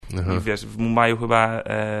Aha. I wiesz, w Mumbaiu chyba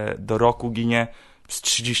do roku ginie z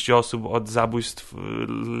 30 osób od zabójstw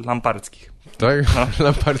lamparckich. Tak? No.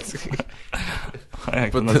 Lamparckich.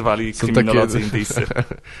 Jak to nazwali kryminolodzy indyjscy.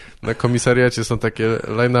 Na komisariacie są takie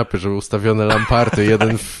line-upy, że ustawione lamparty.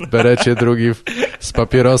 Jeden w berecie, drugi z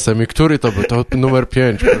papierosem. I który to był? To numer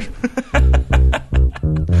 5. Proszę.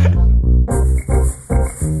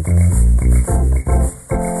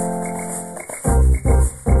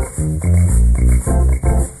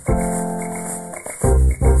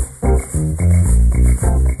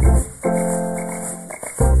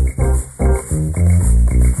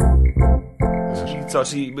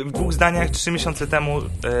 Czyli w 2 zdaniach 3 miesiące temu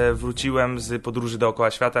wróciłem z podróży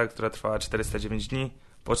dookoła świata, która trwała 409 dni,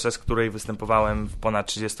 podczas której występowałem w ponad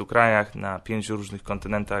 30 krajach, na 5 różnych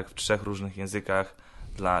kontynentach, w 3 różnych językach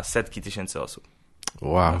dla setki tysięcy osób.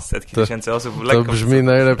 Wow. Setki tysięcy osób. To brzmi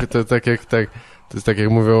najlepiej, to jest tak jak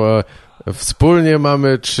mówią, wspólnie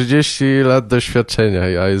mamy 30 lat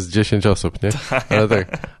doświadczenia, a jest 10 osób, nie? Ale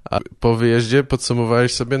tak. A po wyjeździe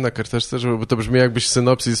podsumowałeś sobie na karteczce, bo to brzmi jakbyś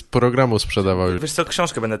synopsis programu sprzedawał. Wiesz co,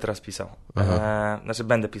 książkę będę teraz pisał. Znaczy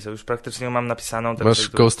będę pisał, już praktycznie ją mam napisaną. Masz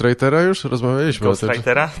Ghostwritera już? Rozmawialiśmy o tym.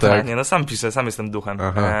 Ghostwritera? Tak. Nie, no sam piszę, sam jestem duchem.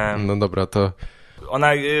 Aha, no dobra, to...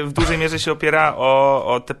 Ona w dużej mierze się opiera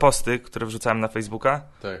o te posty, które wrzucałem na Facebooka.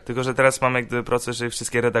 Tak. Tylko że teraz mam jak gdyby proces, że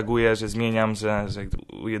wszystkie redaguję, że zmieniam, że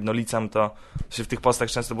ujednolicam to. Że w tych postach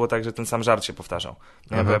często było tak, że ten sam żart się powtarzał.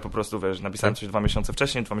 Nie? Bo ja po prostu, wiesz, napisałem coś 2 miesiące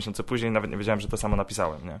wcześniej, 2 miesiące później, nawet nie wiedziałem, że to samo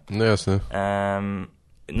napisałem. Nie? No jasne.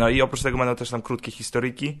 No i oprócz tego będą też tam krótkie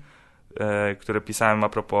historyjki, które pisałem a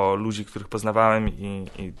propos ludzi, których poznawałem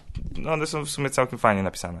i no one są w sumie całkiem fajnie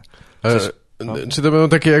napisane. Czy to będą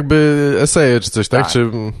takie jakby eseje, czy coś, tak?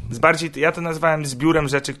 Czy... Ja to nazwałem zbiórem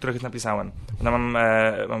rzeczy, których napisałem.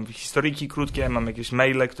 Mam historyjki krótkie, mam jakieś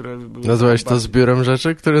maile, które... Nazwałeś to zbiorem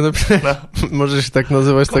rzeczy, które napisałem? No. Może się tak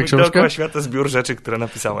nazywać ta książka? Dookoła świata zbiór rzeczy, które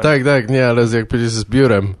napisałem. Tak, nie, ale jak powiedzieć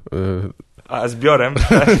zbiorem. A, zbiorem?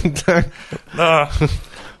 Tak. No...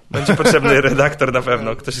 Będzie potrzebny redaktor na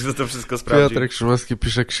pewno, ktoś to wszystko sprawdzi. Piotrek Szumowski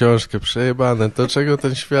pisze książkę, przejebane. Do czego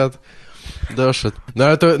ten świat doszedł? No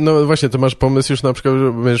ale to, no właśnie, to masz pomysł już na przykład,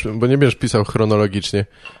 bo nie będziesz pisał chronologicznie.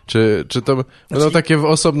 Czy to będą takie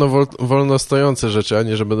osobno wolno stojące rzeczy, a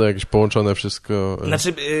nie, że będą jakieś połączone wszystko?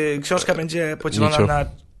 Znaczy, książka będzie podzielona na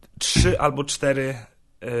 3 albo 4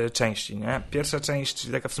 części, nie? Pierwsza część,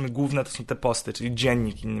 czyli taka w sumie główna, to są te posty, czyli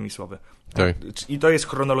dziennik, innymi słowy. Tak. I to jest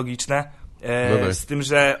chronologiczne. Z tym,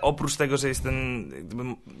 że oprócz tego, że jest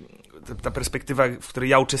ta perspektywa, w której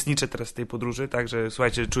ja uczestniczę teraz w tej podróży, tak, że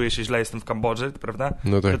słuchajcie, czuję się źle, jestem w Kambodży, prawda?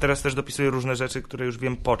 No tak. To teraz też dopisuję różne rzeczy, które już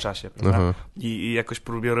wiem po czasie, prawda? I jakoś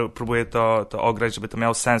próbuję to ograć, żeby to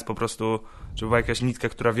miało sens po prostu, żeby była jakaś nitka,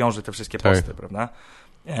 która wiąże te wszystkie posty, prawda?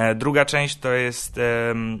 Druga część to jest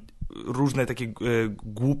różne takie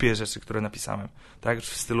głupie rzeczy, które napisałem, tak?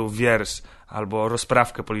 W stylu wiersz albo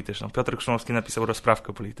rozprawkę polityczną. Piotr Szumowski napisał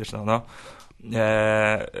rozprawkę polityczną, no.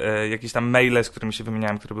 Jakieś tam maile, z którymi się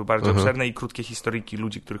wymieniałem, które były bardzo obszerne i krótkie historyjki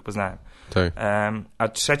ludzi, których poznałem. Tak. A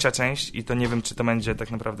trzecia część, i to nie wiem, czy to będzie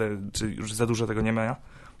tak naprawdę, czy już za dużo tego nie ma,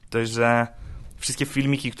 to jest, że wszystkie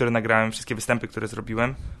filmiki, które nagrałem, wszystkie występy, które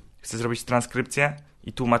zrobiłem, chcę zrobić transkrypcję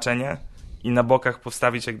i tłumaczenie i na bokach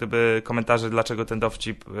postawić jak gdyby komentarze, dlaczego ten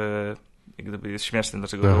dowcip jak gdyby jest śmieszny,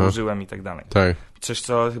 dlaczego go użyłem i tak dalej. Tak. Coś,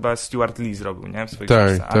 co chyba Stuart Lee zrobił, nie? W swojej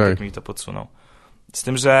książce. Antek mi to podsunął. Z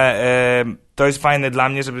tym, że to jest fajne dla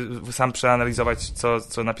mnie, żeby sam przeanalizować,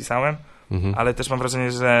 co napisałem, ale też mam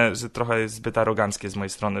wrażenie, że trochę jest zbyt aroganckie z mojej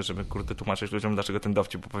strony, żeby tłumaczyć ludziom, dlaczego ten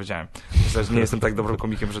dowcip opowiedziałem. Że nie jestem tak dobrym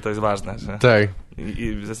komikiem, że to jest ważne. Że... Tak.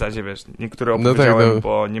 I w zasadzie, wiesz, niektóre opowiedziałem,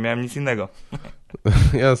 bo nie miałem nic innego.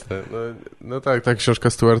 Jasne. No tak, ta książka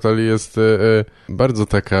Stuarta Lee jest bardzo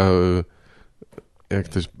taka... jak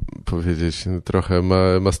to powiedzieć, trochę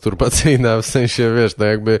masturbacyjna, w sensie, wiesz, no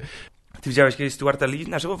jakby... Ty widziałeś kiedyś Stuarta Lee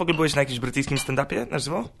na żywo? W ogóle byłeś na jakimś brytyjskim stand-upie na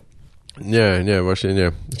żywo? Nie, właśnie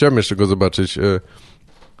nie. Chciałem jeszcze go zobaczyć,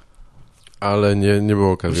 ale nie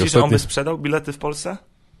było okazji. Myślisz, że on by sprzedał bilety w Polsce?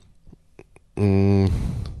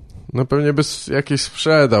 No pewnie by jakieś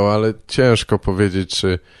sprzedał, ale ciężko powiedzieć,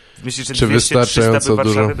 czy... Myślisz, że czy 200-300 by w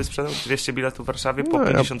dużo... by sprzedał? 200 biletów w Warszawie po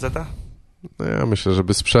 50 zeta? No ja myślę, że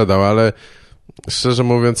by sprzedał, ale szczerze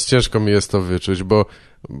mówiąc ciężko mi jest to wyczuć,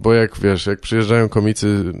 bo jak wiesz, jak przyjeżdżają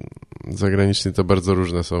komicy zagraniczni, to bardzo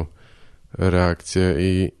różne są reakcje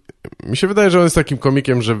i mi się wydaje, że on jest takim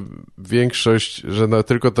komikiem, że większość, że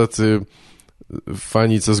tylko tacy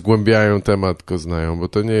fani, co zgłębiają temat, go znają, bo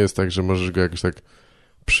to nie jest tak, że możesz go jakoś tak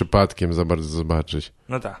przypadkiem za bardzo zobaczyć.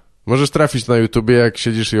 No tak. Możesz trafić na YouTubie, jak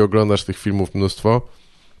siedzisz i oglądasz tych filmów mnóstwo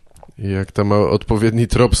i jak tam ma odpowiedni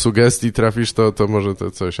trop sugestii trafisz, to może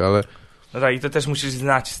to coś, ale... No tak, i to też musisz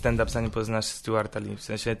znać stand-up, zanim poznasz Stuarta Lee. W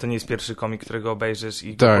sensie to nie jest pierwszy komik, którego obejrzysz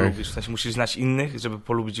i go polubisz. W sensie musisz znać innych, żeby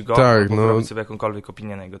polubić go, albo robić sobie jakąkolwiek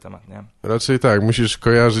opinię na jego temat, nie? Raczej tak, musisz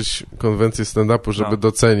kojarzyć konwencję stand-upu, żeby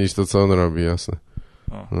docenić to, co on robi, jasne.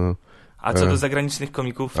 No. A co do zagranicznych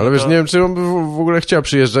komików... Ale wiesz, nie wiem, czy on by w ogóle chciał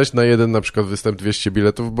przyjeżdżać na jeden na przykład występ 200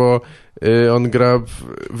 biletów, bo on gra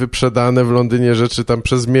wyprzedane w Londynie rzeczy tam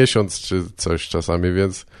przez miesiąc, czy coś czasami,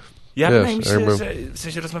 więc... Ja wydaje mi się, że w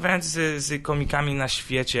sensie rozmawiając z komikami na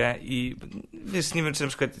świecie i wiesz, nie wiem, czy na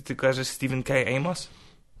przykład ty kojarzysz Stephen K. Amos?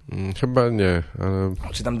 Chyba nie, ale...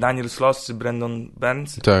 Czy tam Daniel Sloss, czy Brandon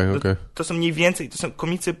Burns. Tak, okej. To są mniej więcej, to są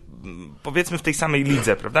komicy powiedzmy w tej samej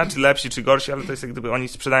lidze, prawda? Czy lepsi, czy gorsi, ale to jest jak gdyby oni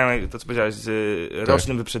sprzedają, to co powiedziałeś, z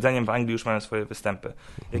rocznym wyprzedzeniem w Anglii już mają swoje występy.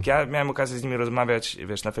 Jak ja miałem okazję z nimi rozmawiać,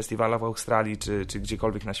 wiesz, na festiwalach w Australii, czy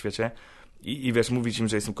gdziekolwiek na świecie, i wiesz, mówić im,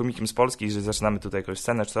 że jestem komikiem z Polski i że zaczynamy tutaj jakąś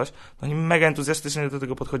scenę czy coś, to oni mega entuzjastycznie do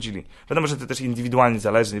tego podchodzili. Wiadomo, że to też indywidualnie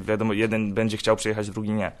zależy, wiadomo, jeden będzie chciał przyjechać,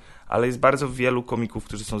 drugi nie, ale jest bardzo wielu komików,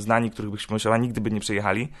 którzy są znani, których byś myślała nigdy by nie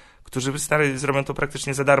przyjechali, którzy zrobią to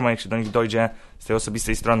praktycznie za darmo, jak się do nich dojdzie z tej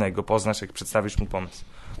osobistej strony, jak go poznasz, jak przedstawisz mu pomysł.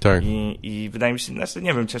 Tak. I wydaje mi się, znaczy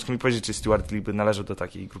nie wiem, ciężko mi powiedzieć, czy Stuart Lee by należał do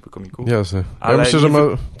takiej grupy komików. Jasne. Ja myślę, że ma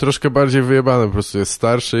troszkę bardziej wyjebane, po prostu jest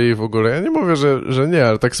starszy i w ogóle, ja nie mówię, że nie,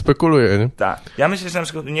 ale tak spekuluję, nie? Tak. Ja myślę, że na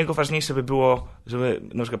przykład u niego ważniejsze by było, żeby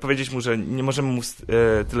na przykład powiedzieć mu, że nie możemy mu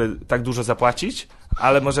tak dużo zapłacić,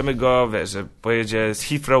 ale możemy go, wiesz, że pojedzie z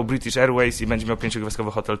Heathrow, British Airways i będzie miał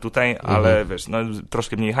 5-gwiazdkowy hotel tutaj, ale wiesz, no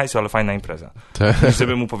troszkę mniej hajsu, ale fajna impreza. I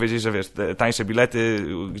żeby mu powiedzieć, że wiesz, tańsze bilety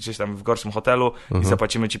gdzieś tam w gorszym hotelu i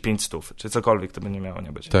zapłacimy ci 500, czy cokolwiek to by nie miało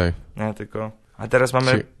nie być. Tak. Nie, tylko... A teraz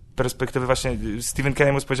mamy perspektywy właśnie... Stephen K.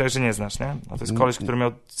 Amos powiedziałeś, że nie znasz, nie? A to jest koleś, który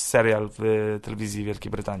miał serial w telewizji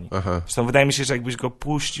Wielkiej Brytanii. Zresztą wydaje mi się, że jakbyś go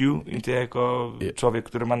puścił i ty jako człowiek,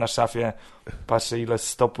 który ma na szafie, patrzę ile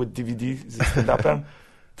stopłyt DVD ze stand-upem,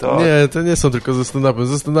 to... Nie, to nie są tylko ze stand-upem.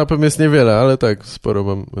 Ze stand-upem jest niewiele, ale tak, sporo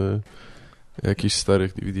mam jakichś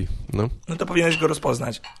starych DVD. No to powinieneś go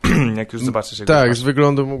rozpoznać, jak już zobaczysz. Jak tak, z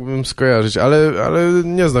wyglądu mógłbym skojarzyć, ale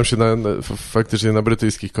nie znam się faktycznie na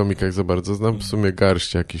brytyjskich komikach za bardzo. Znam w sumie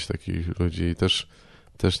garść jakichś takich ludzi i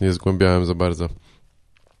też nie zgłębiałem za bardzo.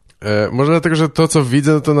 Może dlatego, że to, co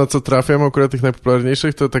widzę, no to na co trafiam, akurat tych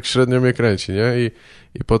najpopularniejszych, to tak średnio mnie kręci, nie?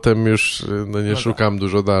 I potem już nie szukam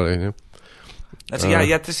dużo dalej, nie? Znaczy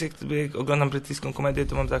ja też jak oglądam brytyjską komedię,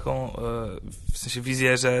 to mam taką w sensie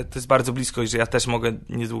wizję, że to jest bardzo blisko i że ja też mogę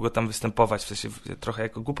niedługo tam występować, w sensie trochę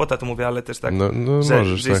jako głupota to mówię, ale też tak,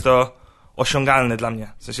 że jest to osiągalne dla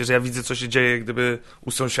mnie. W sensie, że ja widzę, co się dzieje gdyby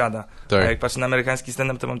u sąsiada. Tak. A jak patrzę na amerykański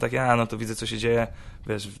stand-up, to mam takie, no to widzę, co się dzieje,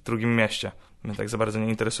 wiesz, w drugim mieście. Mnie tak za bardzo nie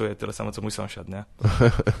interesuje, tyle samo, co mój sąsiad, nie?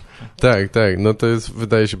 tak, no to jest,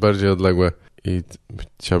 wydaje się, bardziej odległe. I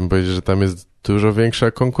chciałbym powiedzieć, że tam jest dużo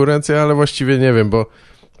większa konkurencja, ale właściwie nie wiem,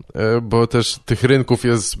 bo też tych rynków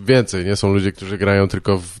jest więcej. Nie są ludzie, którzy grają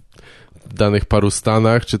tylko w danych paru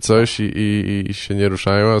stanach czy coś i się nie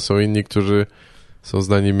ruszają, a są inni, którzy są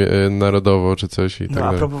znani narodowo czy coś i tak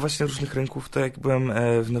dalej. A propos właśnie różnych rynków, to jak byłem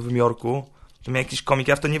w Nowym Jorku, to miał jakiś komik,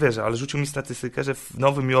 ja w to nie wierzę, ale rzucił mi statystykę, że w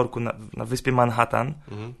Nowym Jorku, na wyspie Manhattan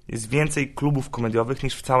jest więcej klubów komediowych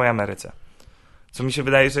niż w całej Ameryce. Co mi się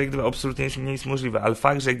wydaje, że jak gdyby absolutnie nie jest możliwe, ale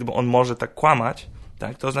fakt, że jak gdyby on może tak kłamać,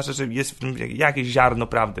 tak, to oznacza, że jest w tym jakieś ziarno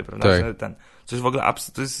prawdy, prawda? Tak. Że coś w ogóle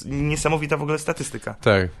to jest niesamowita w ogóle statystyka.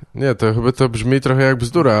 Tak. Nie, to chyba to brzmi trochę jak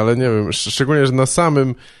bzdura, ale nie wiem, szczególnie, że na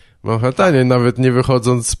samym Manhattanie, nawet nie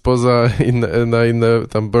wychodząc poza inne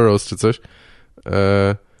tam boroughs czy coś,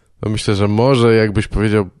 no myślę, że może jakbyś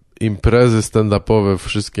powiedział imprezy stand-upowe,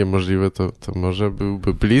 wszystkie możliwe, to może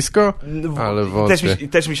byłby blisko, ale wątpię.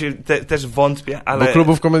 Też wątpię, ale... Bo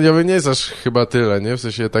klubów komediowych nie jest aż chyba tyle, nie? W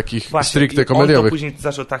sensie takich stricte komediowych. On to później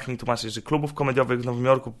zaczął tak mi tłumaczyć, że klubów komediowych w Nowym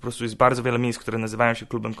Jorku po prostu jest bardzo wiele miejsc, które nazywają się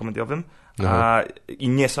klubem komediowym, i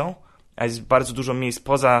nie są. A jest bardzo dużo miejsc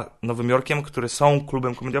poza Nowym Jorkiem, które są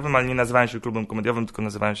klubem komediowym, ale nie nazywają się klubem komediowym, tylko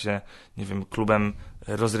nazywają się, nie wiem, klubem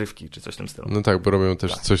rozrywki, czy coś w tym stylu. No tak, bo robią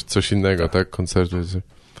też coś innego, tak? Koncerty.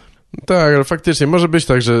 Tak, ale faktycznie może być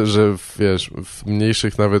tak, że wiesz, w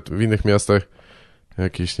mniejszych, nawet w innych miastach,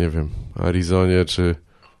 jakieś, nie wiem, Arizonie, czy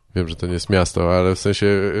wiem, że to nie jest miasto, ale w sensie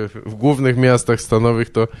w głównych miastach stanowych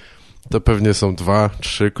to pewnie są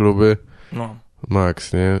 2-3 kluby. No.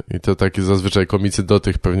 Max, nie? I to takie zazwyczaj komicy do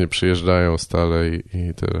tych pewnie przyjeżdżają stale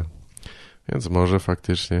i tyle. Więc może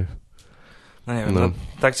faktycznie. No nie wiem, no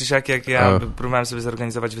tak czy siak jak ja próbowałem sobie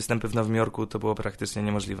zorganizować występy w Nowym Jorku, to było praktycznie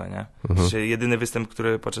niemożliwe, nie? Jedyny występ,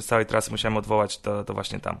 który podczas całej trasy musiałem odwołać, to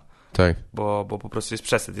właśnie tam. Tak. Bo po prostu jest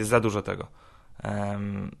przesyt, jest za dużo tego.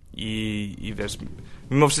 I wiesz,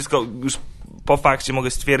 mimo wszystko już po fakcie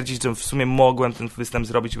mogę stwierdzić, że w sumie mogłem ten występ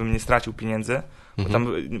zrobić, bym nie stracił pieniędzy. Bo tam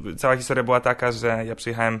cała historia była taka, że ja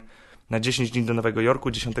przyjechałem na 10 dni do Nowego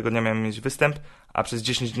Jorku, 10 dnia miałem mieć występ, a przez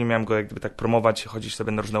 10 dni miałem go jakby tak promować, chodzić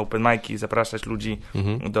sobie na różne open mic'i, zapraszać ludzi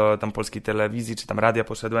do tam polskiej telewizji, czy tam radia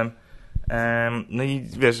poszedłem. No i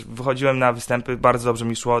wiesz, wychodziłem na występy, bardzo dobrze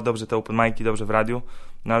mi szło, dobrze te open mic'i, dobrze w radiu,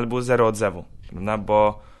 no ale było zero odzewu, prawda?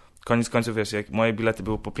 Bo koniec końców, wiesz, jak moje bilety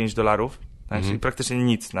były po $5, tak? Czyli praktycznie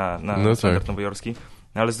nic na standard nowojorski,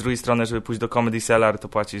 no ale z drugiej strony, żeby pójść do Comedy Cellar, to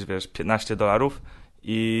płacisz, wiesz, $15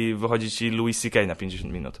 i wychodzi ci Louis C.K. na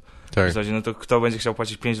 50 minut. Tak. No to kto będzie chciał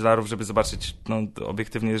płacić $5, żeby zobaczyć, no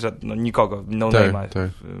obiektywnie, nikogo, no name'a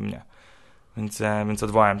mnie. Więc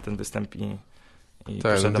odwołałem ten występ i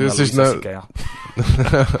poszedłem na Louisa C.K.a.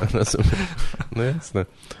 No jasne.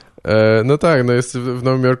 No tak, no w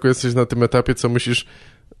Nowym Jorku jesteś na tym etapie, co musisz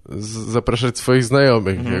zapraszać swoich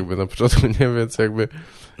znajomych, jakby na początku, nie? Więc jakby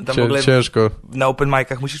ciężko. Na open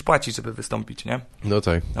mic'ach musisz płacić, żeby wystąpić, nie? No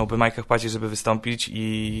tak. Na open mic'ach płacisz, żeby wystąpić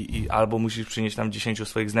i albo musisz przynieść tam 10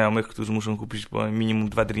 swoich znajomych, którzy muszą kupić minimum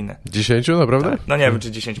 2 driny. 10, naprawdę? Tak. No nie wiem,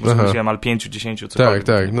 czy 10, może mówiłem, ale 5, 10, cokolwiek.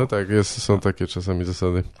 Tak, no tak, są takie czasami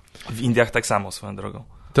zasady. W Indiach tak samo, swoją drogą.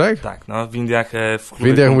 Tak? Tak, no w Indiach... W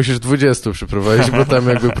Indiach musisz 20 przyprowadzić, bo tam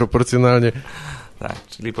jakby proporcjonalnie... Tak,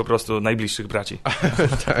 czyli po prostu najbliższych braci.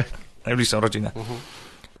 Tak. Najbliższą rodzinę.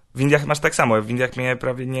 W Indiach masz tak samo. W Indiach mnie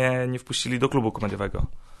prawie nie wpuścili do klubu komediowego,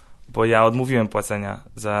 bo ja odmówiłem płacenia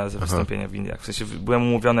za wystąpienie w Indiach. W sensie byłem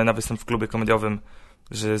umówiony na występ w klubie komediowym,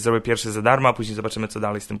 że zrobię pierwszy za darmo, a później zobaczymy, co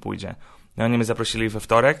dalej z tym pójdzie. No oni mnie zaprosili we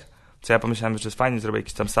wtorek, co ja pomyślałem, że jest fajnie, zrobię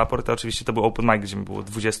jakiś tam support, a oczywiście to był open mic, gdzie mi było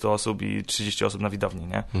 20 osób i 30 osób na widowni,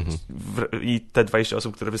 nie? I te 20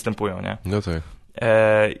 osób, które występują, nie? No tak.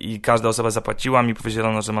 I każda osoba zapłaciła, mi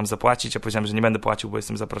powiedziano, że mam zapłacić, ja powiedziałem, że nie będę płacił, bo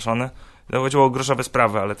jestem zaproszony. To chodziło o groszowe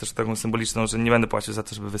sprawy, ale też taką symboliczną, że nie będę płacił za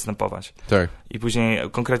to, żeby występować. Tak. I później,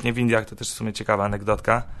 konkretnie w Indiach, to też w sumie ciekawa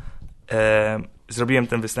anegdotka, zrobiłem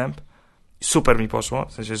ten występ, super mi poszło,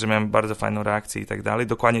 w sensie, że miałem bardzo fajną reakcję i tak dalej,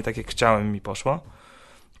 dokładnie tak jak chciałem mi poszło.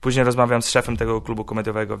 Później rozmawiam z szefem tego klubu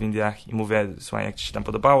komediowego w Indiach i mówię, słuchaj, jak ci się tam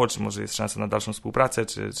podobało, czy może jest szansa na dalszą współpracę,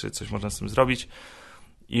 czy coś można z tym zrobić.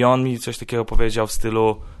 I on mi coś takiego powiedział w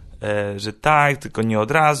stylu, że tak, tylko nie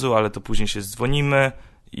od razu, ale to później się dzwonimy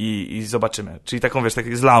i zobaczymy. Czyli taką, wiesz,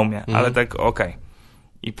 tak zlał mnie, ale tak okej.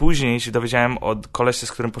 I później się dowiedziałem od kolesia,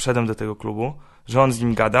 z którym poszedłem do tego klubu, że on z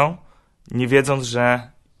nim gadał, nie wiedząc,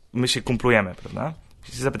 że my się kumplujemy, prawda?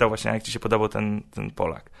 I się zapytał właśnie, jak ci się podobał ten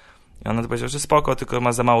Polak. I on powiedział, że spoko, tylko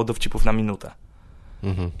ma za mało dowcipów na minutę.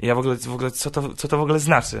 I ja w ogóle co to w ogóle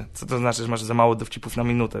znaczy? Co to znaczy, że masz za mało dowcipów na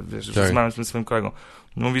minutę? Wiesz, tak. Rozmawiam z tym swoim kolegą.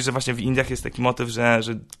 Mówi, że właśnie w Indiach jest taki motyw, że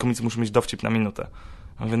komicy muszą mieć dowcip na minutę.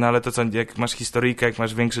 Mówię, no ale to co, jak masz historyjkę, jak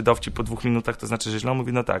masz większy dowcip po 2 minutach, to znaczy, że źle?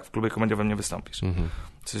 Mówi, no tak, w klubie komediowym nie wystąpisz.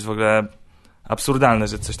 To jest w ogóle absurdalne,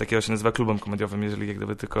 że coś takiego się nazywa klubem komediowym, jeżeli jak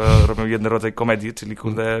gdyby tylko robią jeden rodzaj komedii, czyli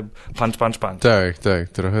kurde punch. Tak,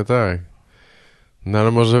 trochę tak. No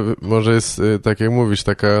ale może jest, tak jak mówisz,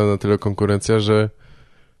 taka na tyle konkurencja, że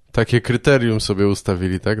takie kryterium sobie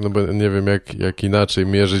ustawili, tak? No bo nie wiem, jak inaczej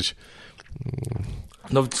mierzyć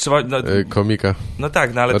komika. No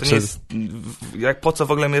tak, no ale to nie jest... po co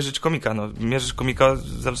w ogóle mierzyć komika? No, mierzysz komika w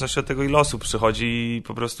zależności od tego, ile osób przychodzi i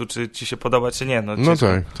po prostu, czy ci się podoba, czy nie. No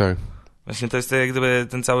tak. Właśnie to jest jak gdyby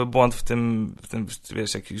ten cały błąd w tym,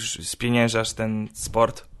 wiesz, jak już spieniężasz ten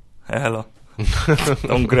sport, hello,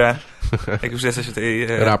 tą grę, jak już jesteś w tej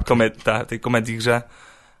tej komedii grze,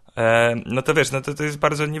 no to wiesz, no to jest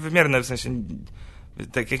bardzo niewymierne, w sensie,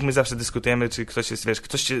 tak jak my zawsze dyskutujemy, czy ktoś jest, wiesz,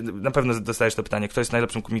 na pewno dostajesz to pytanie, kto jest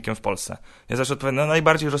najlepszym komikiem w Polsce. Ja zawsze odpowiadam, no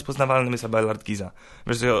najbardziej rozpoznawalnym jest Abelard Giza.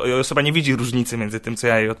 Wiesz, osoba nie widzi różnicy między tym, co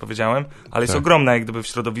ja jej odpowiedziałem, ale jest ogromna jak gdyby w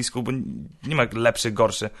środowisku, bo nie ma lepszy,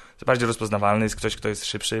 gorszy. Bardziej rozpoznawalny jest ktoś, kto jest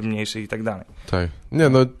szybszy, mniejszy i tak dalej. Tak. Nie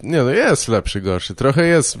no jest lepszy, gorszy. Trochę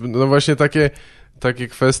jest, no właśnie takie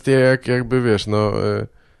kwestie jakby, wiesz, no...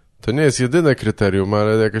 To nie jest jedyne kryterium,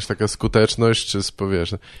 ale jakaś taka skuteczność, czy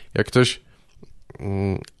wiesz, jak ktoś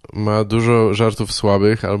ma dużo żartów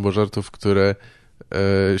słabych, albo żartów, które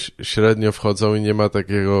średnio wchodzą i nie ma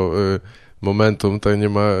takiego momentum, to nie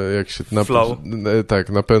ma jak się...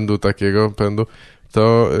 napędu takiego,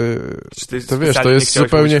 to wiesz, to jest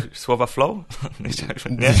zupełnie... Słowa flow?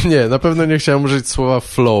 Nie? Nie, na pewno nie chciałem użyć słowa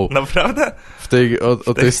flow. Naprawdę?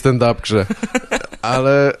 O tej stand-up grze.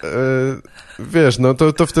 Ale wiesz, no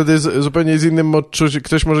to wtedy zupełnie z innym odczuciem.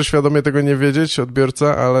 Ktoś może świadomie tego nie wiedzieć,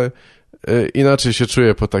 odbiorca, ale inaczej się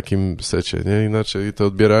czuje po takim secie, nie? Inaczej to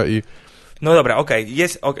odbiera i No dobra, okej,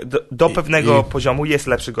 do pewnego poziomu jest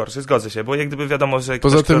lepszy, gorszy, zgodzę się, bo jak gdyby wiadomo, że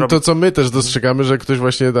ktoś, poza tym robi... to, co my też dostrzegamy, że ktoś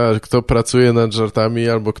właśnie, kto pracuje nad żartami,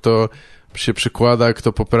 albo kto się przykłada,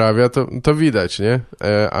 kto poprawia, to widać, nie?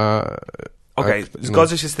 Okej,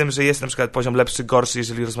 zgodzę się z tym, że jest na przykład poziom lepszy, gorszy,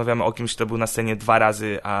 jeżeli rozmawiamy o kimś, kto był na scenie 2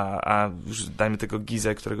 razy, a już dajmy tego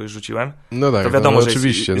Gizę, którego już rzuciłem, no tak, to wiadomo, że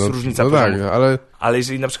oczywiście, jest różnica poziomów. Tak, ale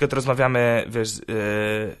jeżeli na przykład rozmawiamy, wiesz,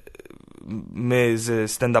 my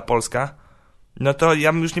z Stand Up Polska, no to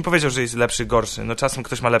ja bym już nie powiedział, że jest lepszy, gorszy. No czasem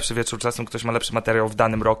ktoś ma lepszy wieczór, czasem ktoś ma lepszy materiał w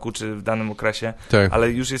danym roku, czy w danym okresie, tak.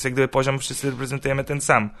 Ale już jest jak gdyby poziom, wszyscy reprezentujemy ten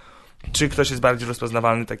sam. Czy ktoś jest bardziej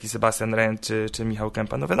rozpoznawalny, taki Sebastian Rent, czy Michał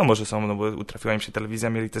Kępa? No wiadomo, że są, no bo utrafiła im się telewizja,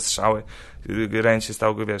 mieli te strzały. Rent się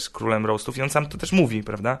stał, wiesz, królem roastów i on sam to też mówi,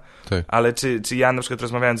 prawda? Tak. Ale czy ja na przykład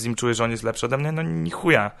rozmawiając z nim czuję, że on jest lepszy ode mnie? No ni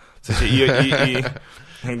chuja. W sensie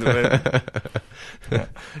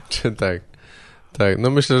Czy tak. Tak, no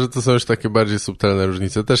myślę, że to są już takie bardziej subtelne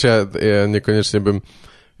różnice. Też ja niekoniecznie bym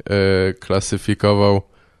klasyfikował,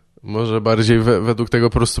 może bardziej według tego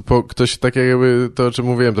po prostu ktoś, tak jakby to, o czym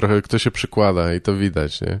mówiłem trochę, kto się przykłada i to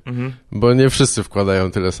widać, nie? Mhm. Bo nie wszyscy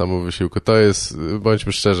wkładają tyle samo wysiłku. To jest,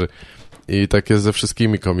 bądźmy szczerzy, i tak jest ze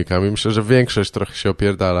wszystkimi komikami. Myślę, że większość trochę się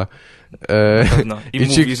opierdala. I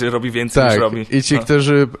mówi, że robi więcej niż robi. I ci,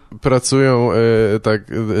 którzy pracują tak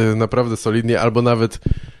naprawdę solidnie, albo nawet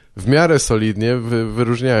w miarę solidnie,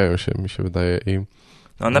 wyróżniają się, mi się wydaje.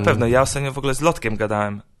 No na pewno. Ja ostatnio w ogóle z Lotkiem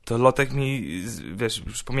gadałem. To Lotek mi, wiesz,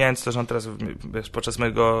 już pomijając to, że on teraz, wiesz, podczas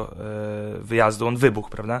mojego wyjazdu, on wybuchł,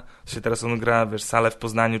 prawda? Teraz on gra, wiesz, salę w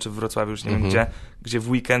Poznaniu czy w Wrocławiu, już nie wiem gdzie w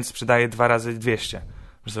weekend sprzedaje 2 razy 200.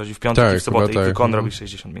 Że chodzi w piątek i w sobotę i tylko on robi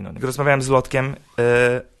 60 minut. Jak rozmawiałem z Lotkiem,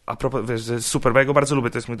 a propos, wiesz, że super, bo ja go bardzo lubię,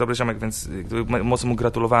 to jest mój dobry ziomek, więc mocno mu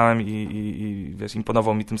gratulowałem i wiesz,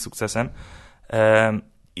 imponował mi tym sukcesem.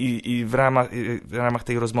 I w ramach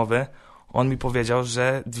tej rozmowy on mi powiedział,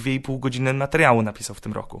 że 2,5 godziny materiału napisał w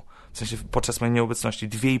tym roku. W sensie podczas mojej nieobecności.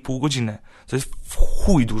 2,5 godziny. To jest w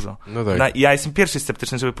chuj dużo. No tak. Ja jestem pierwszy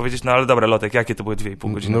sceptyczny, żeby powiedzieć, no ale dobra, Lotek, jakie to były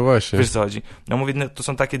 2,5 godziny? No właśnie. Wiesz, co chodzi? No mówię, no, to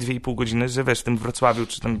są takie 2,5 godziny, że wiesz, w tym Wrocławiu,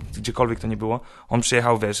 czy tam gdziekolwiek to nie było, on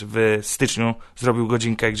przyjechał, wiesz, w styczniu, zrobił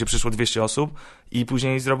godzinkę, gdzie przyszło 200 osób i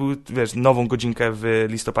później zrobił, wiesz, nową godzinkę w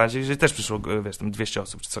listopadzie, gdzie też przyszło, wiesz, tam 200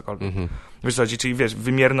 osób, czy cokolwiek. Wiesz, co chodzi? Czyli, wiesz,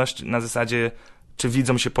 wymierność na zasadzie, czy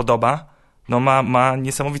widzom się podoba, no ma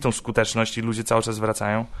niesamowitą skuteczność i ludzie cały czas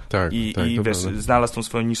wracają. Tak, I wiesz, znalazł tą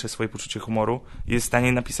swoją niszę, swoje poczucie humoru. Jest w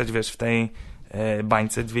stanie napisać, wiesz, w tej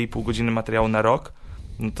bańce 2,5 godziny materiału na rok.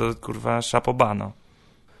 No to kurwa szapobano.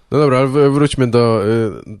 No dobra, ale wróćmy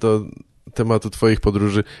do tematu twoich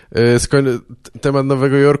podróży. Temat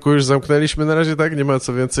Nowego Jorku już zamknęliśmy na razie, tak? Nie ma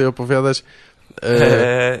co więcej opowiadać.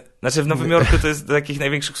 Znaczy w Nowym Jorku to jest do takich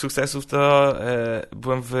największych sukcesów, to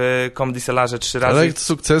byłem w Comedy Cellarze 3 razy. Ale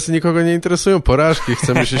sukcesy nikogo nie interesują, porażki,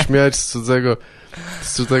 chcemy się śmiać z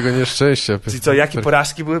cudzego nieszczęścia. Czyli co, jakie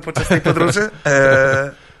porażki były podczas tej podróży?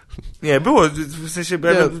 Nie, było, w sensie,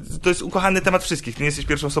 to jest ukochany temat wszystkich, ty nie jesteś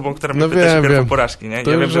pierwszą osobą, która mnie pyta się pierwszą porażki, nie?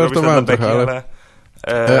 To ja wiem, że robisz to dla beki,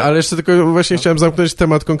 ale jeszcze tylko właśnie chciałem zamknąć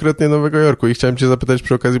temat konkretnie Nowego Jorku i chciałem cię zapytać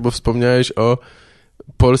przy okazji, bo wspomniałeś o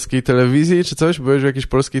polskiej telewizji, czy coś? Byłeś w jakiejś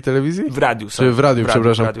polskiej telewizji? W radiu. Czy w radiu,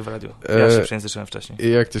 przepraszam. W radiu. Ja się przejęzyczyłem wcześniej.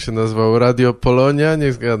 I jak to się nazywało? Radio Polonia?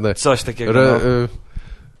 Niech zgadnę. Coś takiego,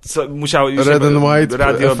 musiało już... Red and White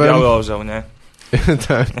Radio FM? Biały Orzeł, nie?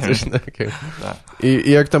 Tak, coś takiego. Tak.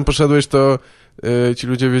 I jak tam poszedłeś, to ci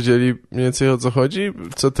ludzie wiedzieli mniej więcej o co chodzi?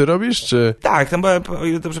 Co ty robisz, czy... Tak, tam była, o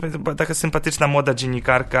ile dobrze pamiętam, była taka sympatyczna młoda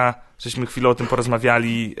dziennikarka, żeśmy chwilę o tym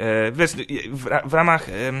porozmawiali. Wiesz, w ramach...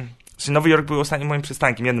 Nowy Jork był ostatnim moim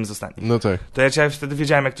przystankiem, jednym z ostatnich. No tak. To ja wtedy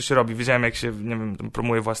wiedziałem, jak to się robi, wiedziałem, jak się, nie wiem,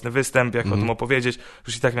 promuje własny występ, jak o tym opowiedzieć.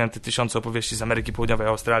 Już i tak miałem te 1000 opowieści z Ameryki Południowej,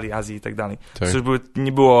 Australii, Azji i tak dalej. Tak. Już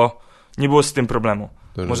nie było z tym problemu.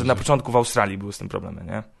 Może na początku w Australii były z tym problemy,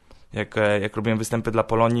 nie? Jak robiłem występy dla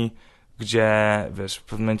Polonii, gdzie, wiesz, w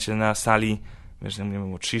pewnym momencie na sali, wiesz, nie wiem,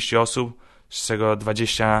 było 30 osób, z czego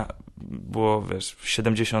 20 było, wiesz,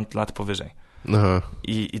 70 lat powyżej. Aha.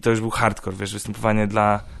 I to już był hardcore, wiesz, występowanie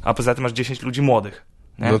a poza tym masz 10 ludzi młodych.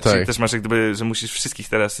 Nie? No tak. Czyli też masz jak gdyby, że musisz wszystkich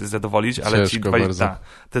teraz zadowolić, ale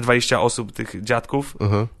te 20 osób, tych dziadków,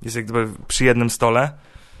 jest jak gdyby przy jednym stole.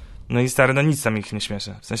 No i stary, no nic tam ich nie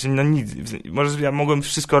śmieszy. W sensie, no nic. Może ja mogłem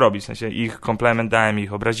wszystko robić. W sensie ich komplement dałem,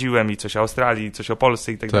 ich obraziłem i coś o Australii, coś o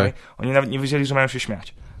Polsce i tak dalej. Oni nawet nie wiedzieli, że mają się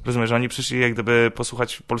śmiać. Rozumiesz, że oni przyszli jak gdyby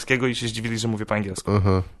posłuchać polskiego i się zdziwili, że mówię po angielsku.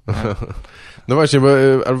 No właśnie, bo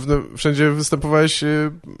wszędzie występowałeś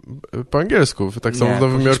po angielsku, tak samo w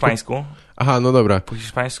Nowym Jorku. Po hiszpańsku. Aha, no dobra. Po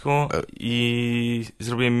hiszpańsku i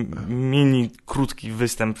zrobiłem krótki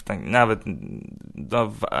występ, nawet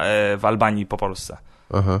w Albanii po Polsce.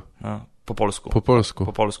 Aha. No, Po polsku. Po polsku?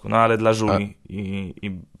 Po polsku, no ale dla żuli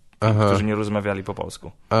i którzy nie rozmawiali po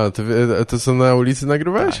polsku. To co na ulicy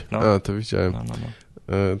nagrywałeś? Tak, no. To widziałem. No.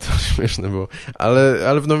 To śmieszne było.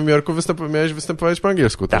 Ale w Nowym Jorku miałeś występować po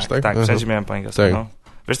angielsku też, tak? Tak, wszędzie miałem po angielsku, tak. no.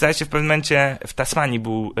 Wiesz co, ja się w pewnym momencie w Tasmanii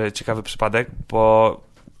był ciekawy przypadek, bo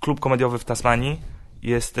klub komediowy w Tasmanii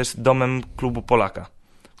jest też domem klubu Polaka.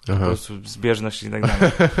 Po prostu zbieżność i tak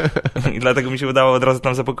dalej. I dlatego mi się udało od razu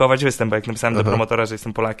tam zapakować występ, bo jak napisałem do promotora, że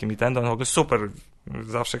jestem Polakiem i to on w ogóle super,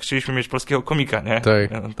 zawsze chcieliśmy mieć polskiego komika, nie? Tak.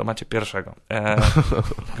 To macie pierwszego.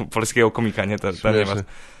 Polskiego komika, nie? To nie ma.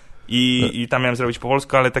 I tam miałem zrobić po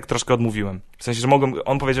polsku, ale tak troszkę odmówiłem. W sensie, że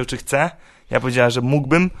on powiedział, czy chce, ja powiedziałem, że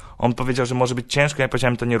mógłbym, on powiedział, że może być ciężko, ja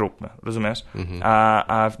powiedziałem, to nie róbmy, rozumiesz?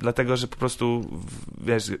 A dlatego, że po prostu,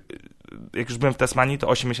 wiesz, jak już byłem w Tasmanii, to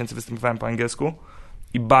 8 miesięcy występowałem po angielsku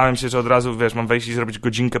i bałem się, że od razu, wiesz, mam wejść i zrobić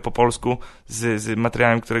godzinkę po polsku z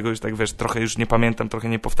materiałem, którego już tak, wiesz, trochę już nie pamiętam, trochę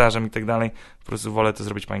nie powtarzam i tak dalej. Po prostu wolę to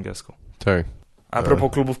zrobić po angielsku. Tak. A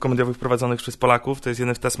propos klubów komediowych prowadzonych przez Polaków, to jest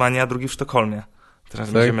jeden w Tasmanii, a drugi w Sztokholmie.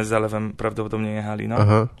 Teraz będziemy z Zalewem prawdopodobnie jechali, no.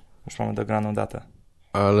 Już mamy dograną datę.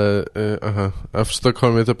 Ale, a w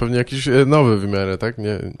Sztokholmie to pewnie jakiś nowy w miarę, tak?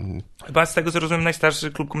 Nie. Chyba z tego, co rozumiem,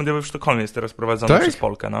 najstarszy klub komediowy w Sztokholmie jest teraz prowadzony przez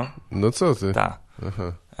Polkę, no. No co ty? Tak.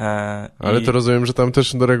 Ale to rozumiem, że tam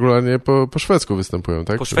też regularnie po szwedzku występują,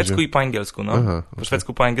 tak? Po szwedzku i po angielsku, no. Po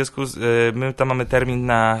szwedzku, po angielsku. My tam mamy termin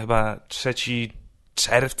na chyba 3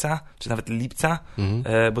 czerwca, czy nawet lipca,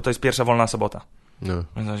 bo to jest pierwsza wolna sobota. No.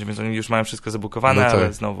 Więc oni już mają wszystko zabukowane,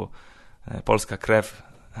 ale znowu polska krew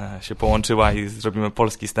się połączyła i zrobimy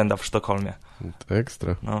polski stand-up w Sztokholmie.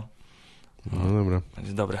 Ekstra. No dobra.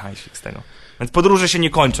 Będzie dobry hajsik z tego. Więc podróże się nie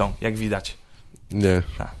kończą, jak widać. Nie.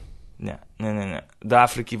 Nie. Do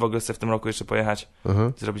Afryki w ogóle chcę w tym roku jeszcze pojechać,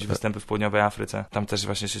 zrobić występy w południowej Afryce. Tam też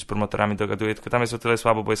właśnie się z promotorami dogaduję, tylko tam jest o tyle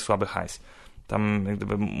słabo, bo jest słaby hajs. Tam jak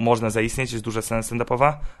gdyby można zaistnieć, jest duża scena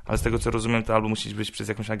stand-upowa, ale z tego co rozumiem, to albo musi być przez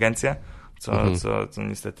jakąś agencję, co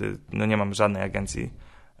niestety nie mam żadnej agencji,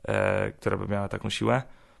 która by miała taką siłę.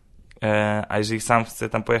 A jeżeli sam chcę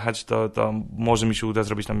tam pojechać, to może mi się uda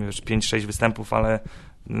zrobić tam już 5-6 występów, ale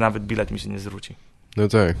nawet bilet mi się nie zwróci. No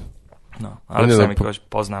tak. Ale przynajmniej kogoś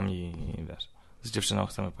poznam i wiesz, z dziewczyną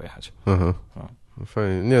chcemy pojechać.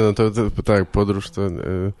 Fajnie. Nie, no to tak, podróż to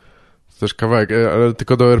też kawałek, ale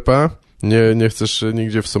tylko do RPA? Nie chcesz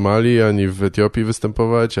nigdzie w Somalii, ani w Etiopii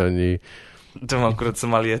występować, ani... Czemu akurat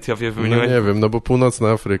Somalię, Etiopię wymieniłeś? No nie wiem, no bo północna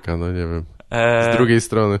Afryka, no nie wiem. Z drugiej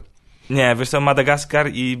strony. Nie, wiesz co, Madagaskar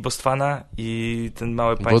i Botswana i ten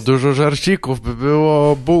mały państwo. Bo dużo żarcików by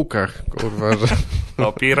było o bułkach, kurwa, że...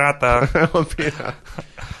 O piratach. O piratach.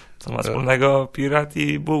 Co ma wspólnego pirat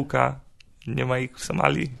i bułka? Nie ma ich w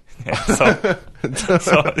Somalii? Nie,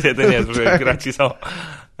 są. Jedynie, że piraci są.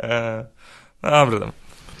 Dobra.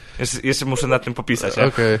 Jeszcze muszę nad tym popisać.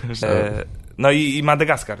 Okay. No i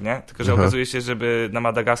Madagaskar, nie? Tylko, że okazuje się, żeby na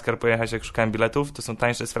Madagaskar pojechać, jak szukałem biletów, to są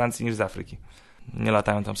tańsze z Francji niż z Afryki. Nie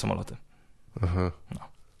latają tam samoloty.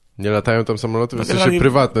 Nie latają tam samoloty? W sensie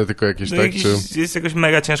prywatne tylko jakieś, tak? Jest jakoś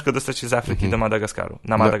mega ciężko dostać się z Afryki do Madagaskaru.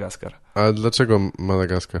 Na Madagaskar. A dlaczego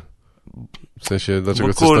Madagaskar? W sensie,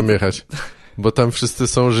 dlaczego chcesz tam jechać? Bo tam wszyscy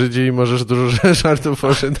są Żydzi i możesz dużo żartów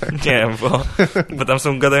o Żydach. Nie, bo tam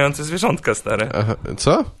są gadające zwierzątka stare. Aha.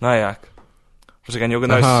 Co? No a jak? Poczekaj, nie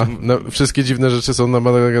oglądałeś... No, wszystkie dziwne rzeczy są na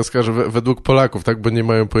Madagaskarze według Polaków, tak? Bo nie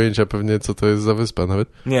mają pojęcia pewnie, co to jest za wyspa nawet.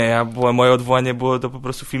 Nie, moje odwołanie było do po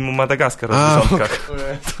prostu filmu Madagaskar o zwierzątkach.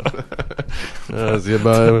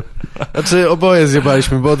 Zjebałem. Znaczy, oboje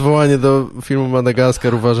zjebaliśmy, bo odwołanie do filmu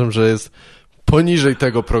Madagaskar uważam, że jest poniżej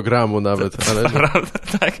tego programu nawet, ale... Prawda,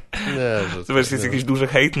 tak? Nie, że... Zobacz, jest jakiś duży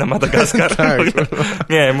hejt na Madagaskar. Tak.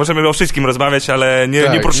 Nie, możemy o wszystkim rozmawiać, ale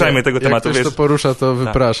nie poruszajmy tego tematu. Jak ktoś to porusza, to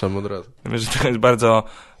wypraszam od razu. Wiesz, że to jest bardzo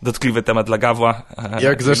dotkliwy temat dla Gawła.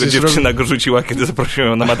 Jak zaczniesz dziewczyna go rzuciła, kiedy zaprosiłem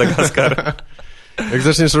ją na Madagaskar. Jak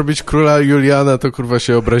zaczniesz robić Króla Juliana, to kurwa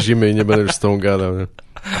się obrazimy i nie będę już z tą gadał.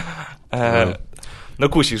 No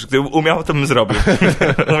kusisz, gdybym umiał, to bym zrobił.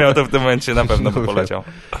 Umiał, to w tym momencie na pewno by poleciał.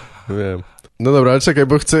 Wiem. No dobra, ale czekaj,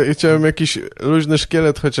 bo chciałem jakiś luźny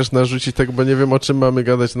szkielet chociaż narzucić, tak, bo nie wiem, o czym mamy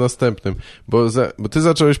gadać następnym. Bo ty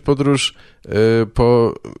zacząłeś podróż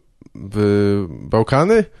po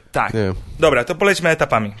Bałkany? Tak. Nie. Dobra, to polećmy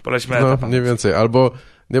etapami. No, mniej więcej.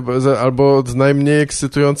 Albo od najmniej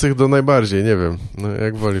ekscytujących do najbardziej, nie wiem. No,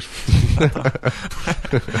 jak wolisz.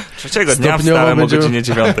 Trzeciego dnia wstałem o godzinie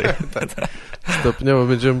 9. Stopniowo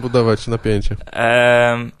będziemy budować napięcie.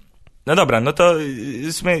 No dobra, no to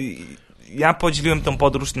ja podzieliłem tą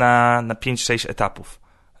podróż na 5-6 etapów.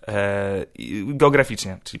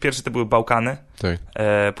 Geograficznie. Czyli pierwsze to były Bałkany, tak.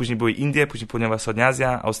 Później były Indie, później Południowa Wschodnia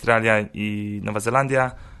Azja, Australia i Nowa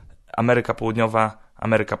Zelandia, Ameryka Południowa,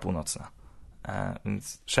 Ameryka Północna.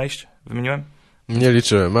 Więc 6 wymieniłem? Nie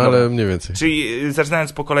liczyłem, ale mniej więcej. Czyli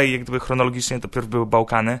zaczynając po kolei, jak gdyby chronologicznie, to pierw były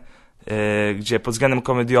Bałkany, gdzie pod względem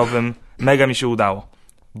komediowym mega mi się udało,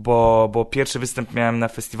 bo pierwszy występ miałem na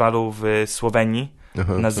festiwalu w Słowenii,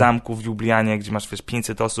 na zamku w Lublianie, gdzie masz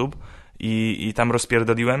 500 osób i tam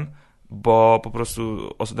rozpierdoliłem, bo po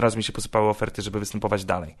prostu od razu mi się posypały oferty, żeby występować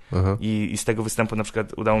dalej. I z tego występu na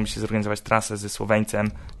przykład udało mi się zorganizować trasę ze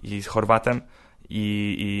Słoweńcem i z Chorwatem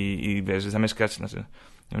i wiesz, zamieszkać, znaczy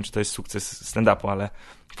nie wiem, czy to jest sukces stand-upu, ale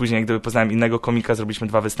później jak gdyby poznałem innego komika, zrobiliśmy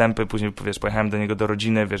 2 występy, później wiesz, pojechałem do niego do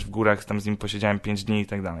rodziny, wiesz, w górach, tam z nim posiedziałem 5 dni i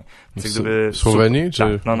tak dalej. Więc jak gdyby w Słowenii?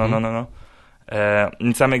 Czy? Tak, no.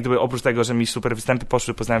 Więc sam jak gdyby oprócz tego, że mi super występy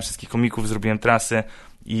poszły, poznałem wszystkich komików, zrobiłem trasy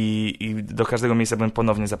i do każdego miejsca byłem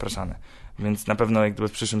ponownie zapraszany. Więc na pewno jak gdyby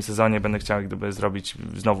w przyszłym sezonie będę chciał jak gdyby zrobić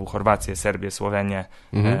znowu Chorwację, Serbię, Słowenię,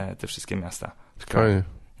 te wszystkie miasta. Fajnie.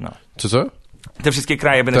 No. Czy co? Te wszystkie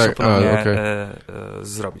kraje będę chciał ponownie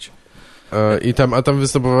zrobić. A tam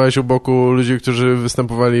występowałeś u boku ludzi, którzy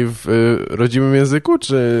występowali w rodzimym języku,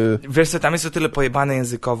 czy... Wiesz co, tam jest o tyle pojebane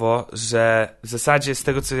językowo, że w zasadzie z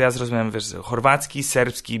tego, co ja zrozumiałem, wiesz, chorwacki,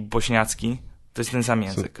 serbski, bośniacki, to jest ten sam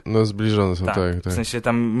język. No zbliżone są, tak. W sensie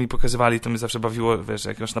tam mi pokazywali, to mnie zawsze bawiło, wiesz,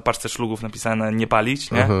 jak już na paczce szlugów napisane nie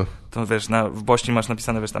palić, nie? To wiesz, w Bośni masz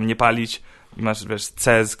napisane, wiesz, tam nie palić i masz, wiesz,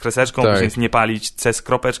 C z kreseczką, później jest nie palić, C z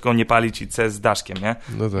kropeczką, nie palić i C z daszkiem, nie?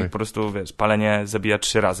 No tak. I po prostu, wiesz, palenie zabija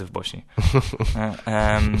 3 razy w Bośni.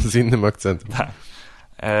 Z innym akcentem. Tak.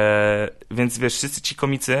 Więc wiesz, wszyscy ci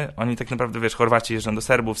komicy, oni tak naprawdę, wiesz, Chorwaci jeżdżą do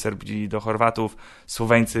Serbów, Serbi do Chorwatów,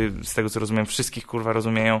 Słoweńcy, z tego co rozumiem, wszystkich kurwa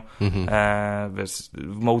rozumieją. Wiesz,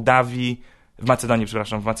 w Mołdawii,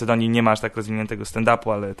 w Macedonii nie ma aż tak rozwiniętego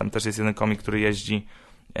stand-upu, ale tam też jest jeden komik, który jeździ.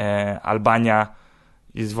 Albania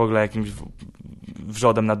jest w ogóle jakimś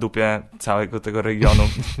wrzodem na dupie całego tego regionu.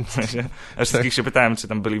 Ja wszystkich się pytałem, czy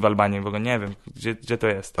tam byli w Albanii, w ogóle nie wiem, gdzie to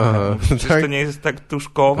jest. Przecież to nie jest tak tuż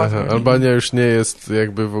koło was? Albania już nie jest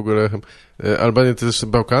jakby w ogóle... Albania to też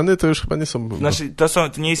Bałkany, to już chyba nie są... Znaczy, to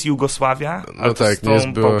nie jest Jugosławia, ale to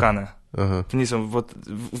są Bałkany. To nie są...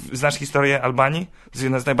 Znasz historię Albanii? To jest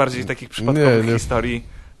jedna z najbardziej takich przypadkowych historii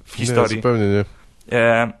w historii. Nie, zupełnie nie.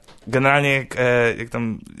 Generalnie jak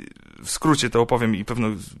tam w skrócie to opowiem i pewno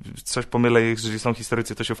coś pomylę, jeżeli są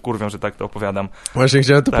historycy, to się wkurwią, że tak to opowiadam. Właśnie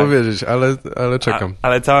chciałem to powiedzieć, ale czekam.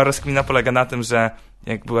 Ale cała rozkmina polega na tym, że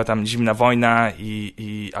jak była tam zimna wojna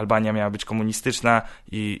i Albania miała być komunistyczna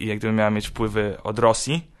i jak gdyby miała mieć wpływy od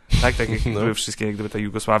Rosji, tak jak były wszystkie, jak gdyby te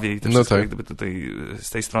Jugosławie i te wszystkie, jak gdyby tutaj z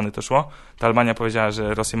tej strony to szło, to Albania powiedziała,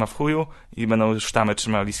 że Rosję ma w chuju i będą sztamy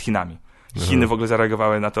trzymali z Chinami. Chiny w ogóle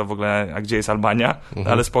zareagowały na to w ogóle, a gdzie jest Albania,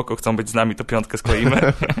 ale spoko, chcą być z nami, to 5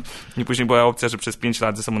 skleimy. I później była opcja, że przez 5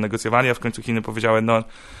 lat ze sobą negocjowali, a w końcu Chiny powiedziały, no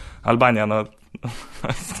Albania, no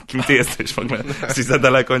kim ty jesteś w ogóle? Jesteś za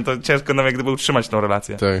daleko, to ciężko nam jak gdyby utrzymać tą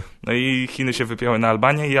relację. Tak. No i Chiny się wypięły na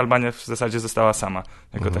Albanię i Albania w zasadzie została sama,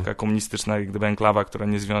 jako taka komunistyczna jak gdyby enklawa, która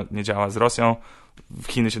nie działa z Rosją.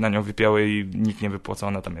 Chiny się na nią wypięły i nikt nie wie, po co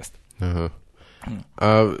ona tam jest.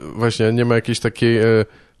 A właśnie nie ma jakiejś takiej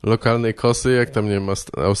lokalnej kosy, jak tam, nie wiem,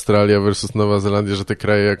 Australia versus Nowa Zelandia, że te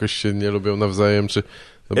kraje jakoś się nie lubią nawzajem, czy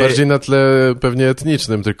bardziej na tle pewnie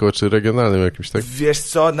etnicznym tylko, czy regionalnym jakimś, tak? Wiesz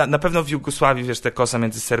co, na pewno w Jugosławii, wiesz, ta kosa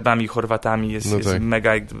między Serbami i Chorwatami jest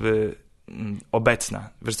mega jak gdyby obecna,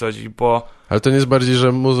 wiesz co chodzi, bo... Ale to nie jest bardziej,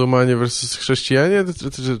 że muzułmanie versus chrześcijanie?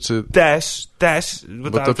 Czy... Też.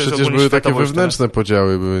 Bo to przecież były takie wewnętrzne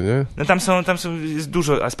podziały, nie? No tam jest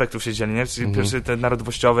dużo aspektów się dzieli, nie? Czyli pierwsze te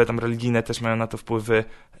narodowościowe, tam religijne też mają na to wpływy.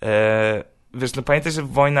 Wiesz, no pamiętaj, że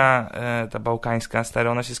wojna ta bałkańska,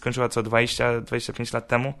 stara, ona się skończyła co, 20-25 lat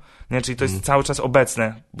temu? Nie? Czyli to jest cały czas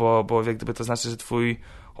obecne, bo jak gdyby to znaczy, że twój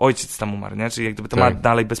ojciec tam umarł, nie? Czyli jak gdyby to ma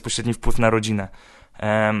dalej bezpośredni wpływ na rodzinę.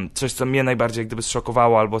 Coś, co mnie najbardziej jak gdyby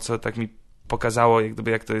zszokowało, albo co tak mi pokazało, jak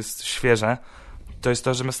gdyby jak to jest świeże, to jest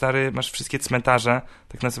to, że masz wszystkie cmentarze,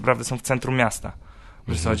 tak naprawdę są w centrum miasta.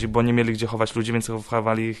 Wiesz co chodzi, bo nie mieli gdzie chować ludzi, więc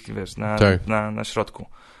chowali ich, wiesz, na środku.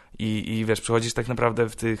 I wiesz, przychodzisz tak naprawdę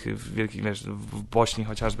w tych wielkich, wiesz, w Bośni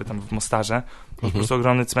chociażby, tam w Mostarze, po prostu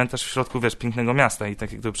ogromny cmentarz w środku, wiesz, pięknego miasta i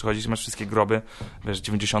tak jak gdyby przychodzisz, masz wszystkie groby, wiesz,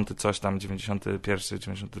 90 coś tam, 91,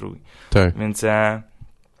 92. Tak.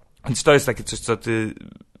 Więc to jest takie coś, co ty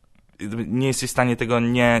nie jesteś w stanie tego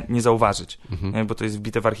nie zauważyć, nie? Bo to jest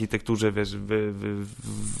wbite w architekturze, wiesz,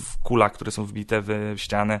 w kulach, które są wbite w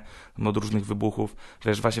ścianę od różnych wybuchów.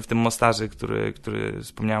 Wiesz, właśnie w tym Mostarze, który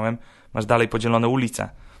wspomniałem, masz dalej podzielone ulice.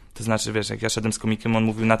 To znaczy, wiesz, jak ja szedłem z komikiem, on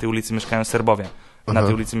mówił, na tej ulicy mieszkają Serbowie, na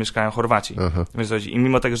tej ulicy mieszkają Chorwaci. Wiesz, i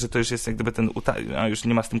mimo tego, że to już jest jak gdyby już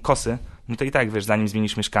nie ma z tym kosy, no to i tak, wiesz, zanim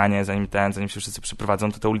zmienisz mieszkanie, zanim się wszyscy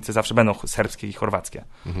przeprowadzą, to te ulice zawsze będą serbskie i chorwackie.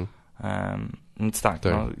 Więc tak.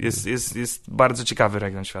 No, jest bardzo ciekawy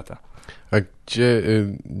region świata. A gdzie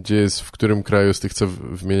jest, w którym kraju z tych, co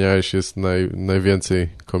wymieniałeś, jest najwięcej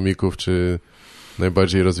komików, czy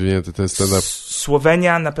najbardziej rozwinięty ten stand-up?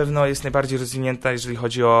 Słowenia na pewno jest najbardziej rozwinięta, jeżeli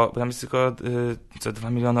chodzi o... Bo tam jest tylko 2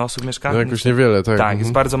 miliony osób mieszka? No jakoś niewiele, tak. Tak,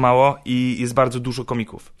 jest bardzo mało i jest bardzo dużo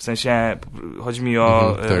komików. W sensie, chodzi mi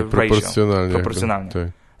o tak, proporcjonalnie. Proporcjonalnie. Tak.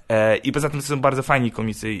 I poza tym to są bardzo fajni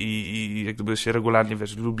komicy i jak gdyby się regularnie,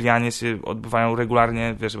 wiesz, w Lublianie się odbywają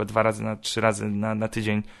regularnie, wiesz, chyba 3 razy na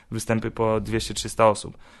tydzień występy po 200-300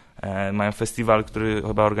 osób. Mają festiwal, który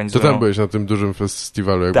chyba organizują... To tam byłeś na tym dużym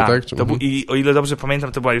festiwalu, jakby, tak? I o ile dobrze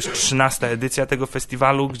pamiętam, to była już 13. edycja tego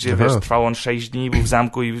festiwalu, gdzie, wiesz, trwał on 6 dni, był w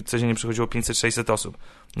zamku i codziennie przychodziło 500-600 osób.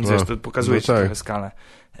 Więc, wiesz, to pokazuje ci trochę skalę.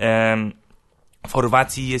 W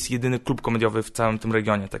Chorwacji jest jedyny klub komediowy w całym tym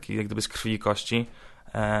regionie, taki jak gdyby z krwi i kości.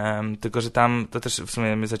 Tylko, że tam, to też w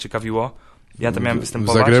sumie mnie zaciekawiło, ja tam miałem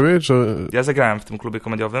występować. W Zagrzebiu? Czy... Ja zagrałem w tym klubie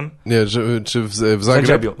komediowym. Nie, czy w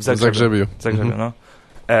Zagrzebiu? W Zagrzebiu. No.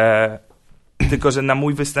 Tylko, że na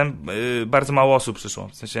mój występ bardzo mało osób przyszło.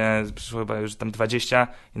 W sensie przyszło chyba już tam 20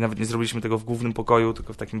 i nawet nie zrobiliśmy tego w głównym pokoju,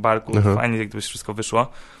 tylko w takim barku. Fajnie, jak gdyby wszystko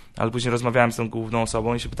wyszło. Ale później rozmawiałem z tą główną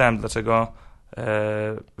osobą i się pytałem, dlaczego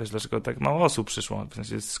tak mało osób przyszło. W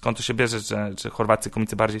sensie, skąd to się bierze, że chorwaccy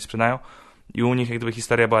komicy bardziej sprzedają. I u nich jak gdyby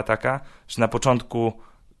historia była taka, że na początku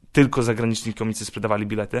tylko zagraniczni komicy sprzedawali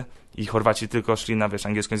bilety i Chorwaci tylko szli na, wiesz,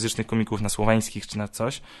 angielskojęzycznych komików, na słoweńskich czy na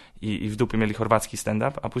coś i w dupie mieli chorwacki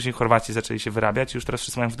stand-up, a później Chorwaci zaczęli się wyrabiać i już teraz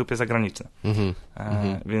wszyscy mają w dupie zagraniczne.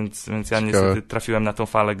 Więc ja niestety trafiłem na tą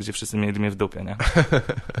falę, gdzie wszyscy mieli mnie w dupie, nie?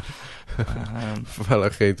 Fala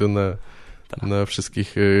hejtu na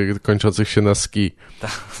wszystkich kończących się na ski.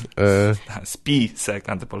 Spi-sek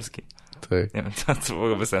antypolski. Tak. Nie wiem, co w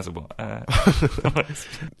ogóle bez sensu było.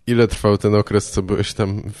 Ile trwał ten okres, co byłeś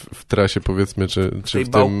tam w trasie, powiedzmy, czy w tej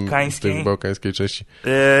bałkańskiej części?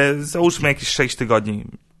 Załóżmy jakieś 6 tygodni,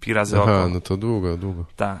 pi razy oko. Aha, no to długo.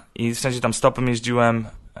 Tak. I w sensie tam stopem jeździłem,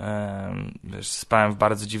 wiesz, spałem w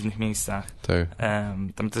bardzo dziwnych miejscach. Tak.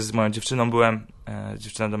 Tam też z moją dziewczyną byłem.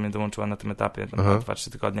 Dziewczyna do mnie dołączyła na tym etapie, tam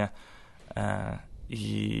 2-3 tygodnie.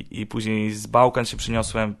 I później z Bałkan się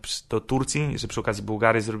przeniosłem do Turcji, że przy okazji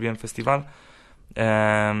Bułgarii zrobiłem festiwal.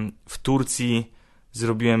 W Turcji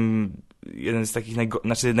zrobiłem jeden z takich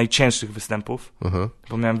najcięższych występów,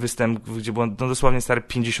 bo miałem występ, gdzie było dosłownie stary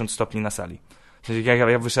 50 stopni na sali. W sensie, jak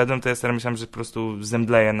ja wyszedłem, to ja stary myślałem, że po prostu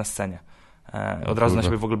zemdleję na scenie. Od razu na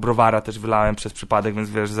siebie w ogóle browara też wylałem przez przypadek, więc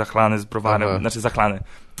wiesz, zachlany z browarem,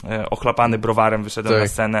 ochlapany browarem wyszedłem na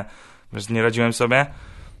scenę, wiesz, nie radziłem sobie.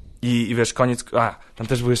 I wiesz, koniec... tam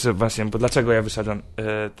też był jeszcze właśnie, bo dlaczego ja wyszedłem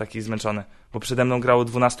taki zmęczony? Bo przede mną grało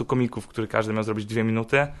 12 komików, który każdy miał zrobić 2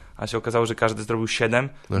 minuty, a się okazało, że każdy zrobił 7,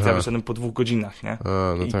 więc ja wyszedłem po 2 godzinach, nie?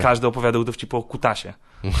 I każdy opowiadał dowcipy o kutasie.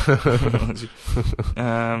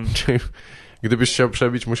 Czyli gdybyś chciał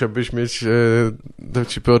przebić, musiałbyś mieć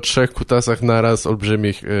dowcipy o 3 kutasach naraz,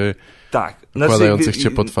 olbrzymich, tak. kładających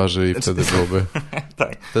cię po twarzy i wtedy byłoby...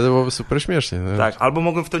 tak. Wtedy byłoby super śmiesznie. No? Tak, albo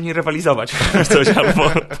mogłem w to nie rywalizować coś,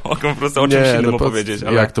 albo mogłem po prostu o czymś innym opowiedzieć.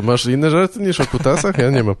 Ale... Jak, to masz inne żarty niż o kutasach? Ja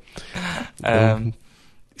nie mam.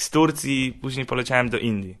 Z Turcji później poleciałem do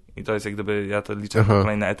Indii i to jest jak gdyby, ja to liczę jako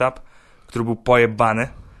kolejny etap, który był pojebany.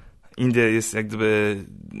 India jest jak gdyby,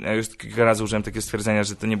 ja już kilka razy użyłem takiego stwierdzenia,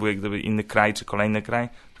 że to nie był jak gdyby inny kraj czy kolejny kraj,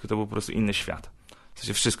 tylko to był po prostu inny świat. W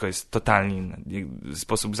sensie wszystko jest totalnie inne.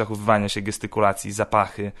 Sposób zachowywania się, gestykulacji,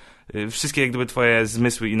 zapachy, wszystkie jak gdyby twoje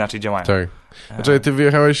zmysły inaczej działają. Tak. Znaczy, ty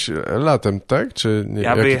wyjechałeś latem, tak? Czy nie?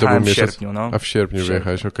 Ja wyjechałem w sierpniu, no. A w sierpniu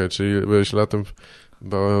wyjechałeś, okej. Czyli byłeś latem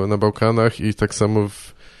na Bałkanach i tak samo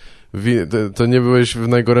to nie byłeś w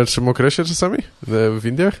najgorętszym okresie czasami? W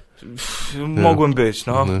Indiach? Mogłem być,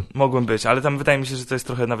 mogłem być, ale tam wydaje mi się, że to jest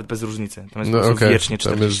trochę nawet bez różnicy. Tam jest po prostu wiecznie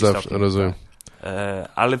 40 stopni. Rozumiem.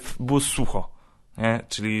 Ale było sucho, nie?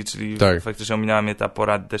 Czyli faktycznie ominęła mnie ta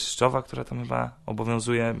pora deszczowa, która tam chyba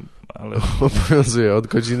obowiązuje, ale... Obowiązuje od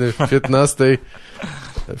godziny 15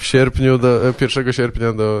 w sierpniu, 1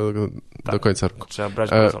 sierpnia do końca roku. Trzeba brać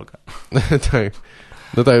parasolkę. Tak.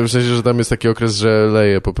 No tak, w sensie, że tam jest taki okres, że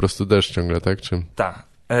leje po prostu deszcz ciągle, tak? Czy... Tak.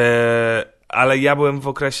 Ale ja byłem w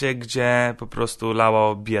okresie, gdzie po prostu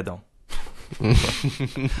lało biedą.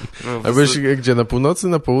 A byłeś gdzie? Na północy,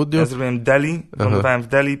 na południu? Ja zrobiłem Delhi, lądowałem w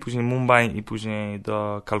Delhi, później Mumbai i później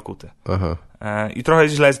do Kalkuty. I trochę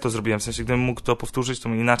źle to zrobiłem, w sensie gdybym mógł to powtórzyć, to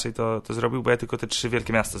bym inaczej to zrobił, bo ja tylko te 3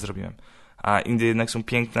 wielkie miasta zrobiłem. A Indie jednak są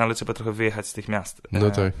piękne, ale trzeba trochę wyjechać z tych miast.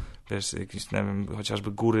 No tak. Wiesz, jakieś, nie wiem,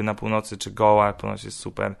 chociażby góry na północy, czy Goa, ponoć jest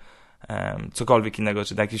super. Cokolwiek innego,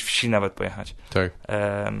 czy na jakieś wsi nawet pojechać. Tak.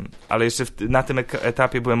 Ale jeszcze na tym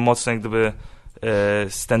etapie byłem mocno jak gdyby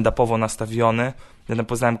stand-upowo nastawiony. Ja tam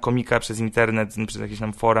poznałem komika przez internet, przez jakieś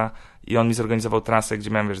tam fora i on mi zorganizował trasę, gdzie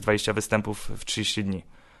miałem, 20 występów w 30 dni.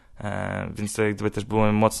 Więc to jak gdyby też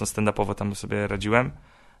było mocno stand-upowo, tam sobie radziłem.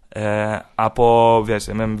 A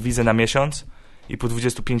ja miałem wizę na miesiąc i po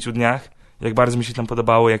 25 dniach, jak bardzo mi się tam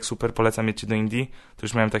podobało, jak super, polecam jechać do Indii, to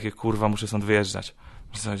już miałem takie, kurwa, muszę stąd wyjeżdżać.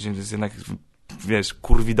 To jest jednak,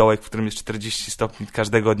 kurwidołek, w którym jest 40 stopni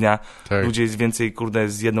każdego dnia. Tak. Ludzie jest więcej, kurde,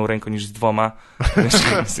 z jedną ręką niż z dwoma.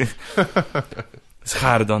 Jest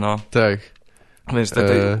hardo, no. Tak.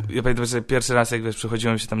 Ja pamiętam, że pierwszy raz, jak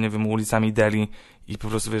przechodziłem się tam, nie wiem, ulicami Delhi i po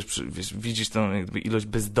prostu, widzisz tą jakby ilość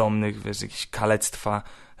bezdomnych, jakieś kalectwa,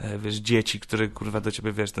 dzieci, które, kurwa, do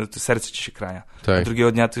ciebie, to serce ci się kraja. Tak. A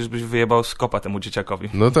drugiego dnia ty już byś wyjebał z kopa temu dzieciakowi.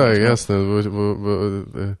 No tak, jasne,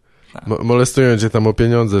 bo molestują cię tam o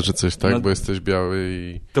pieniądze czy coś, tak? No, bo jesteś biały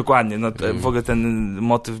i... Dokładnie, w ogóle ten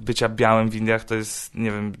motyw bycia białym w Indiach to jest,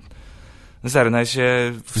 nie wiem... Serio, nawet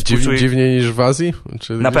się współczuję... Dziwniej niż w Azji?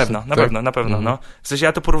 Na pewno, no. W sensie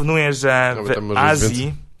ja to porównuję, że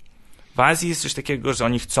w Azji jest coś takiego, że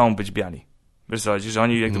oni chcą być biali. Wiesz co chodzi, że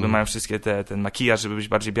oni jak gdyby mają wszystkie ten makijaż, żeby być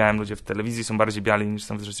bardziej białym. Ludzie w telewizji są bardziej biali niż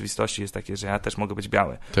są w rzeczywistości. Jest takie, że ja też mogę być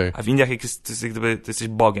biały. Tak. A w Indiach jak gdyby ty jesteś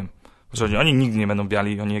Bogiem. Oni nigdy nie będą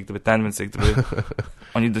biali, oni jak gdyby więc jak gdyby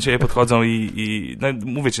oni do ciebie podchodzą i no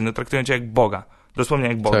mówię ci, traktują cię jak Boga. Dosłownie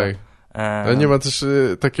jak Boga. Tak. Ale nie ma też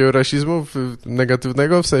takiego rasizmu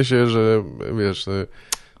negatywnego, w sensie, że wiesz,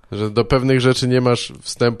 że do pewnych rzeczy nie masz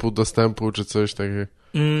dostępu, czy coś takiego.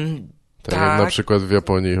 Tak jak na przykład w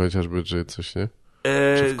Japonii chociażby, czy coś, nie?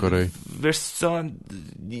 Czy w Korei. Wiesz co,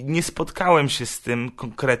 nie spotkałem się z tym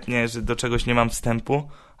konkretnie, że do czegoś nie mam wstępu,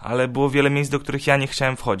 ale było wiele miejsc, do których ja nie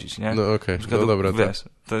chciałem wchodzić, nie? No okej, no dobra. Wiesz,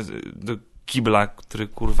 to jest do kibla, który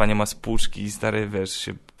kurwa nie ma spłuczki i stary,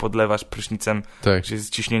 się podlewasz prysznicem, gdzie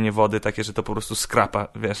jest ciśnienie wody takie, że to po prostu skrapa,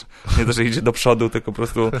 Nie to, że idzie do przodu, tylko po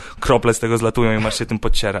prostu krople z tego zlatują i masz się tym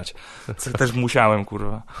podcierać. Co też musiałem,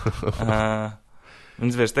 kurwa.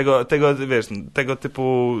 Więc tego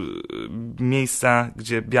typu miejsca,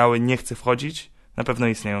 gdzie biały nie chce wchodzić, na pewno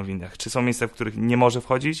istnieją w Indiach. Czy są miejsca, w których nie może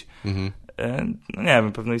wchodzić? No nie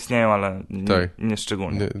wiem, pewno istnieją, ale nie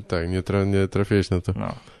szczególnie. Nie trafiłeś na to.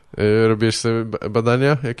 No. Robisz sobie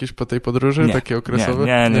badania jakieś po tej podróży? Takie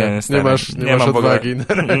okresowe? Nie masz odwagi.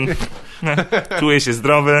 Czuję się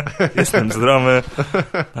zdrowy, jestem zdrowy.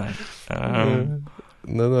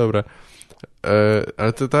 No dobra.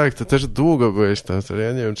 Ale to też długo byłeś tam.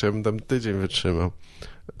 Ja nie wiem, czy ja bym tam tydzień wytrzymał.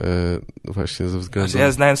 Właśnie ze względu...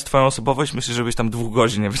 Ja znając twoją osobowość, myślę, żebyś tam 2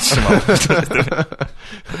 godzin nie wytrzymał.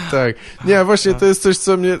 Tak. Nie, właśnie to jest coś,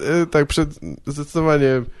 co mnie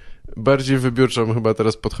zdecydowanie bardziej wybiórczo chyba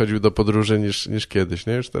teraz podchodził do podróży niż kiedyś,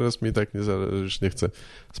 nie? Już teraz mi tak nie zależy, już nie chcę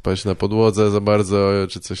spać na podłodze za bardzo,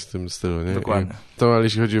 czy coś w tym stylu, nie? Dokładnie. Ale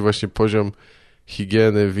jeśli chodzi właśnie poziom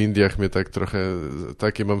higieny w Indiach, mnie tak trochę,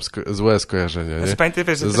 takie mam złe skojarzenia, nie?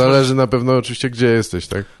 Pamiętaj, zależy na pewno oczywiście, gdzie jesteś,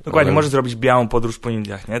 tak? Dokładnie, możesz zrobić białą podróż po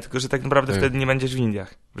Indiach, nie? Tylko, że tak naprawdę wtedy nie będziesz w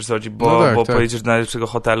Indiach, bo pojedziesz do najlepszego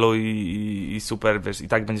hotelu i super, i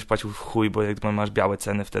tak będziesz płacił w chuj, bo jakby masz białe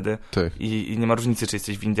ceny wtedy i nie ma różnicy, czy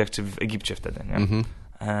jesteś w Indiach, czy w Egipcie wtedy, nie?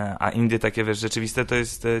 A Indie takie, rzeczywiste to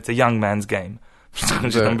jest young man's game.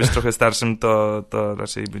 Jeśli tam być trochę starszym, to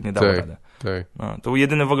raczej by nie dało rady. No, to był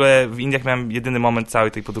jedyny w ogóle, w Indiach miałem jedyny moment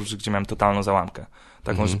całej tej podróży, gdzie miałem totalną załamkę.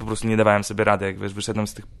 Taką, że po prostu nie dawałem sobie rady, jak wyszedłem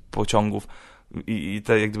z tych pociągów i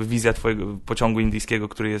ta jak gdyby wizja twojego pociągu indyjskiego,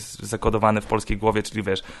 który jest zakodowany w polskiej głowie, czyli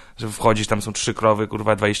że wchodzisz, tam są 3 krowy,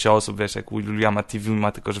 kurwa, 20 osób, jak u Williama TV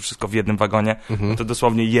ma tylko, że wszystko w jednym wagonie, no to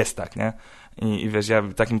dosłownie jest tak, nie? I ja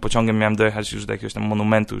takim pociągiem miałem dojechać już do jakiegoś tam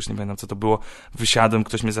monumentu, już nie pamiętam co to było, wysiadłem,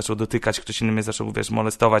 ktoś mnie zaczął dotykać, ktoś inny mnie zaczął,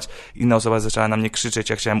 molestować, inna osoba zaczęła na mnie krzyczeć,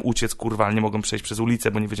 ja chciałem uciec, kurwa, ale nie mogłem przejść przez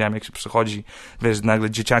ulicę, bo nie wiedziałem jak się przechodzi, nagle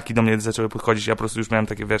dzieciaki do mnie zaczęły podchodzić, ja po prostu już miałem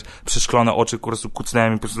takie, przeszklone oczy, po prostu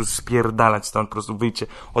kucnąłem i po prostu spierdalać stąd, po prostu wyjdźcie,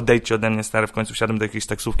 odejdźcie ode mnie, stary, w końcu wsiadłem do jakiejś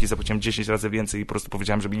taksówki, zapłaciłem 10 razy więcej i po prostu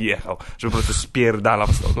powiedziałem, żeby jechał, żeby po prostu spierdalał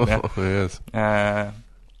stąd, nie?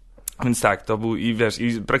 Więc tak, to był i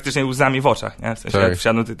praktycznie łzami w oczach, nie? W sensie jak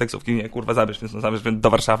wsiadłem do tej taksówki, nie, kurwa, zabierz, do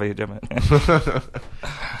Warszawy jedziemy, nie?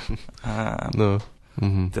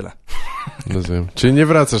 Tyle. Rozumiem. Czyli nie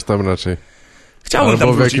wracasz tam raczej? Chciałbym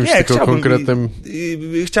tam wrócić,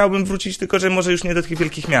 chciałbym wrócić, tylko że może już nie do takich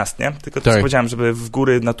wielkich miast, nie? Tylko to powiedziałem, żeby w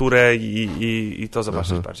góry, naturę i to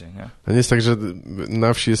zobaczyć bardziej, nie? A nie jest tak, że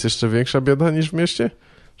na wsi jest jeszcze większa bieda niż w mieście?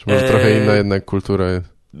 Czy może trochę inna jednak kultura jest?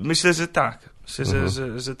 Myślę, że tak.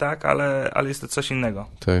 Że tak, ale jest to coś innego.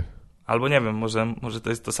 Tak. Albo nie wiem, może to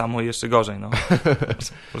jest to samo i jeszcze gorzej, no.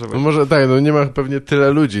 Może tak, nie ma pewnie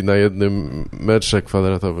tyle ludzi na jednym metrze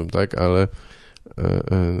kwadratowym, tak? Ale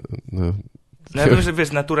No ja wiem, że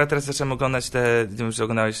wiesz, Natura teraz zacząłem oglądać nie wiem, czy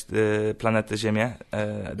oglądałeś Planetę Ziemię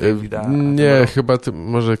Davida. Nie, chyba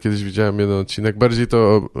może kiedyś widziałem jeden odcinek, bardziej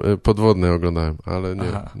to podwodny oglądałem, ale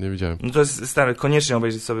nie widziałem. No to jest stary, koniecznie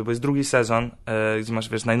obejrzeć sobie, bo jest drugi sezon, gdzie masz,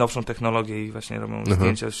 wiesz, najnowszą technologię i właśnie robią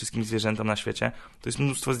zdjęcia wszystkim zwierzętom na świecie. To jest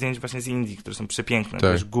mnóstwo zdjęć właśnie z Indii, które są przepiękne,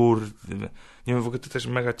 tak. Wiesz, gór, nie wiem, w ogóle to też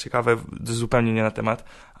mega ciekawe, zupełnie nie na temat,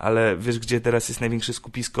 ale wiesz, gdzie teraz jest największe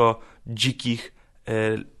skupisko dzikich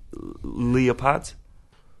leopards,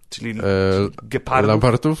 czyli gepardów.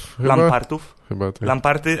 Lampartów? Lampartów. Chyba tak.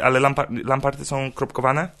 Lamparty, ale lamparty są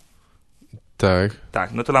kropkowane? Tak.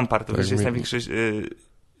 Tak, no to lampartów. Tak, jest największe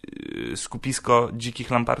skupisko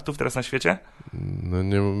dzikich lampartów teraz na świecie? No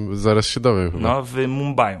nie, zaraz się dowiem chyba. No, w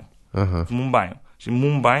Mumbai. Aha. W Mumbai. Czyli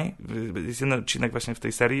Mumbai, jest jeden odcinek właśnie w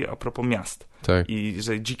tej serii a propos miast. Tak. I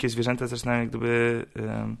że dzikie zwierzęta zaczynają jak gdyby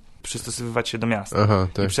przystosowywać się do miast. Aha,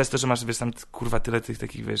 tak. I przez to, że masz, wiesz, tam kurwa tyle tych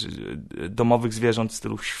takich, wiesz, domowych zwierząt w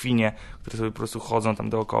stylu świnie, które sobie po prostu chodzą tam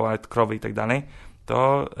dookoła, krowy i tak dalej,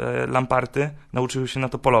 to lamparty nauczyły się na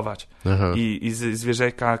to polować. Aha. I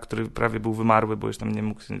zwierzęka, który prawie był wymarły, bo już tam nie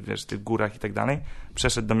mógł, wiesz, w tych górach i tak dalej,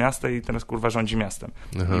 przeszedł do miasta i teraz kurwa rządzi miastem.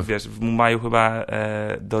 Aha. I wiesz, w Mumbaiu chyba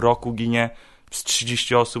do roku ginie z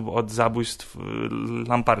 30 osób od zabójstw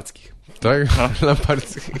lamparckich. Tak? No.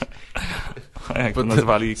 Lamparckich. Jak to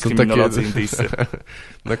nazwali kryminolodzy indyjscy.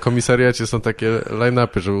 Na komisariacie są takie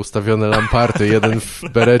line-upy, że ustawione lamparty. Jeden w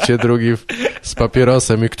berecie, drugi z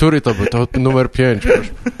papierosem. I który to był? To numer 5.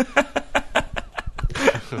 Proszę.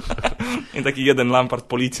 I taki jeden lampart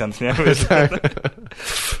policjant, nie? Wiesz? Tak.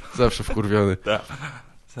 Zawsze wkurwiony. Tak.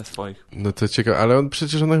 Ze swoich. No to ciekawe, ale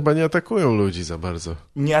przecież one chyba nie atakują ludzi za bardzo.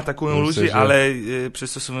 Nie atakują w ludzi, sensie... ale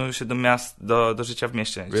przystosowują się do miast, do życia w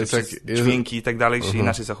mieście. Więc jak... Dźwięki i tak dalej się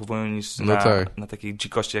inaczej zachowują niż na takiej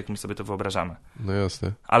dzikości, jak my sobie to wyobrażamy. No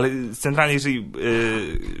jasne. Ale centralnie, jeżeli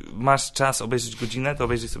masz czas obejrzeć godzinę, to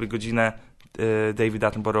obejrzyj sobie godzinę David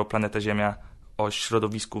Attenborough, Planeta Ziemia, o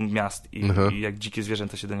środowisku miast i jak dzikie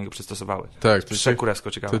zwierzęta się do niego przystosowały. Tak. To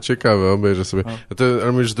przekurewsko ciekawe. To ciekawe, obejrzę sobie. No.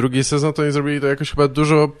 Ale mówisz, drugi sezon to oni zrobili to jakoś chyba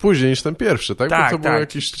dużo później niż ten pierwszy, tak? Tak, bo to było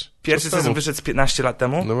jakiś pierwszy sezon wyszedł z 15 lat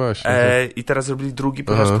temu. No właśnie. I teraz zrobili drugi,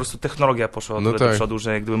 ponieważ po prostu technologia poszła o tyle do przodu,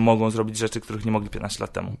 że jak gdyby mogą zrobić rzeczy, których nie mogli 15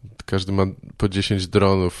 lat temu. Każdy ma po 10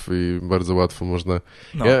 dronów i bardzo łatwo można...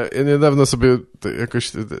 No. Ja niedawno sobie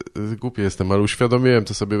jakoś głupi jestem, ale uświadomiłem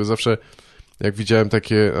to sobie, bo zawsze jak widziałem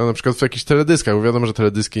takie, na przykład w jakichś teledyskach, bo wiadomo, że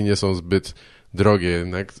teledyski nie są zbyt drogie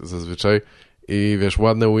jednak zazwyczaj i wiesz,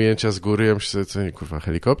 ładne ujęcia z góry, ja myślę, co nie, kurwa,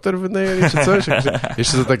 helikopter wynajęli czy coś?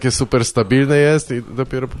 Jeszcze to takie super stabilne jest i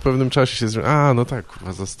dopiero po pewnym czasie się zresztą, no tak,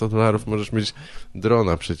 kurwa, za $100 możesz mieć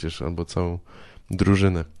drona przecież, albo całą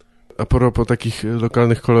drużynę. A propos takich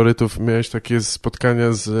lokalnych kolorytów, miałeś takie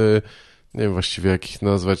spotkania z, nie wiem właściwie jak ich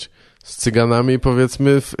nazwać, z cyganami,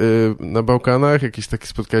 powiedzmy, na Bałkanach? Jakieś takie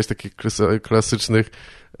spotkałeś takich klasycznych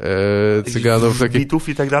cyganów? Bitów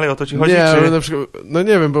i tak dalej, o to ci chodzi? Nie, czy... ale na przykład, no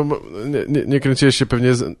nie wiem, bo nie kręciłeś się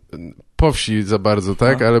pewnie po wsi za bardzo,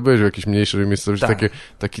 tak? No. Ale byłeś w jakiejś mniejszej miejscowości, tak.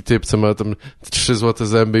 Taki typ, co ma tam 3 złote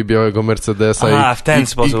zęby i białego Mercedesa w ten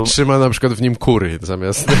sposób. I trzyma na przykład w nim kury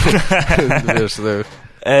zamiast, wiesz,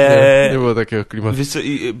 nie było takiego klimatu. Wiesz co,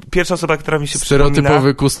 pierwsza osoba, która mi się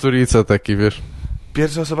stereotypowy Kusturica taki, wiesz.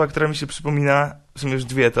 Pierwsza osoba, która mi się przypomina, w sumie już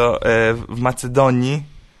dwie, to w Macedonii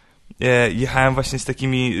jechałem właśnie z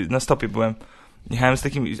takimi, na stopie byłem, jechałem z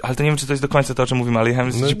takimi, ale to nie wiem, czy to jest do końca to, o czym mówimy, ale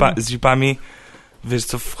jechałem z jeepami, wiesz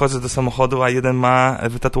co, wchodzę do samochodu, a jeden ma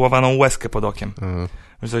wytatuowaną łezkę pod okiem. Aha.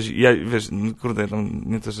 Ja, wiesz, kurde, tam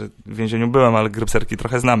nie to, że w więzieniu byłem, ale grypserki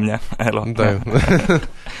trochę znam, nie? Elo. Tak.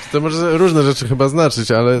 To może różne rzeczy chyba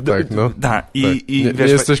znaczyć, ale tak, no. Tak. Nie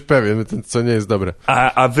wiesz, jesteś pewien, co nie jest dobre.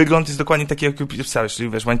 A wygląd jest dokładnie taki, jak pisałeś, czyli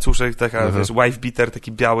wiesz, łańcuszek, taka, wiesz, wife beater,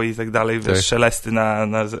 taki biały i tak dalej, wiesz, szelesty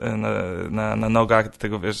na nogach, do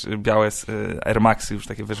tego, wiesz, białe Air Maxy już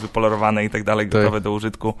takie, wiesz, wypolerowane i tak dalej, gotowe do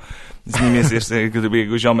użytku. Z nim jest jeszcze gdyby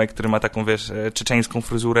jego ziomek, który ma taką, wiesz, czeczeńską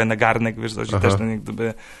fryzurę na garnek, wiesz, to też ten jak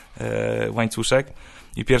gdyby łańcuszek.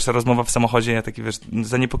 I pierwsza rozmowa w samochodzie, ja taki, wiesz,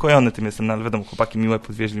 zaniepokojony tym jestem, no ale wiadomo, chłopaki miłe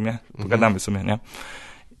podwieźli mnie, pogadamy sobie, nie?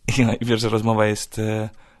 I wiesz, że rozmowa jest,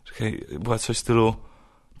 czekaj, była coś w stylu,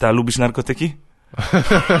 lubisz narkotyki?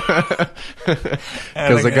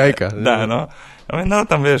 Kazagajka. Tak, no. Ja mówię, no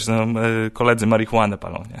tam wiesz, koledzy marihuanę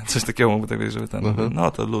palą, nie? Coś takiego, bo tak wiesz, żeby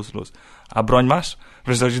no to luz. A broń masz?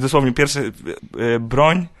 Wiesz, to dosłownie pierwsze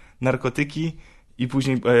broń, narkotyki i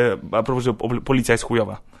później, a propos, że policja jest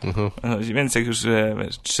chujowa. Więc jak już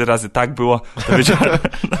wiesz, 3 razy tak było,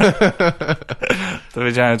 to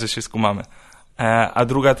wiedziałem, że się skumamy. A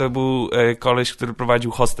druga to był koleś, który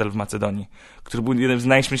prowadził hostel w Macedonii, który był jeden z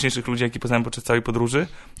najśmieszniejszych ludzi, jaki poznałem podczas całej podróży,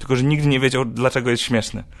 tylko że nigdy nie wiedział, dlaczego jest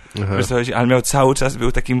śmieszny. Wiesz, co chodzi? Ale miał cały czas,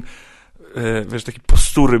 był takim, wiesz, taki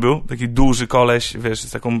postury był, taki duży koleś, wiesz,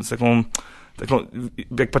 z taką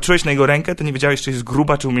jak patrzyłeś na jego rękę, to nie wiedziałeś, czy jest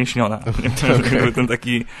gruba, czy umięśniona. Okay. Ten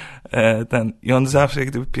taki, i on zawsze, jak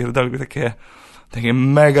gdyby pierdolił takie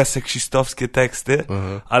mega seksistowskie teksty,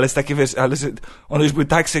 ale z takie, wiesz, ale one już były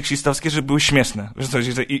tak seksistowskie, że były śmieszne. Wiesz co,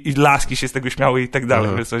 i laski się z tego śmiały i tak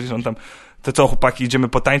dalej. Wiesz co, że on tam, to co, chłopaki, idziemy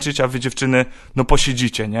potańczyć, a wy dziewczyny, no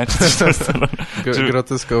posiedzicie, nie? Czy coś tam,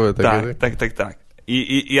 groteskowe takie. Tak.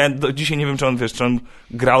 I ja do dzisiaj nie wiem, czy on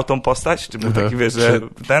grał tą postać, czy był taki, wiesz, że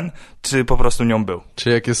czy po prostu nią był. Czy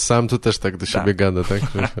jak jest sam, to też tak do siebie gada, tak?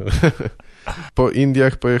 Po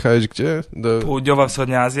Indiach pojechałeś gdzie? Południowa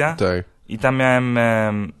Wschodnia Azja. Tak. I tam miałem,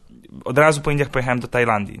 od razu po Indiach pojechałem do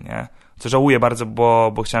Tajlandii, nie? Co żałuję bardzo,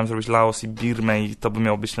 bo chciałem zrobić Laos i Birmę i to by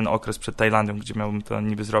miał być ten okres przed Tajlandią, gdzie miałbym to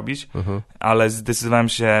niby zrobić, ale zdecydowałem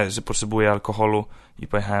się, że potrzebuję alkoholu i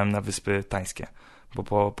pojechałem na Wyspy Tajskie.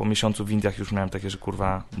 Bo po miesiącu w Indiach już miałem takie, że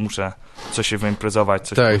kurwa, muszę coś się wyimprezować,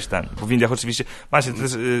 coś pójść ten. Bo w Indiach oczywiście, właśnie,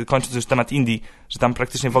 też, kończąc już temat Indii, że tam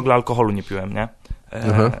praktycznie w ogóle alkoholu nie piłem, nie?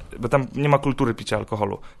 Bo tam nie ma kultury picia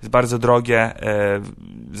alkoholu. Jest bardzo drogie,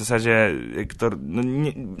 w zasadzie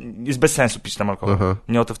jest bez sensu pić tam alkohol.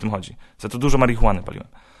 Nie o to w tym chodzi. Za to dużo marihuany paliłem.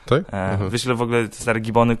 Tak? Wiesz, ile w ogóle te stare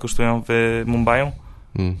gibony kosztują w Mumbai?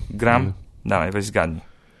 Gram? Dawaj, weź zgadnij.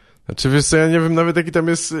 Znaczy, wiesz co, ja nie wiem nawet jaki tam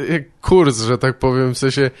jest kurs, że tak powiem, w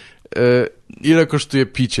sensie ile kosztuje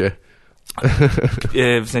picie.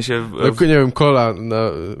 W sensie... nie wiem, cola,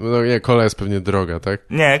 no nie, cola jest pewnie droga, tak?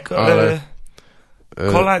 Nie, ale...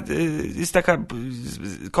 Cola jest taka...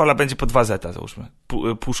 Cola będzie po 2 zeta, załóżmy.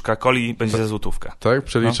 Puszka coli będzie za złotówkę. Tak? W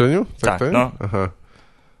przeliczeniu? Tak, no. Aha.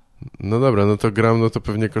 No dobra, no to gram, no to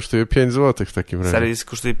pewnie kosztuje 5 zł w takim razie. Serio,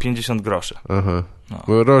 kosztuje 50 groszy. Aha. No.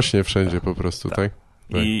 Bo rośnie wszędzie po prostu, tak?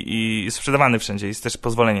 I jest sprzedawany wszędzie, jest też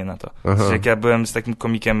pozwolenie na to. Znaczy, jak ja byłem z takim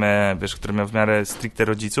komikiem, wiesz, który miał w miarę stricte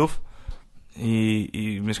rodziców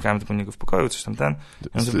i mieszkałem u niego w pokoju, coś tam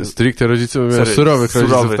Stricte rodziców, miał surowych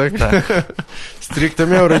rodziców, tak? Stricte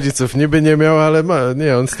miał rodziców, niby nie miał, ale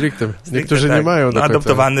nie, on stricte. Niektórzy nie mają. No,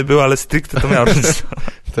 adoptowany był, ale stricte to miał rodziców.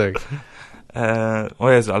 Tak.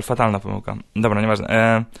 O Jezu, ale fatalna pomyłka. Dobra,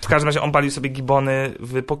 nieważne. W każdym razie on palił sobie gibony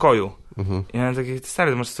w pokoju. I ja miałem takie,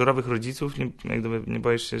 stary, masz surowych rodziców, nie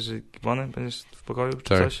boisz się, że gibony będziesz w pokoju,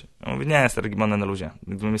 czy coś? Ja mówię, nie, stary, gibony na luzie.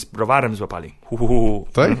 Gdyby mnie z browarem złapali.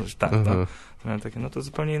 Tak? Tak. To miałem takie, no to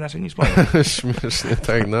zupełnie inaczej niż moje. Śmiesznie,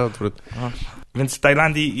 tak, na odwrót. Więc w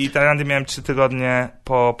Tajlandii miałem 3 tygodnie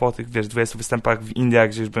po tych, wiesz, 20 występach w Indiach,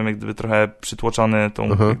 gdzie już byłem jak gdyby trochę przytłoczony tą,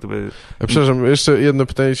 jak gdyby... Przepraszam, jeszcze jedno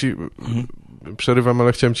pytanie ci... Przerywam,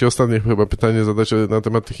 ale chciałem ci ostatnie chyba pytanie zadać na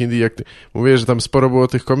temat tych Indii. Jak mówię, że tam sporo było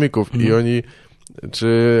tych komików i oni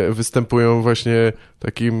czy występują właśnie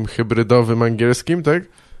takim hybrydowym angielskim, tak?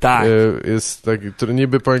 Tak. Jest taki, który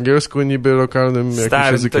niby po angielsku, niby lokalnym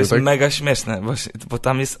jakimś językiem, to jest tak? mega śmieszne, bo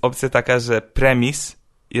tam jest opcja taka, że premis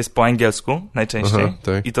jest po angielsku najczęściej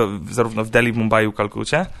i to zarówno w Delhi, w Mumbai,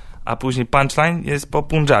 Kalkucie, a później punchline jest po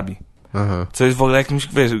Punjabi. Co jest w ogóle jakimś,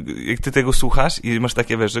 wiesz, jak ty tego słuchasz i masz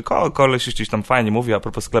takie, wiesz, że koleś już tam fajnie mówi a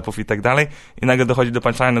propos sklepów i tak dalej i nagle dochodzi do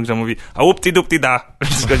punchline'u, gdzie mówi a upti dupti da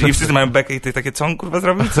i wszyscy mają bekę i ty takie, co on kurwa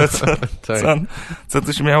zrobił? Co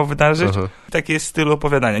tu się miało wydarzyć? Taki jest styl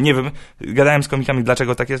opowiadania. Nie wiem, gadałem z komikami,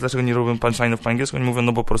 dlaczego tak jest, dlaczego nie robią punchline'ów po angielsku, oni mówią,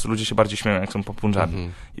 no bo po prostu ludzie się bardziej śmieją, jak są po Punjabi.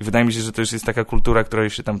 I wydaje mi się, że to już jest taka kultura, która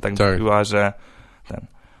już się tam tak mówiła, że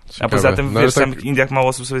Ciekawe. A poza tym, wiesz, w samych Indiach mało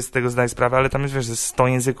osób sobie z tego zdaje sprawę, ale tam jest, wiesz, 100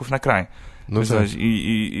 języków na kraj. No tak.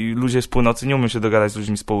 I ludzie z północy nie umieją się dogadać z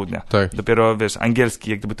ludźmi z południa. Tak. Dopiero, wiesz,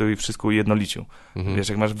 angielski jak gdyby to wszystko ujednolicił. Wiesz,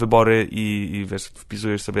 jak masz wybory i wiesz,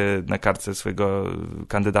 wpisujesz sobie na kartce swojego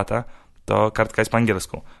kandydata, to kartka jest po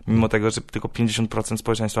angielsku. Mimo tego, że tylko 50%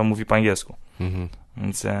 społeczeństwa mówi po angielsku.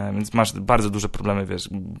 Więc masz bardzo duże problemy, wiesz,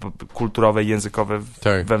 kulturowe i językowe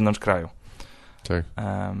wewnątrz kraju. Tak.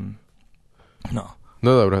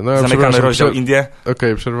 No dobra. No, zamykamy rozdział Indie.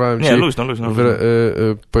 Okej, przerwałem ci. Nie, luźno.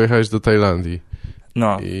 Pojechałeś do Tajlandii.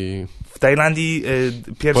 No. W Tajlandii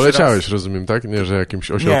pierwszy poleciałeś, rozumiem, tak? Nie, że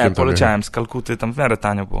jakimś osiołkiem nie, poleciałem z Kalkuty, tam w miarę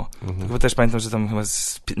tanio było. Tylko też pamiętam, że tam chyba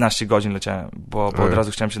z 15 godzin leciałem, bo od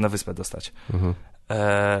razu chciałem się na wyspę dostać.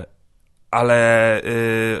 Ale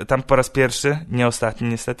tam po raz pierwszy, nie ostatni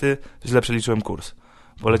niestety, źle przeliczyłem kurs.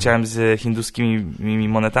 Bo leciałem z hinduskimi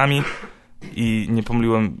monetami i nie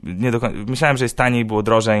pomyliłem, myślałem, że jest taniej, było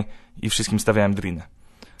drożej i wszystkim stawiałem drinę.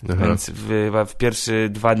 Więc w pierwsze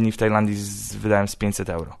 2 dni w Tajlandii wydałem z 500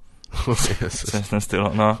 euro. Coś w tym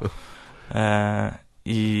stylu, no.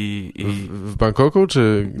 W Bangkoku,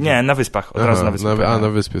 czy... Nie, na wyspach, od razu na wyspach. Na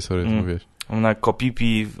wyspie, sorry, to mówiłeś. Na Koh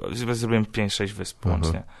Phi, zrobiłem 5-6 wysp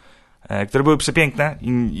łącznie. Które były przepiękne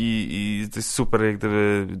i to jest super, jak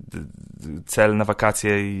gdyby cel na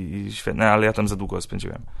wakacje i świetne, ale ja tam za długo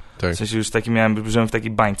spędziłem. Tak. W sensie już taki żyłem w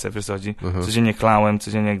takiej bańce, wiesz co chodzi. Codziennie klałem,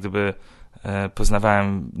 codziennie jak gdyby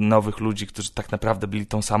poznawałem nowych ludzi, którzy tak naprawdę byli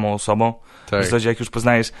tą samą osobą. Tak. W zasadzie jak już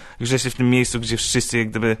poznajesz, już jesteś w tym miejscu, gdzie wszyscy jak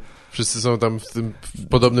gdyby... Wszyscy są tam w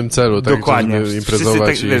podobnym celu, tak? Dokładnie.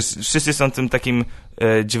 Imprezować wszyscy są tym takim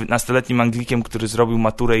 19-letnim Anglikiem, który zrobił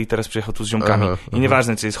maturę i teraz przyjechał tu z ziomkami. I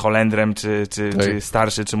nieważne, czy jest Holendrem, czy jest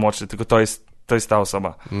starszy, czy młodszy, tylko to jest ta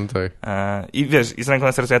osoba. No tak. I wiesz, i z ręką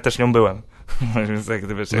na sercu ja też nią byłem. Więc jak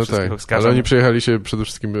gdyby, no tak, ale oni przyjechali się przede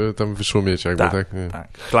wszystkim tam wyszumieć jakby, tak?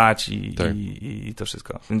 Tak, chlać i to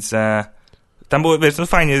wszystko. Więc tam było, wiesz, no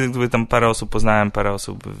fajnie, gdyby tam parę osób poznałem, parę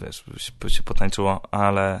osób, wiesz, się potańczyło,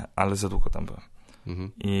 ale za długo tam byłem.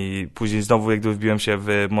 I później znowu jak gdyby wbiłem się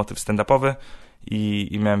w motyw stand-upowy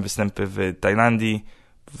i miałem występy w Tajlandii,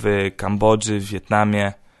 w Kambodży, w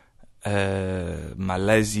Wietnamie,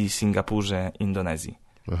 Malezji, Singapurze, Indonezji.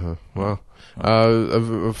 Aha, wow. A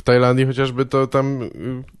w Tajlandii chociażby to tam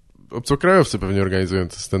obcokrajowcy pewnie organizują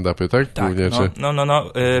te stand-upy, tak? Tak, głównie,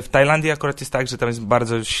 no. W Tajlandii akurat jest tak, że tam jest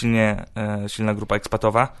bardzo silna grupa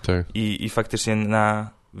ekspatowa tak. I faktycznie na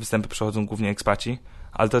występy przychodzą głównie ekspaci.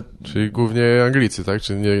 Ale to... Czyli głównie Anglicy, tak?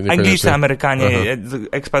 Czy nie Anglicy, Amerykanie,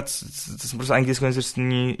 ekspat to są po prostu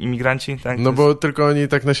angielskojęzyczni imigranci, tak? No bo tylko oni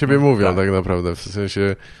tak na siebie mówią tak naprawdę, w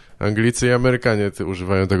sensie Anglicy i Amerykanie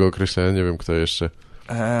używają tego określenia, nie wiem kto jeszcze.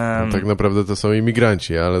 No, tak naprawdę to są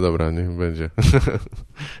imigranci, ale dobra, niech będzie.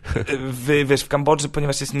 Wiesz, w Kambodży,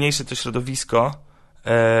 ponieważ jest mniejsze to środowisko,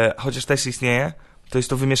 chociaż też istnieje, to jest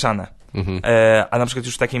to wymieszane. A na przykład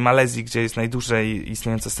już w takiej Malezji, gdzie jest najdłużej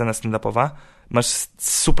istniejąca scena stand-upowa, masz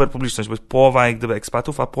super publiczność, bo jest połowa jak gdyby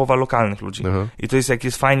ekspatów, a połowa lokalnych ludzi. I to jest, jak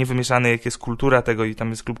jest fajnie wymieszane, jak jest kultura tego i tam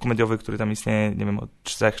jest klub komediowy, który tam istnieje, nie wiem, od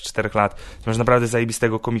 3-4 lat. Masz naprawdę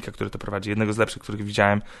zajebistego komika, który to prowadzi. Jednego z lepszych, których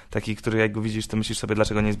widziałem. Taki, który jak go widzisz, to myślisz sobie,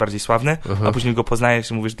 dlaczego nie jest bardziej sławny, a później go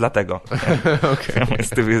poznajesz i mówisz, dlatego.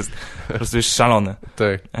 jest po prostu jest szalony.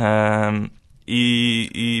 Tak.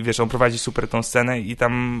 I wiesz, on prowadzi super tą scenę i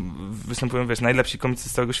tam występują, wiesz, najlepsi komicy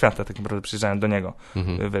z całego świata, tak naprawdę przyjeżdżają do niego.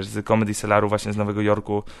 Wiesz, z Comedy Cellaru właśnie z Nowego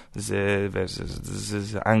Jorku,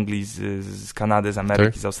 z Anglii, z Kanady, z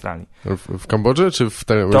Ameryki, z Australii. W Kambodży czy w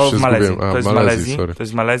Tajlandii? To w Malezji. To jest Malezji, to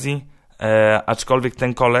jest w Malezji. Aczkolwiek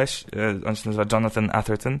ten koleś, on się nazywa Jonathan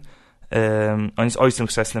Atherton, on jest ojcem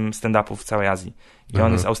chrzestnym stand-upu w całej Azji. I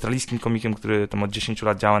on jest australijskim komikiem, który tam od 10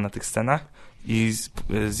 lat działa na tych scenach i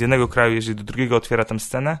z jednego kraju, jeżeli do drugiego otwiera tam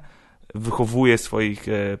scenę, wychowuje swoich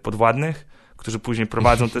podwładnych, którzy później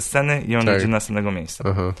prowadzą te sceny i on idzie do następnego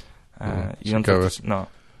miejsca. I on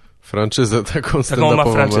franczyzę taką stand-upową. Taką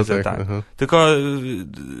ma franczyzę, tak. Tylko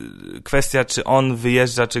kwestia, czy on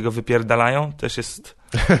wyjeżdża, czy go wypierdalają, też jest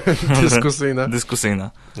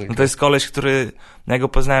dyskusyjna. Okay. No to jest koleś, który, ja go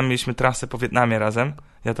poznałem, mieliśmy trasę po Wietnamie razem,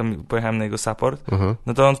 ja tam pojechałem na jego support,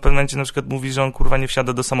 no to on w pewnym momencie na przykład mówi, że on kurwa nie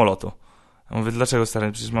wsiada do samolotu. Ja mówię, dlaczego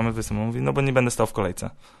stary, przecież mamy występ. On mówi, no bo nie będę stał w kolejce.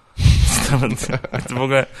 To w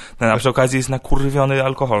ogóle, a przy okazji jest nakurwiony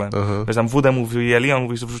alkoholem. Wiesz, tam wódę mu wyjęli, on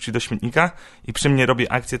mówi, że wrzuci do śmietnika i przy mnie robi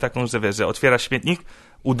akcję taką, że wiesz, że otwiera śmietnik,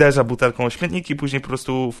 uderza butelką o śmietnik i później po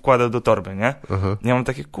prostu wkłada do torby, nie? Ja mam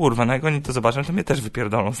takie, kurwa, no jak oni to zobaczą, to mnie też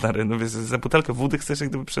wypierdolą, stary. No wiesz, za butelkę wody chcesz jak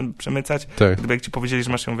gdyby przemycać? Tak. Gdyby jak ci powiedzieli,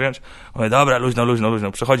 że masz ją wyjąć, mówię, dobra,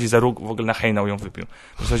 luźno. Przechodzi za róg, w ogóle na hejnał ją wypił.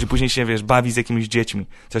 Przechodzi, później się, wiesz, bawi z jakimiś dziećmi.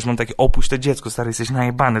 Coś mam takie, opuść to dziecko, stary, jesteś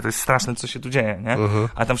najebany, to jest straszne, co się tu dzieje, nie?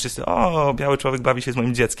 A tam wszyscy, o, biały człowiek bawi się z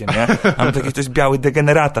moim dzieckiem, nie? A mam taki, to jest biały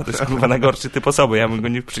degenerata, to jest kurwa najgorszy typ osoby. Ja bym go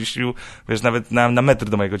nie przyszlił, wiesz, nawet na metr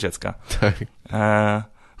do mojego dziecka. Tak.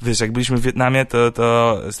 Wiesz, jak byliśmy w Wietnamie,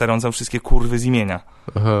 to stary, on znał wszystkie kurwy z imienia.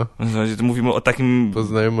 To mówimy o takim... Po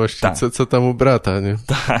znajomości, tak. Co tam u brata, nie?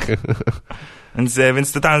 Tak.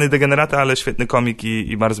 Więc totalny degenerata, ale świetny komik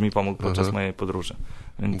i bardzo mi pomógł podczas mojej podróży.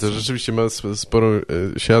 Więc... To rzeczywiście ma sporą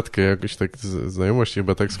siatkę jakoś tak znajomości,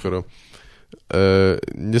 chyba tak, skoro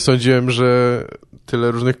nie sądziłem, że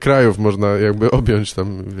tyle różnych krajów można jakby objąć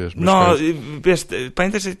tam, wiesz. No, wiesz,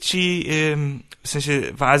 pamiętaj, że w sensie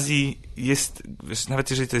w Azji jest, wiesz, nawet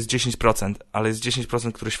jeżeli to jest 10%, ale jest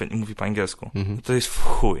 10%, który świetnie mówi po angielsku, to jest w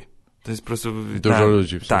chuj. To jest po prostu... Dużo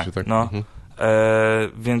ludzi w sensie, tak? No.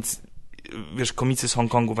 Więc wiesz, komicy z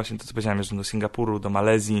Hongkongu, właśnie to, co powiedziałem, jeżdżą do Singapuru, do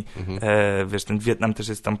Malezji, wiesz, ten Wietnam też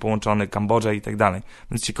jest tam połączony, Kambodża i tak dalej.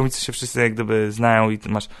 Więc ci komicy się wszyscy jak gdyby znają i ty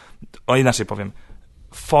masz... O, inaczej powiem.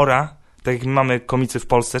 Fora, tak jak mamy komicy w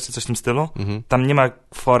Polsce, czy coś w tym stylu, tam nie ma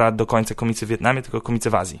fora do końca komicy w Wietnamie, tylko komicy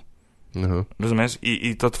w Azji. Rozumiesz?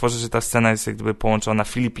 I to tworzy, że ta scena jest jak gdyby połączona.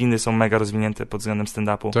 Filipiny są mega rozwinięte pod względem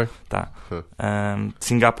stand-upu. Tak?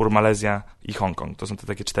 Singapur, Malezja i Hongkong. To są te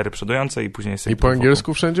takie 4 przodujące i później jest... I po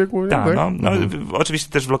angielsku wszędzie głównie, tak?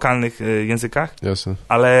 Oczywiście też w lokalnych językach. Jasne.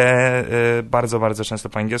 Ale bardzo, bardzo często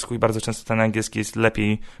po angielsku i bardzo często ten angielski jest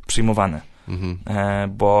lepiej przyjmowany.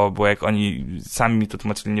 Bo jak oni sami mi to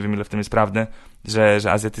tłumaczyli, nie wiem ile w tym jest prawdy,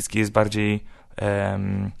 że azjatycki jest bardziej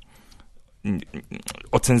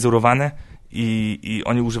ocenzurowany i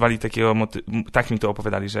oni używali takiego tak mi to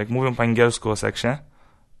opowiadali, że jak mówią po angielsku o seksie,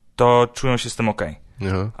 to czują się z tym okej.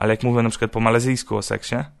 Ale jak mówią na przykład po malezyjsku o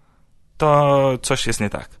seksie, to coś jest nie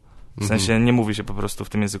tak. W sensie nie mówi się po prostu w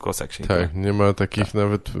tym języku o seksie. Tak, nie ma takich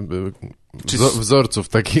nawet wzorców,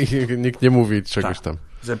 takich nikt nie mówi czegoś tam.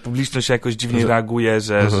 Że publiczność jakoś dziwnie reaguje,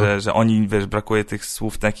 że oni, wiesz, brakuje tych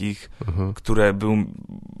słów takich, które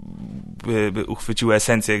by uchwyciły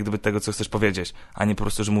esencję jak gdyby tego, co chcesz powiedzieć, a nie po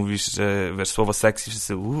prostu, że mówisz, że wiesz, słowo seks i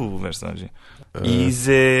wszyscy wiesz, co chodzi.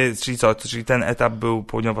 Czyli ten etap był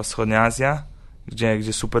Południowo-Wschodnia Azja,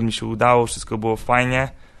 gdzie super mi się udało, wszystko było fajnie.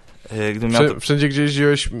 Wszędzie, gdzie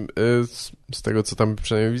jeździłeś, z tego, co tam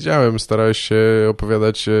przynajmniej widziałem, starałeś się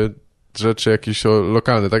opowiadać rzeczy jakieś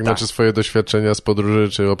lokalne, tak? Znaczy swoje doświadczenia z podróży,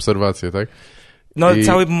 czy obserwacje, tak?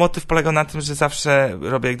 Cały motyw polegał na tym, że zawsze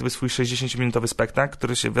robię jak gdyby swój 60-minutowy spektakl,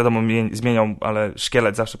 który się, wiadomo, zmieniał, ale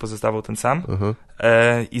szkielet zawsze pozostawał ten sam.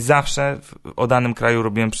 I zawsze o danym kraju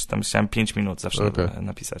robiłem, chciałem 5 minut zawsze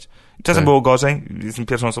napisać. Czasem było gorzej. Jestem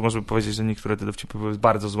pierwszą osobą, żeby powiedzieć, że niektóre te dowcipy były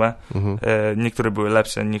bardzo złe. Niektóre były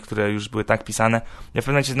lepsze, niektóre już były tak pisane. Ja w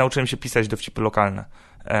pewnym momencie nauczyłem się pisać dowcipy lokalne.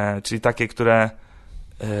 Czyli takie, które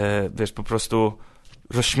wiesz, po prostu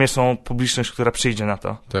rozśmieszą publiczność, która przyjdzie na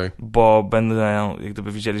to. Tak. Bo będą jak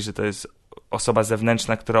gdyby widzieli, że to jest osoba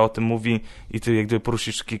zewnętrzna, która o tym mówi i ty jak gdyby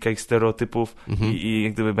poruszysz kilka ich stereotypów i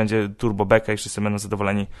jak gdyby będzie turbo beka i wszyscy będą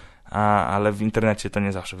zadowoleni. Ale w internecie to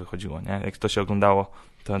nie zawsze wychodziło, nie? Jak to się oglądało,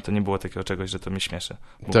 to nie było takiego czegoś, że to mnie śmieszy.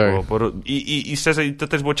 I szczerze, to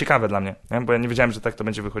też było ciekawe dla mnie, nie? Bo ja nie wiedziałem, że tak to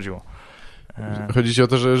będzie wychodziło. Chodzi ci o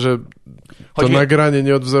to, że to nagranie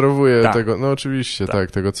nie odwzorowuje tego, no oczywiście,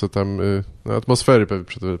 tak, tego co tam, atmosfery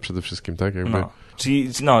przede wszystkim, tak? Jakby.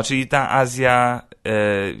 Czyli ta Azja,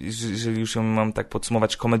 jeżeli już ją mam tak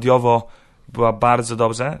podsumować, komediowo była bardzo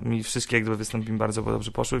dobrze, mi wszystkie jak gdyby występy bardzo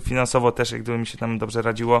dobrze poszły, finansowo też jak gdyby mi się tam dobrze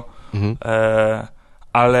radziło,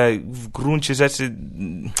 ale w gruncie rzeczy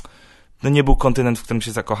nie był kontynent, w którym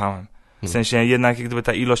się zakochałem. W sensie jednak jak gdyby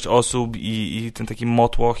ta ilość osób i ten taki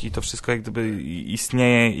motłoch i to wszystko jak gdyby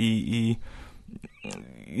istnieje i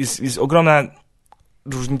jest ogromna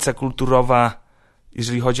różnica kulturowa,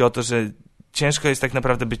 jeżeli chodzi o to, że ciężko jest tak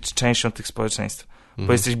naprawdę być częścią tych społeczeństw,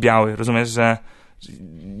 bo jesteś biały, rozumiesz, że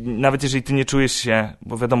nawet jeżeli ty nie czujesz się,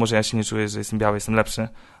 bo wiadomo, że ja się nie czuję, że jestem biały, jestem lepszy,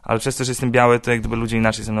 ale przez to, że jestem biały, to jak gdyby ludzie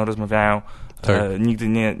inaczej ze mną rozmawiają, nigdy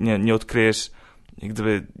nie odkryjesz, jak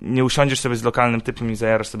gdyby nie usiądziesz sobie z lokalnym typem i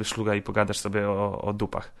zajarasz sobie szluga i pogadasz sobie o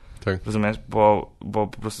dupach. Tak. Rozumiesz? Bo po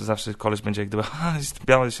prostu zawsze koleś będzie jak gdyby jest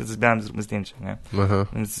biały, siedzę z białym, zróbmy zdjęcie, nie?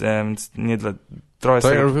 Więc nie dla... Trochę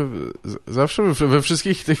tak, ale zawsze we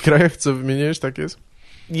wszystkich tych krajach, co wymieniłeś, tak jest?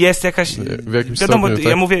 Jest jakaś... W jakimś wiadomo, stopniu,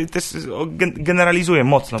 ja mówię też, generalizuję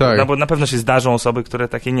mocno, tak. Bo na pewno się zdarzą osoby, które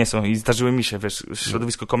takie nie są i zdarzyły mi się, wiesz,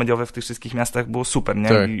 środowisko komediowe w tych wszystkich miastach było super, nie?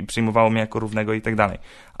 Tak. I przyjmowało mnie jako równego i tak dalej.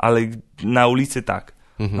 Ale na ulicy tak.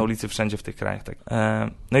 Na ulicy wszędzie w tych krajach tak.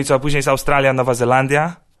 No i co, a później jest Australia, Nowa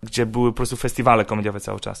Zelandia, gdzie były po prostu festiwale komediowe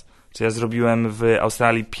cały czas. Czyli ja zrobiłem w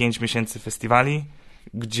Australii 5 miesięcy festiwali,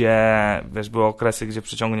 gdzie, wiesz, były okresy, gdzie w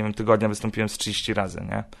przeciągu, nie wiem, tygodnia wystąpiłem z 30 razy,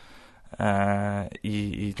 nie?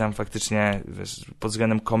 I tam faktycznie, wiesz, pod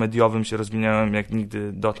względem komediowym się rozwinąłem jak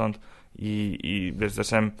nigdy dotąd i wiesz,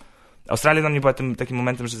 Australia dla mnie była takim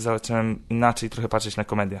momentem, że zacząłem inaczej trochę patrzeć na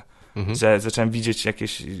komedię. Że zacząłem widzieć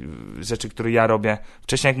jakieś rzeczy, które ja robię.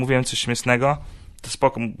 Wcześniej jak mówiłem coś śmiesznego, to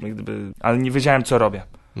spoko, jak gdyby, ale nie wiedziałem, co robię.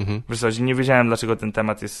 W zasadzie nie wiedziałem, dlaczego ten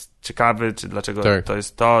temat jest ciekawy, czy dlaczego to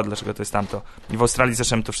jest to, dlaczego to jest tamto. I w Australii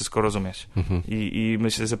zacząłem to wszystko rozumieć. I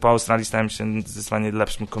myślę, że po Australii stałem się zdecydowanie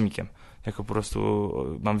lepszym komikiem. Jako po prostu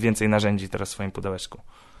mam więcej narzędzi teraz w swoim pudełeczku.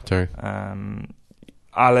 Tak.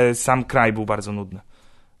 Ale sam kraj był bardzo nudny.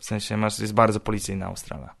 W sensie jest bardzo policyjna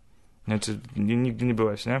Australia. Nie, czy nigdy nie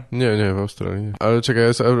byłeś, nie? Nie, w Australii nie. Ale czekaj,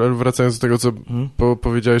 wracając do tego, co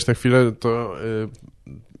powiedziałeś na chwilę, to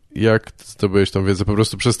jak zdobyłeś tą wiedzę? Po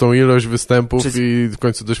prostu przez tą ilość występów i w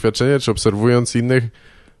końcu doświadczenie, czy obserwując innych?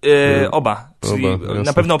 Oba. Czyli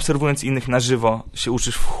na pewno obserwując innych na żywo się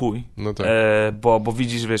uczysz w chuj. No tak. Bo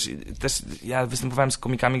widzisz, wiesz, też ja występowałem z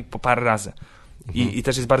komikami po parę razy. I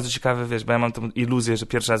też jest bardzo ciekawe, wiesz, bo ja mam tą iluzję, że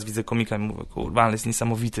pierwszy raz widzę komika i mówię, kurwa, ale jest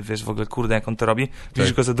niesamowity, wiesz, w ogóle, kurde, jak on to robi.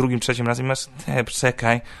 Widzisz go za drugim, trzecim razem i masz,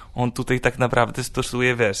 czekaj, on tutaj tak naprawdę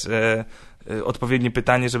stosuje, wiesz, odpowiednie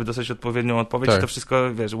pytanie, żeby dostać odpowiednią odpowiedź, to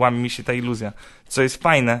wszystko, wiesz, łamie mi się ta iluzja. Co jest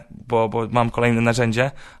fajne, bo mam kolejne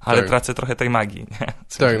narzędzie, ale tracę trochę tej magii. Nie?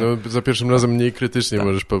 No za pierwszym razem mniej krytycznie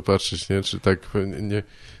możesz popatrzeć, nie? Czy tak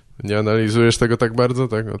nie analizujesz tego tak bardzo,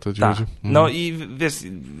 tak? O to ci chodzi? No i wiesz,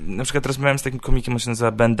 na przykład rozmawiałem z takim komikiem, on się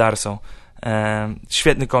nazywa Ben Darso.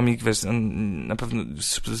 Świetny komik, wiesz, na pewno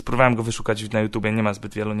spróbowałem go wyszukać na YouTubie, nie ma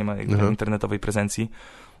zbyt wielu, nie ma internetowej prezencji,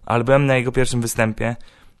 ale byłem na jego pierwszym występie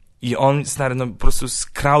i on, stary, no po prostu z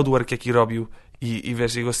crowdwork, jaki robił i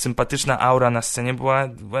wiesz, jego sympatyczna aura na scenie była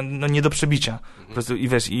no nie do przebicia. Po prostu i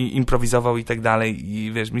wiesz, i improwizował i tak dalej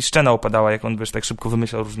i wiesz, mi szczena opadała, jak on, wiesz, tak szybko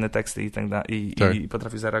wymyślał różne teksty i tak dalej i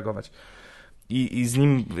potrafił zareagować. I z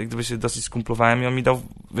nim jak gdyby się dosyć skumplowałem i on mi dał,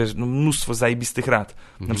 wiesz, no, mnóstwo zajebistych rad.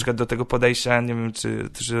 Na przykład do tego podejścia, nie wiem, czy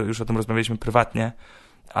już o tym rozmawialiśmy prywatnie,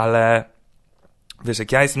 ale wiesz,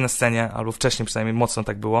 jak ja jestem na scenie, albo wcześniej przynajmniej mocno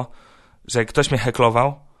tak było, że jak ktoś mnie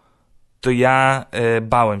heklował, to ja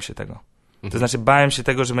bałem się tego. To znaczy bałem się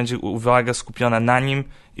tego, że będzie uwaga skupiona na nim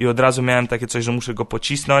i od razu miałem takie coś, że muszę go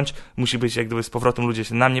pocisnąć, musi być jak gdyby z powrotem ludzie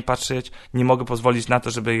się na mnie patrzeć, nie mogę pozwolić na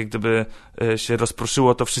to, żeby jak gdyby się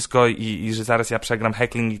rozproszyło to wszystko i że zaraz ja przegram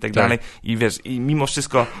heckling i tak dalej. I wiesz, i mimo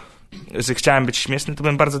wszystko, że chciałem być śmieszny, to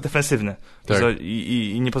byłem bardzo defensywny.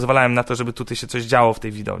 I nie pozwalałem na to, żeby tutaj się coś działo w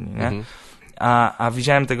tej widowni, nie? A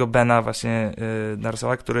widziałem tego Bena właśnie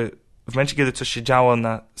Darsoła, który w momencie, kiedy coś się działo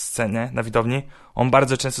na scenie, na widowni, on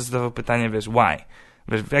bardzo często zadawał pytanie, wiesz, why?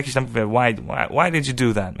 Wiesz, w jakiś tam why did you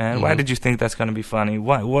do that, man? Why did you think that's gonna be funny?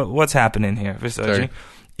 What's happening here? Wiesz,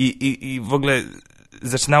 I w ogóle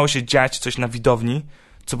zaczynało się dziać coś na widowni,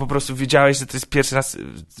 co po prostu wiedziałeś, że to jest pierwszy raz,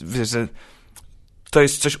 wiesz, że to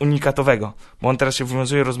jest coś unikatowego, bo on teraz się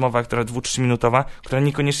wywiązuje rozmowa, która 2-3 minutowa, która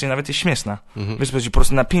niekoniecznie nawet jest śmieszna. Wiesz, po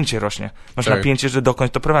prostu napięcie rośnie. Masz napięcie, że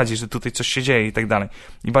dokąd to prowadzi, że tutaj coś się dzieje i tak dalej.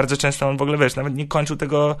 I bardzo często on w ogóle, wiesz, nawet nie kończył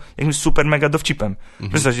tego jakimś super mega dowcipem.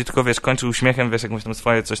 Wiesz, tylko, wiesz, kończył uśmiechem, wiesz, jakąś tam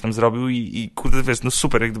swoje coś tam zrobił i kurde, wiesz, no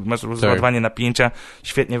super, jak gdyby masz rozładowanie napięcia,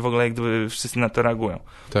 świetnie w ogóle, jak gdyby wszyscy na to reagują.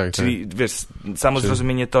 Czyli, wiesz, samo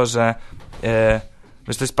zrozumienie to, że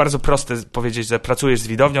wiesz, to jest bardzo proste powiedzieć, że pracujesz z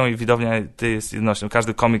widownią i widownia, ty jest jednością.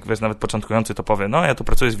 Każdy komik, wiesz, nawet początkujący to powie, no ja tu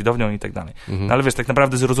pracuję z widownią i tak dalej. No ale wiesz, tak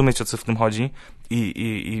naprawdę zrozumieć, o co w tym chodzi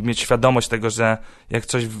i mieć świadomość tego, że jak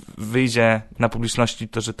coś wyjdzie na publiczności,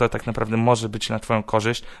 to że to tak naprawdę może być na twoją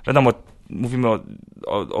korzyść. Wiadomo, mówimy o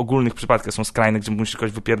ogólnych przypadkach, są skrajne, gdzie musisz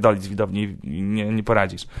kogoś wypierdolić z widowni i nie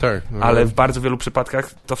poradzisz. Ale w bardzo wielu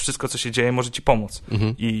przypadkach to wszystko, co się dzieje, może ci pomóc.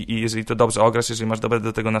 I jeżeli to dobrze ograsz, jeżeli masz dobre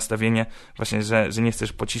do tego nastawienie, właśnie, że nie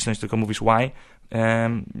chcesz pocisnąć, tylko mówisz why,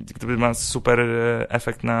 gdyby ma super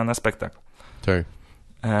efekt na spektakl.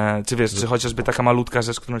 Czy wiesz, czy chociażby taka malutka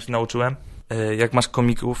rzecz, którą się nauczyłem, jak masz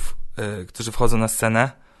komików, którzy wchodzą na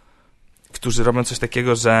scenę, którzy robią coś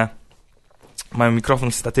takiego, że mają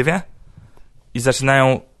mikrofon w statywie i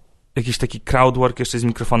zaczynają jakiś taki crowdwork jeszcze z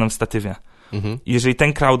mikrofonem w statywie. I jeżeli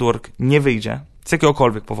ten crowdwork nie wyjdzie, z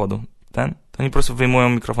jakiegokolwiek powodu, to oni po prostu wyjmują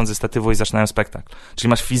mikrofon ze statywu i zaczynają spektakl. Czyli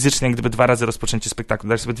masz fizycznie jak gdyby 2 razy rozpoczęcie spektaklu.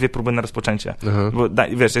 Dajesz sobie 2 próby na rozpoczęcie. Bo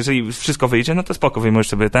wiesz, jeżeli wszystko wyjdzie, no to spoko, wyjmujesz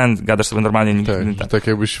sobie gadasz sobie normalnie. Tak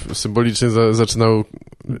jakbyś symbolicznie zaczynał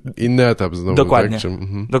inny etap znowu. Dokładnie. Tak?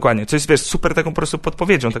 Dokładnie. Co jest, wiesz, super taką po prostu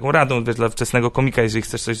podpowiedzią, taką radą, wiesz, dla wczesnego komika, jeżeli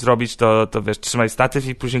chcesz coś zrobić, to wiesz, trzymaj statyw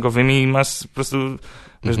i później go wyjmij i masz po prostu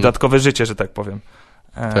wiesz, dodatkowe życie, że tak powiem.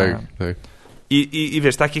 Tak. I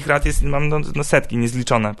wiesz, takich rad jest, mam no setki,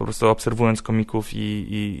 niezliczone, po prostu obserwując komików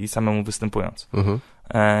i samemu występując.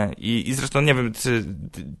 I zresztą nie wiem, czy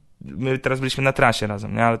my teraz byliśmy na trasie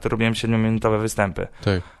razem, nie? Ale to robiłem 7-minutowe występy.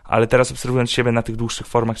 Ale teraz obserwując siebie na tych dłuższych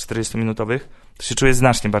formach 40-minutowych, to się czuję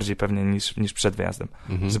znacznie bardziej pewnie niż przed wyjazdem.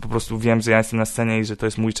 Że po prostu wiem, że ja jestem na scenie i że to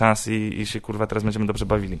jest mój czas i się kurwa teraz będziemy dobrze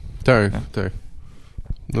bawili. Tak.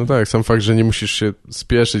 No tak, sam fakt, że nie musisz się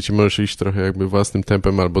spieszyć i możesz iść trochę jakby własnym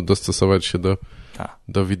tempem albo dostosować się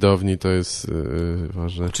do widowni, to jest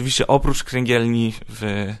ważne. Oczywiście oprócz kręgielni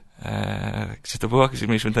gdzie to było? Gdzie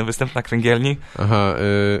mieliśmy ten występ na kręgielni?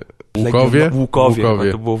 Łukowie?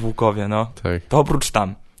 Łukowie. To było w Łukowie, no. Tak. To oprócz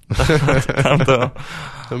tam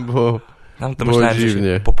to myślałem, dziwnie.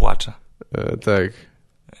 że się popłaczę. Tak.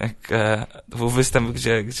 To był występ,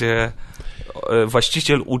 gdzie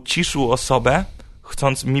właściciel uciszył osobę,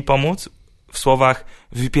 chcąc mi pomóc, w słowach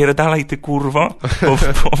wypierdalaj ty kurwo,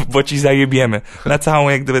 bo ci zajebiemy. Na całą,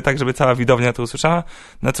 jak gdyby tak, żeby cała widownia to usłyszała,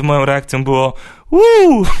 na co moją reakcją było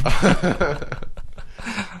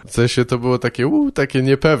W sensie to było takie takie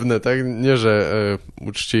niepewne, tak? Nie, że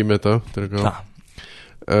uczcijmy to, tylko...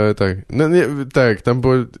 Tak. No nie, tak, tam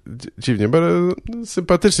było dziwnie, bardzo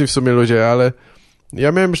sympatyczni w sumie ludzie, ale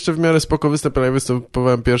ja miałem jeszcze w miarę spoko występ, ale ja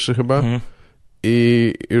występowałem pierwszy chyba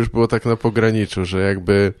i już było tak na pograniczu, że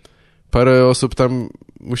jakby parę osób tam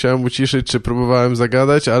musiałem uciszyć, czy próbowałem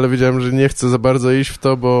zagadać, ale wiedziałem, że nie chcę za bardzo iść w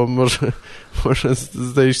to, bo może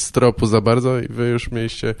zejść z tropu za bardzo i wy już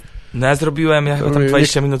mieliście... No ja chyba tam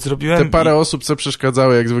 20 minut zrobiłem. Te parę osób, co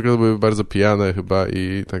przeszkadzały, jak zwykle były bardzo pijane chyba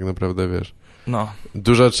i tak naprawdę, wiesz... No.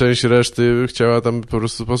 Duża część reszty chciała tam po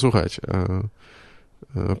prostu posłuchać,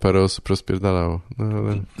 a parę osób rozpierdalało. No,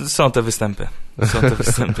 ale... Są te występy.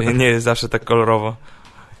 Nie jest zawsze tak kolorowo.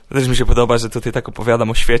 Też mi się podoba, że tutaj tak opowiadam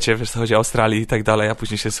o świecie, wiesz, co chodzi o Australii i tak dalej, a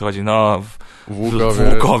później się schodzi, w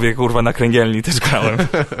Łukowie, kurwa, na Kręgielni też grałem.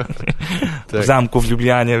 Tak. W zamku w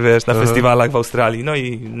Lublianie, wiesz, na festiwalach w Australii, no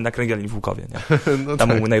i na Kręgielni w Łukowie, nie? No tam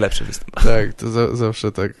był najlepszy występ. Tak, to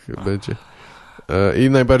zawsze tak będzie. I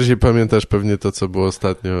najbardziej pamiętasz pewnie to, co było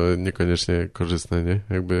ostatnio niekoniecznie korzystne, nie?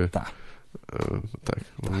 Jakby... Tak. Tak,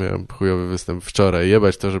 miałem chujowy występ wczoraj.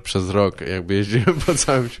 Jebać to, że przez rok jakby jeździłem po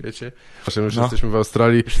całym świecie. Już jesteśmy w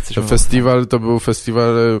Australii. Festiwal to był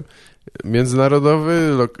festiwal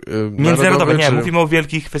międzynarodowy? Międzynarodowy, nie. Mówimy o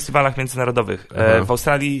wielkich festiwalach międzynarodowych. W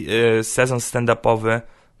Australii sezon stand-upowy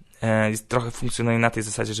trochę funkcjonuje na tej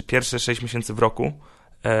zasadzie, że pierwsze 6 miesięcy w roku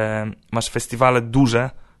masz festiwale duże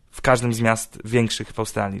w każdym z miast większych w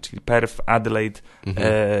Australii, czyli Perth, Adelaide,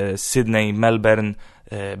 Sydney, Melbourne,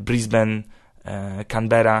 Brisbane,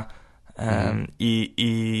 Canberra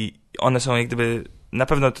i one są jak gdyby, na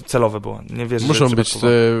pewno to celowe było. Nie wierzę, muszą być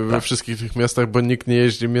we wszystkich tych miastach, bo nikt nie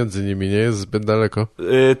jeździ między nimi, nie? Jest zbyt daleko.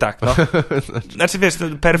 Tak, no. Znaczy wiesz,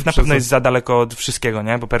 Perth na pewno jest za daleko od wszystkiego,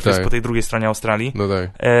 nie? Bo Perth jest po tej drugiej stronie Australii. No tak.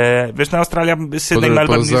 Wiesz, na Australia, Sydney,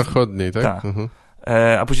 Melbourne... Po zachodniej, tak? Tak.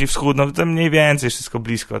 A później wschód, no to mniej więcej wszystko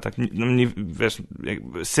blisko, tak, no, wiesz,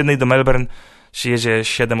 z Sydney do Melbourne się jedzie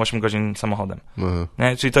 7-8 godzin samochodem,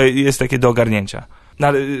 nie? Czyli to jest takie do ogarnięcia. No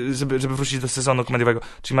ale żeby wrócić do sezonu komediowego,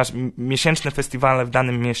 czyli masz miesięczne festiwale w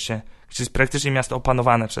danym mieście, gdzie jest praktycznie miasto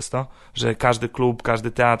opanowane przez to, że każdy klub,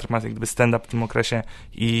 każdy teatr ma jakby stand-up w tym okresie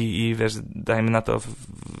i wiesz, dajmy na to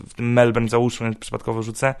w tym Melbourne, załóżmy, przypadkowo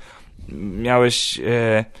rzucę, miałeś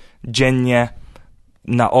dziennie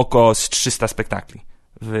na oko z 300 spektakli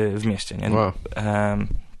w mieście, nie? Wow.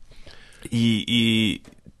 I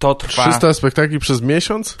to trwa... 300 spektakli przez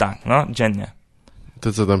miesiąc? Tak, no, dziennie.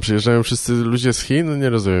 To co, tam przyjeżdżają wszyscy ludzie z Chin? No nie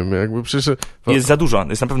rozumiem, jakby przecież... Jest za dużo,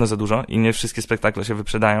 jest na pewno za dużo i nie wszystkie spektakle się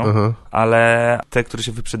wyprzedają, ale te, które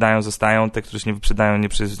się wyprzedają, zostają, te, które się nie wyprzedają, nie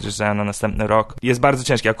przyjeżdżają na następny rok. Jest bardzo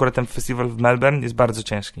ciężki, akurat ten festiwal w Melbourne jest bardzo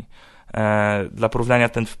ciężki. Dla porównania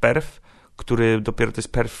ten w Perth, który dopiero to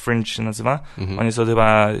jest Perth Fringe się nazywa, on jest od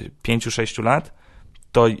chyba 5-6 lat,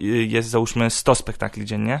 to jest załóżmy 100 spektakli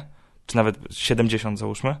dziennie, czy nawet 70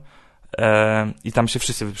 załóżmy, i tam się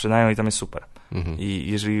wszyscy wyprzedają i tam jest super.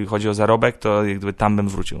 I jeżeli chodzi o zarobek, to jak gdyby tam bym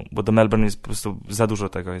wrócił, bo do Melbourne jest po prostu za dużo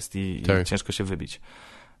tego jest i ciężko się wybić.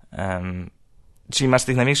 Czyli masz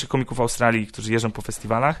tych największych komików w Australii, którzy jeżdżą po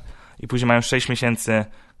festiwalach i później mają 6 miesięcy,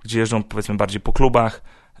 gdzie jeżdżą powiedzmy bardziej po klubach,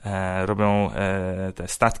 robią te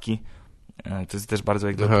statki. To jest też bardzo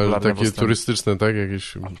jakby popularne takie turystyczne, tak?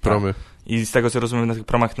 Jakieś promy. Tak. I z tego co rozumiem, na tych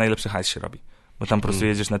promach najlepszy hajs się robi. Bo tam po prostu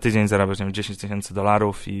jedziesz na tydzień, zarabiasz, nie wiem,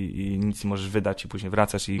 $10,000 i nic nie możesz wydać i później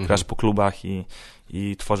wracasz i grasz po klubach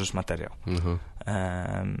i tworzysz materiał.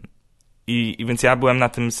 I więc ja byłem na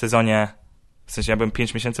tym sezonie, w sensie ja byłem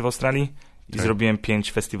 5 miesięcy w Australii i zrobiłem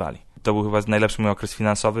 5 festiwali. To był chyba najlepszy mój okres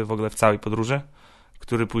finansowy w ogóle w całej podróży,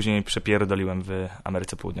 który później przepierdoliłem w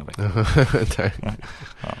Ameryce Południowej. Tak. No.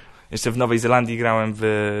 Jeszcze w Nowej Zelandii grałem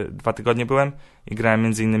 2 tygodnie byłem i grałem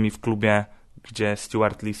między innymi w klubie, gdzie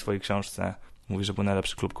Stuart Lee w swojej książce mówi, że był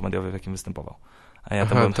najlepszy klub komediowy, w jakim występował. A ja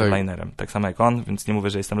tam byłem headlinerem. Tak samo jak on, więc nie mówię,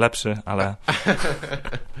 że jestem lepszy, ale...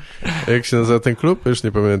 A jak się nazywa ten klub? Już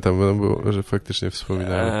nie pamiętam, bo było, że faktycznie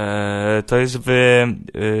wspominałem. To jest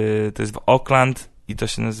w Auckland i to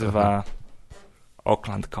się nazywa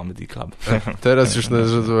Auckland Comedy Club. Teraz już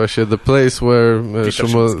nazywa się The Place Where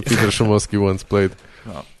Peter Szumowski once played.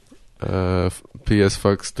 No. P.S.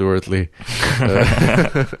 Fuck Stuart Lee.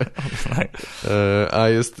 A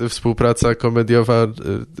jest współpraca komediowa,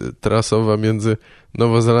 trasowa między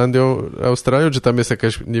Nową Zelandią a Australią, czy tam jest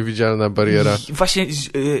jakaś niewidzialna bariera? Właśnie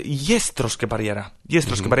jest troszkę bariera.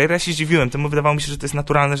 Ja się zdziwiłem, temu wydawało mi się, że to jest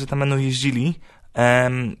naturalne, że tam będą jeździli.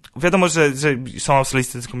 Wiadomo, że są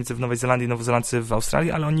australijscy komicy w Nowej Zelandii, Nowozelandcy w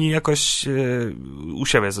Australii, ale oni jakoś u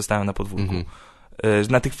siebie zostają na podwórku.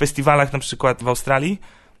 Na tych festiwalach na przykład w Australii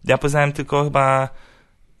ja poznałem tylko chyba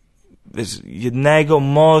wiesz, jednego,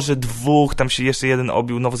 może dwóch, tam się jeszcze jeden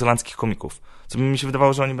obił nowozelandzkich komików. Co mi się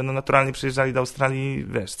wydawało, że oni będą naturalnie przyjeżdżali do Australii,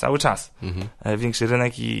 wiesz, cały czas. Większy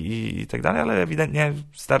rynek i tak dalej, ale ewidentnie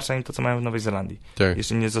starcza im to, co mają w Nowej Zelandii. Tak.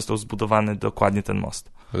 Jeszcze nie został zbudowany dokładnie ten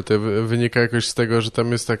most. Ale to wynika jakoś z tego, że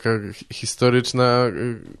tam jest taka historyczna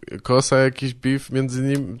kosa, jakiś beef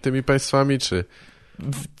między tymi państwami, czy...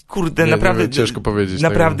 Kurde, naprawdę... ciężko powiedzieć.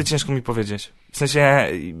 Naprawdę ciężko mi powiedzieć. W sensie,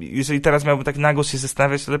 jeżeli teraz miałbym tak na głos się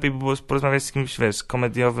zastanawiać, to lepiej by było porozmawiać z kimś, wiesz,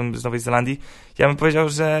 komediowym z Nowej Zelandii. Ja bym powiedział,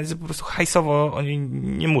 że po prostu hajsowo oni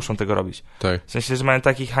nie muszą tego robić. Tak. W sensie, że mają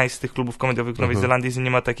taki hajs z tych klubów komediowych w Nowej Zelandii, że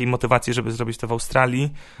nie ma takiej motywacji, żeby zrobić to w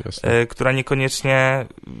Australii, która niekoniecznie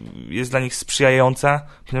jest dla nich sprzyjająca,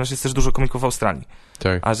 ponieważ jest też dużo komików w Australii.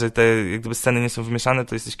 Tak. A że te jak gdyby sceny nie są wymieszane,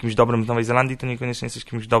 to jesteś kimś dobrym w Nowej Zelandii, to niekoniecznie jesteś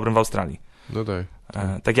kimś dobrym w Australii. No tak.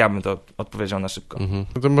 Tak ja bym to odpowiedział na szybko.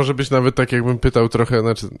 No to może być nawet tak, jakbym pytał trochę,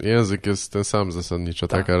 znaczy język jest ten sam zasadniczo,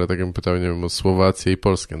 tak? Ale tak jakbym pytał, nie wiem, o Słowację i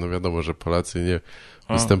Polskę. No wiadomo, że Polacy nie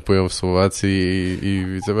występują w Słowacji i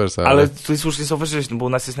vice versa. Ale tutaj słusznie zauważyłeś, no bo u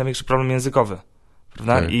nas jest największy problem językowy,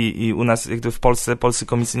 prawda? Tak. I u nas, jak gdyby w Polsce, polscy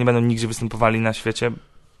komicy nie będą nigdzie występowali na świecie,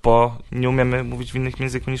 bo nie umiemy mówić w innych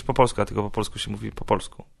języku niż po polsku, a tylko po polsku się mówi po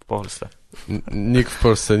polsku, w Polsce. Nikt w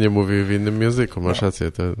Polsce nie mówi w innym języku, masz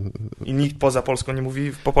rację. I nikt poza Polską nie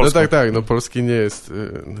mówi po polsku. No tak, no polski nie jest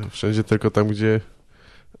wszędzie, tylko tam, gdzie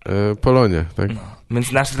Polonia, tak? No.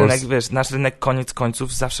 Więc nasz rynek koniec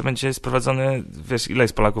końców zawsze będzie sprowadzony, wiesz, ile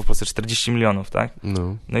jest Polaków w Polsce? 40 milionów, tak?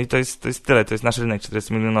 No i to jest tyle, to jest nasz rynek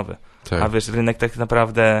 40-milionowy. Tak. A wiesz, rynek tak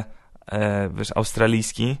naprawdę, wiesz,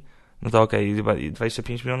 australijski, no to okej, chyba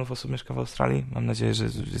 25 milionów osób mieszka w Australii. Mam nadzieję, że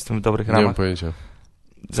jestem w dobrych ramach. Nie mam pojęcia.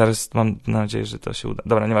 Zaraz mam nadzieję, że to się uda.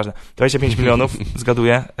 Dobra, nieważne. 25 milionów,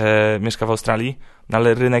 zgaduję, mieszka w Australii, no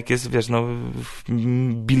ale rynek jest, wiesz, no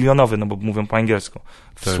bilionowy, no bo mówią po angielsku.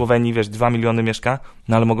 W Słowenii, wiesz, 2 miliony mieszka,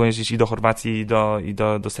 no ale mogą jeździć i do Chorwacji, i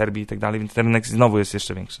do Serbii i tak dalej, więc ten rynek znowu jest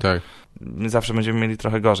jeszcze większy. Tak. My zawsze będziemy mieli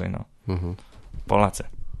trochę gorzej, no. Polacy.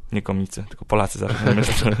 Nie komicy, tylko Polacy zawsze będą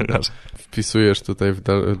mieli trochę gorzej. Wpisujesz tutaj w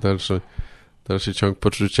dalszy ciąg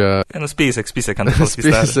poczucia... No spisek antypolski.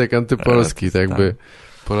 Spisek antypolski, tak jakby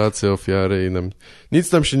Polacy ofiary i nam...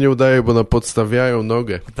 Nic nam się nie udaje, bo nam podstawiają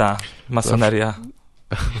nogę. Tak, masoneria.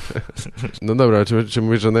 No dobra, czy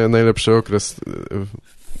mówisz, że najlepszy okres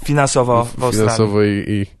finansowo w Australii. Finansowo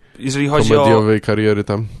i jeżeli chodzi komediowej kariery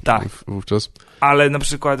tam wówczas? Ale na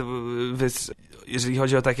przykład, jeżeli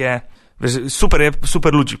chodzi o takie...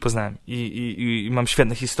 Super ludzi poznałem i mam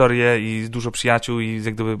świetne historie i dużo przyjaciół i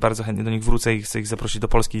jak gdyby bardzo chętnie do nich wrócę i chcę ich zaprosić do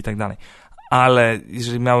Polski i tak dalej. Ale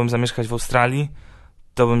jeżeli miałem zamieszkać w Australii,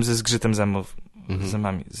 to bym ze zgrzytem zębów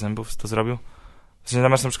to zrobił. Znaczy,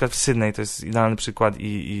 masz na przykład w Sydney, to jest idealny przykład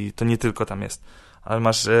i to nie tylko tam jest, ale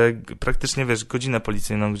masz praktycznie, wiesz, godzinę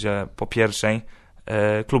policyjną, gdzie po pierwszej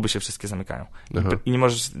kluby się wszystkie zamykają. I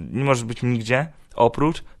nie możesz być nigdzie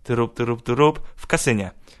oprócz ty rób w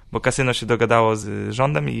kasynie. Bo kasyno się dogadało z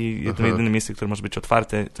rządem i jedyne miejsce, które może być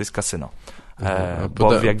otwarte, to jest kasyno.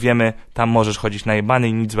 Bo jak wiemy, tam możesz chodzić najebany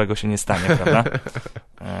i nic złego się nie stanie, prawda?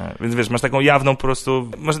 Więc wiesz, masz taką jawną po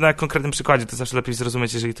prostu, może na konkretnym przykładzie to zawsze lepiej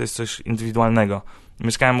zrozumieć, jeżeli to jest coś indywidualnego.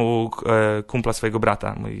 Mieszkałem u kumpla swojego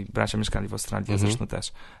brata, moi bracia mieszkali w Australii, ja zresztą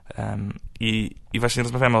też. I właśnie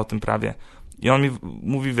rozmawiamy o tym prawie. I on mi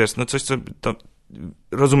mówi, wiesz, no coś, co to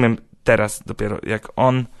rozumiem teraz dopiero, jak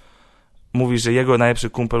on mówi, że jego najlepszy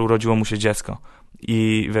kumpel urodziło mu się dziecko.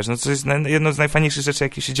 I wiesz, no to jest jedno z najfajniejszych rzeczy,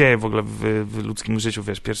 jakie się dzieje w ogóle w ludzkim życiu,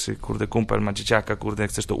 wiesz, pierwszy, kumpel ma dzieciaka, jak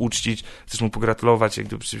chcesz to uczcić, chcesz mu pogratulować, jak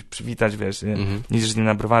gdyby przywitać, wiesz, idziesz z nim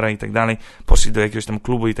na browara i tak dalej, poszli do jakiegoś tam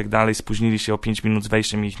klubu i tak dalej, spóźnili się o 5 minut z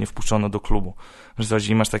wejściem i ich nie wpuszczono do klubu.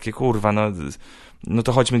 I masz takie, no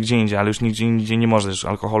to chodźmy gdzie indziej, ale już nigdzie nie możesz,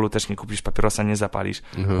 alkoholu też nie kupisz, papierosa nie zapalisz,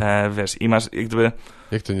 wiesz, i masz jak gdyby...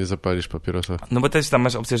 Jak to nie zapalisz papierosa? No bo też tam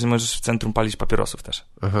masz opcję, że możesz w centrum palić papierosów też.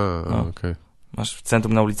 Aha, okej. Masz w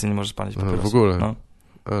centrum na ulicy nie możesz palić papierosów. W ogóle? No.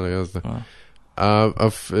 Ale jazda. No. A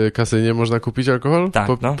w kasynie można kupić alkohol? Tak,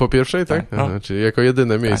 po pierwszej, tak? No. Aha, czyli jako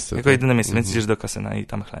jedyne miejsce. Tak, jako jedyne miejsce, więc idziesz do kasyna i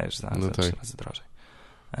tam chlejesz za 3 razy drożej.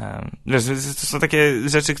 Wiesz, to są takie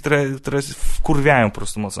rzeczy, które wkurwiają po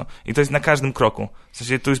prostu mocno. I to jest na każdym kroku. W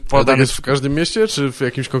sensie tu jest podane... A tak jest w każdym mieście, czy w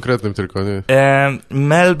jakimś konkretnym tylko, nie?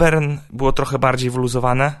 Melbourne było trochę bardziej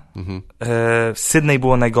wyluzowane. Sydney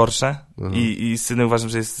było najgorsze. I Sydney uważam,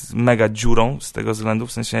 że jest mega dziurą z tego względu.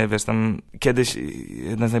 W sensie, wiesz, tam kiedyś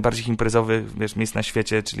jedna z najbardziej imprezowych, wiesz, miejsc na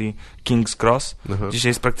świecie, czyli King's Cross, dzisiaj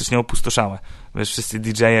jest praktycznie opustoszałe. Wiesz, wszyscy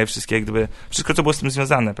DJ-e, wszystkie jak gdyby, wszystko, co było z tym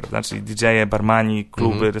związane, prawda? Czyli DJ-e, barmani,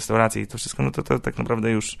 kluby, restauracje i to wszystko, no to tak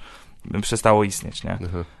naprawdę już przestało istnieć, nie?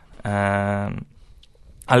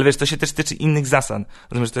 Ale wiesz, to się też tyczy innych zasad.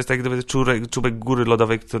 Rozumiesz, to jest tak gdyby czubek góry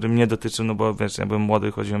lodowej, który mnie dotyczy, no bo wiesz, ja byłem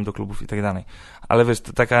młody, chodziłem do klubów i tak dalej. Ale wiesz,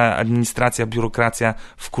 to taka administracja, biurokracja,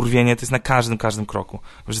 wkurwienie, to jest na każdym kroku.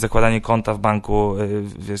 Wiesz, zakładanie konta w banku,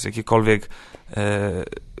 wiesz, jakiekolwiek,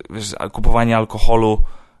 wiesz, kupowanie alkoholu,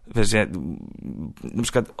 wiesz, na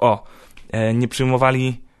przykład, nie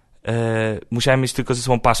przyjmowali, musiałem mieć tylko ze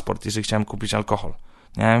sobą paszport, jeżeli chciałem kupić alkohol.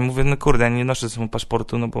 Ja mówię, no kurde, nie noszę ze sobą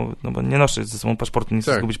paszportu, no bo nie noszę ze sobą paszportu, nie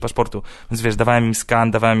chcę zgubić paszportu. Więc wiesz, dawałem im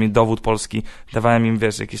skan, dawałem im dowód polski, dawałem im,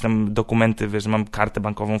 wiesz, jakieś tam dokumenty, wiesz, że mam kartę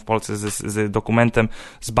bankową w Polsce z dokumentem,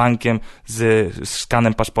 z bankiem, z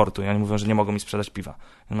skanem paszportu. I oni mówią, że nie mogą mi sprzedać piwa.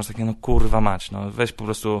 I masz takie, no kurwa mać, no weź po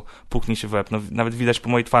prostu puknij się w łeb. No nawet widać po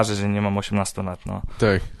mojej twarzy, że nie mam 18 lat, no.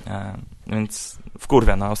 Tak. Więc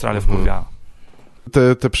wkurwia, no, Australia wkurwia.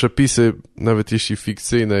 Te przepisy, nawet jeśli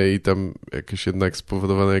fikcyjne i tam jakieś jednak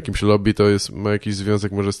spowodowane jakimś lobby, to ma jakiś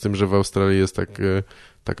związek może z tym, że w Australii jest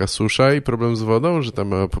taka susza i problem z wodą, że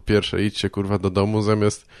tam po pierwsze idźcie kurwa do domu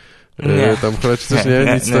zamiast tam cholać coś,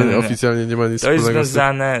 nie? Oficjalnie nie ma nic wspólnego. To jest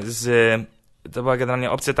związane to była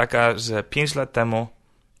generalnie opcja taka, że 5 lat temu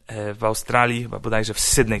w Australii, chyba bodajże w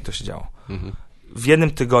Sydney to się działo. W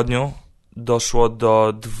jednym tygodniu doszło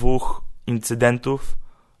do 2 incydentów,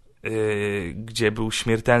 gdzie był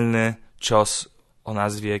śmiertelny cios o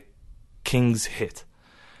nazwie King's Hit.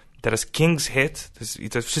 Teraz King's Hit,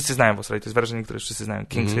 to wszyscy znają w Australii, to jest wyrażenie, które wszyscy znają.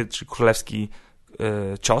 King's Hit, czyli królewski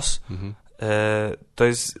cios, to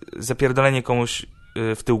jest zapierdolenie komuś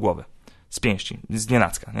w tył głowy, z pięści, z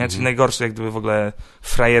nienacka, nie? Czyli najgorszy, jak gdyby w ogóle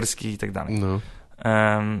frajerski i tak dalej. No.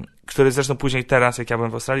 Który zresztą później teraz, jak ja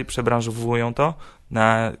byłem w Australii, przebranżowują to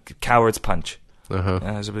na Coward's Punch.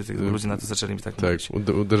 Aha. Żeby ludzie na to zaczęli mi tak mówić.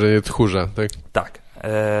 Uderzenie tchórza, tak? Tak.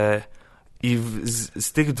 I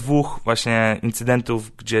z tych 2 właśnie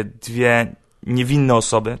incydentów, gdzie 2 niewinne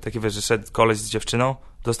osoby, takie wiesz, że szedł koleś z dziewczyną,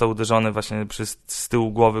 został uderzony właśnie z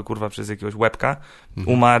tyłu głowy, kurwa, przez jakiegoś łebka,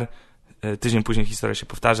 umarł, tydzień później historia się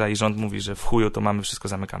powtarza i rząd mówi, że w chuju to mamy, wszystko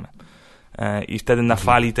zamykamy. I wtedy na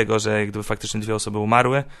fali tego, że jak gdyby faktycznie 2 osoby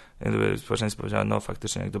umarły, jak gdyby społeczeństwo powiedziało, no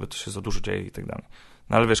faktycznie, jak gdyby to się za dużo dzieje i tak dalej.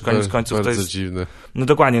 No ale wiesz, koniec końców to jest... dziwne. No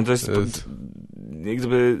dokładnie, to jest... Jak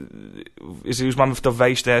gdyby... Jeżeli już mamy w to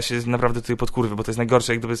wejść, to ja się naprawdę tutaj podkurwię, bo to jest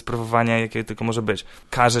najgorsze jak gdyby sprawowanie, jakie tylko może być.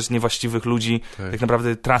 Karzesz niewłaściwych ludzi, tak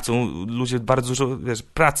naprawdę tracą ludzie bardzo dużo, wiesz,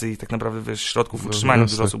 pracy i tak naprawdę, wiesz, środków utrzymania.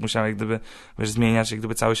 Dużo osób musiało jak gdyby, wiesz, zmieniać, jak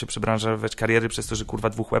gdyby całe się przebranżować kariery przez to, że kurwa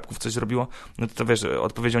 2 łebków coś zrobiło. No to wiesz,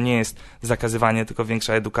 odpowiedzią nie jest zakazywanie, tylko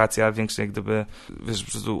większa edukacja, większa jak gdyby, wiesz,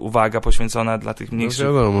 po prostu uwaga poświęcona dla tych mniejszych.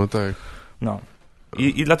 No wiadomo, tak. No.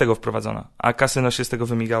 I dlatego wprowadzona. A kasyno się z tego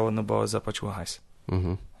wymigało, no bo zapłaciło hajs.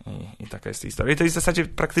 I taka jest historia. I to jest w zasadzie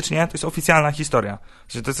praktycznie, to jest oficjalna historia.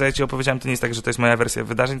 Że to, co ja ci opowiedziałem, to nie jest tak, że to jest moja wersja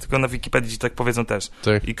wydarzeń, tylko na Wikipedii ci tak powiedzą też.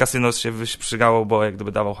 Tak. I kasyno się wyprzygało, bo jak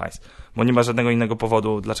gdyby dawał hajs. Bo nie ma żadnego innego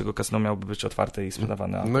powodu, dlaczego kasyno miałoby być otwarte i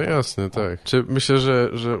sprzedawane. No jasne, tak. Czy myślę,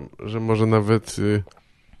 że może nawet...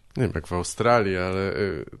 nie wiem, jak w Australii, ale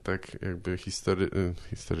tak jakby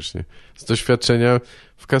historycznie. Z doświadczenia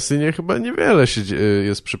w kasynie chyba niewiele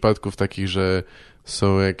jest przypadków takich, że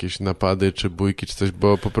są jakieś napady, czy bójki, czy coś,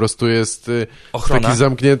 bo po prostu jest taki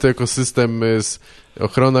zamknięty ekosystem,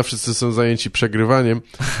 ochrona, wszyscy są zajęci przegrywaniem.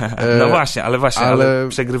 No właśnie, ale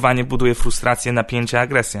przegrywanie buduje frustrację, napięcie,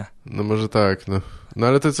 agresję. No może tak, no. No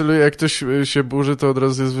ale to celuje, jak ktoś się burzy, to od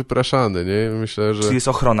razu jest wypraszany, nie? Myślę, że... Czyli jest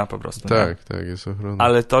ochrona po prostu, tak, nie? Tak, jest ochrona.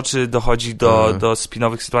 Ale to, czy dochodzi do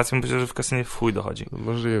spinowych sytuacji, myślę, że w kasynie w chuj dochodzi. No,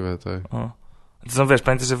 możliwe, tak. To są, wiesz,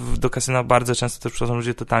 pamiętaj, że do kasyna bardzo często też przychodzą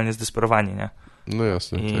ludzie totalnie zdesperowani, nie? No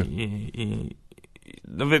jasne, tak.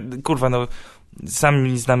 No kurwa, no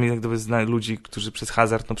sami znamy jak gdyby ludzi, którzy przez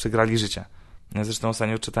hazard przegrali życie. Ja zresztą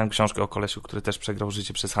ostatnio czytałem książkę o kolesiu, który też przegrał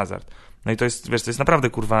życie przez hazard. No i to jest, wiesz, to jest naprawdę,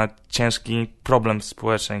 kurwa, ciężki problem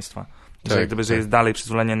społeczeństwa. Że, jak gdyby, że jest dalej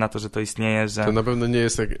przyzwolenie na to, że to istnieje, że... To na pewno nie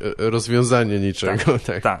jest rozwiązanie niczego.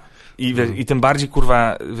 Tak. I tym bardziej,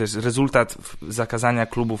 kurwa, wiesz, rezultat zakazania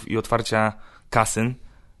klubów i otwarcia kasyn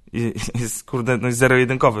jest, kurde, no jest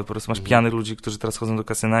zero-jedynkowy. Po prostu masz pijanych ludzi, którzy teraz chodzą do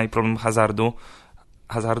kasyna i problem hazardu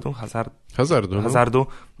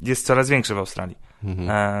jest coraz większy w Australii.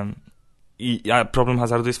 A problem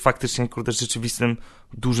hazardu jest faktycznie, kurde, rzeczywistym,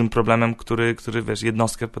 dużym problemem, który wiesz,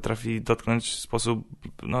 jednostkę potrafi dotknąć w sposób,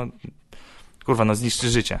 no, kurwa, no, zniszczy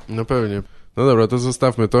życie. No pewnie. No dobra, to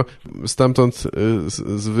zostawmy to. Stamtąd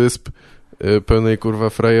z wysp pełnej, kurwa,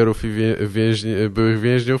 frajerów i byłych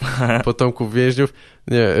więźniów, potomków więźniów.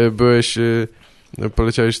 Nie,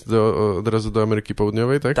 poleciałeś od razu do Ameryki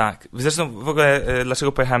Południowej, tak? Tak. Zresztą w ogóle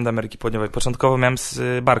dlaczego pojechałem do Ameryki Południowej? Początkowo miałem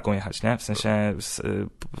z barką jechać, nie? W sensie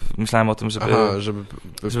myślałem o tym,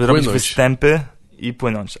 żeby robić występy i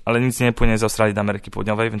płynąć. Ale nic nie płynie z Australii do Ameryki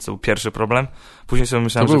Południowej, więc to był pierwszy problem. Później sobie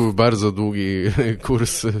myślałem, to był bardzo długi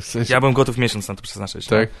kurs. W sensie... Ja byłem gotów miesiąc na to przeznaczyć.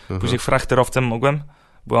 Tak? Później frachterowcem mogłem.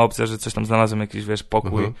 Była opcja, że coś tam znalazłem, jakiś, wiesz,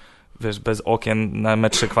 pokój, wiesz, bez okien, na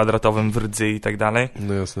metrze kwadratowym w Rdzy i tak dalej.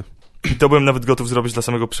 No jasne. I to byłem nawet gotów zrobić dla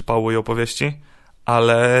samego przypału i opowieści,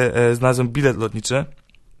 ale znalazłem bilet lotniczy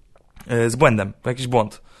z błędem, jakiś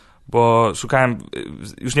błąd. Bo szukałem,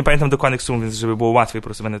 już nie pamiętam dokładnych sum, więc żeby było łatwiej, po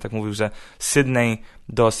prostu będę tak mówił, że Sydney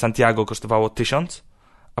do Santiago kosztowało 1000,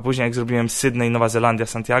 a później jak zrobiłem Sydney, Nowa Zelandia,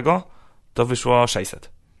 Santiago, to wyszło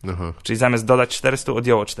 600. Aha. Czyli zamiast dodać 400,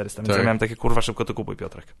 odjęło 400, więc ja miałem takie, kurwa, szybko to kupuj,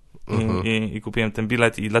 Piotrek. I kupiłem ten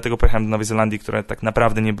bilet i dlatego pojechałem do Nowej Zelandii, która tak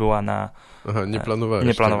naprawdę nie była na... Aha, nie planowałeś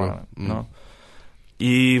Nie planowałem, no.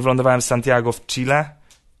 I wylądowałem w Santiago w Chile.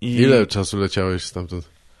 Ile czasu leciałeś stamtąd?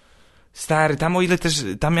 Stary,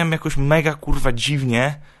 tam miałem jakoś mega, kurwa,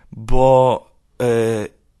 dziwnie, bo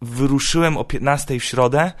wyruszyłem o 15 w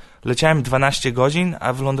środę, leciałem 12 godzin,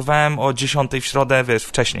 a wylądowałem o 10 w środę, wiesz,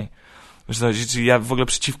 wcześniej. Czyli ja w ogóle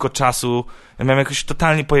przeciwko czasu, ja miałem jakoś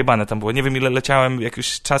totalnie pojebane tam było. Nie wiem, ile leciałem,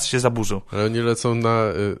 jakiś czas się zaburzył. Ale oni lecą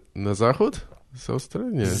na zachód? Z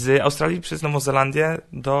Australii? Nie. Z Australii przez Nową Zelandię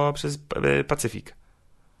przez Pacyfik.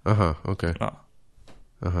 Aha, okej. No.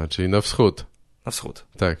 Aha, czyli na wschód. Na wschód.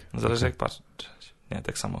 Tak. Zależy jak patrzeć. Nie,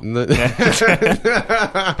 tak samo. No. Nie.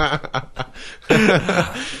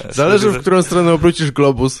 Zależy, w którą stronę obrócisz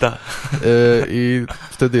globus. Tak. I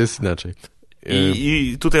wtedy jest inaczej.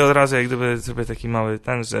 I tutaj od razu jak gdyby zrobię taki mały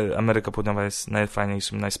że Ameryka Południowa jest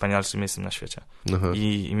najfajniejszym, najwspanialszym miejscem na świecie.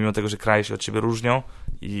 I mimo tego, że kraje się od siebie różnią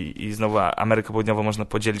i znowu Amerykę Południową można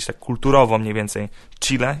podzielić tak kulturowo mniej więcej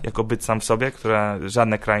Chile, jako byt sam w sobie, która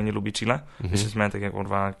żadne kraje nie lubi Chile. Ja się zmieniałem tak jak,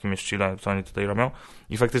 kurwa, kim jest Chile, co oni tutaj robią.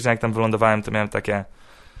 I faktycznie jak tam wylądowałem, to miałem takie,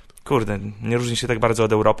 kurde, nie różni się tak bardzo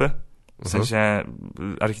od Europy. W sensie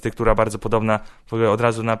architektura bardzo podobna. W ogóle od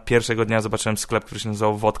razu na pierwszego dnia zobaczyłem sklep, który się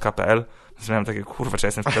nazywał wodka.pl. Miałem takie, kurwa, czy ja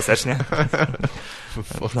jestem w PSS-nie?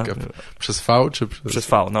 Wodka. Przez V czy przez... Przez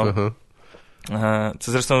V, no.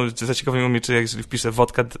 Co zresztą zaciekawiło mnie, czy jeżeli wpiszę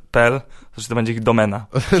wodka.pl, to czy to będzie ich domena.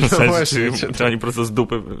 W sensie, właśnie, czy oni po prostu z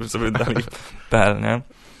dupy sobie dali .pl, nie?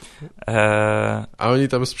 A oni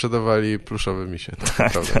tam sprzedawali pluszowe misie.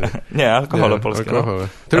 Tak, nie, alkohole polskie. Alkohole. No.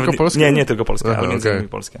 Tylko polskie? Nie tylko polskie, ale między innymi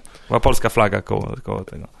polskie. Była polska flaga koło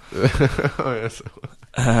tego. O Jezu.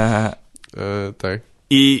 Tak.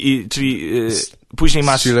 Czyli później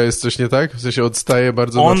masz... Z Chile jest coś nie tak? W sensie odstaje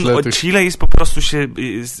bardzo na tle tych... Chile jest po prostu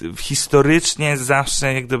historycznie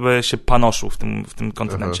zawsze jak gdyby się panoszył w tym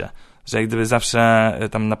kontynencie. Że jak gdyby zawsze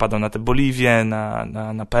tam napadał na tę Boliwię,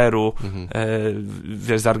 na Peru,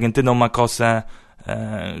 wiesz, z Argentyną ma kosę.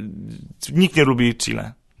 Nikt nie lubi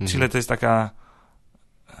Chile. Chile to jest taka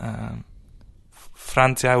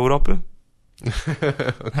Francja Europy.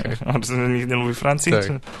 Nikt nie lubi Francji? Tak.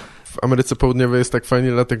 W Ameryce Południowej jest tak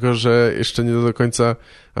fajnie, dlatego że jeszcze nie do końca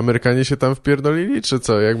Amerykanie się tam wpierdolili, czy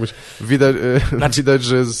co? Widać,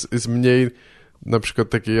 że jest mniej na przykład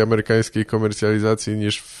takiej amerykańskiej komercjalizacji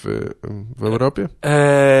niż w Europie?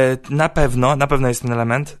 Na pewno jest ten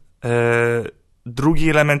element. Drugi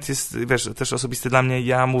element jest, wiesz, też osobisty dla mnie,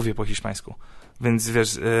 ja mówię po hiszpańsku. Więc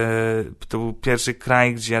wiesz, to był pierwszy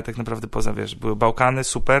kraj, gdzie ja tak naprawdę były Bałkany,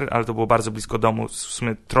 super, ale to było bardzo blisko domu, w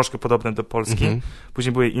sumie troszkę podobne do Polski.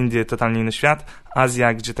 Później były Indie, totalnie inny świat.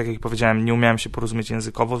 Azja, gdzie tak jak powiedziałem, nie umiałem się porozumieć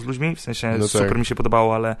językowo z ludźmi, w sensie super mi się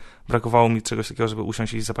podobało, ale brakowało mi czegoś takiego, żeby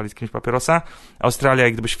usiąść i zapalić kimś papierosa. Australia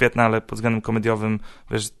jak gdyby świetna, ale pod względem komediowym,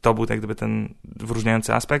 wiesz, to był jak gdyby ten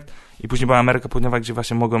wyróżniający aspekt. I później była Ameryka Południowa, gdzie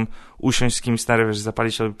właśnie mogłem usiąść z kimś, stary, wiesz,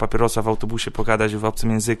 zapalić sobie papierosa w autobusie, pogadać w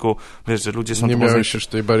obcym języku, wiesz, że ludzie są nie miałeś już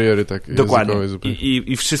tej bariery takiej dokładnie. Zupełnie.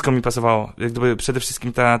 I wszystko mi pasowało. Jak gdyby przede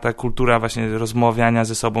wszystkim ta kultura właśnie rozmawiania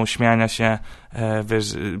ze sobą, śmiania się,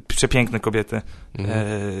 wiesz, przepiękne kobiety,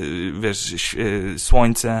 wiesz,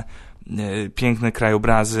 słońce, piękne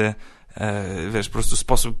krajobrazy, wiesz, po prostu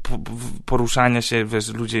sposób poruszania się,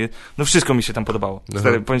 wiesz, ludzie, no wszystko mi się tam podobało.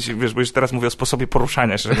 Wiesz, bo już teraz mówię o sposobie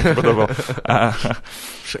poruszania się, że mi się podobał.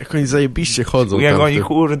 Jak oni zajebiście chodzą. Jak oni,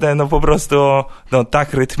 kurde, no po prostu, no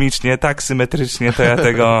tak rytmicznie, tak symetrycznie, to ja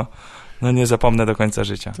tego, no nie zapomnę do końca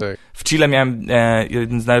życia. Tak. W Chile miałem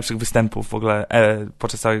jeden z najlepszych występów w ogóle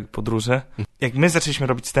podczas całej podróży. Jak my zaczęliśmy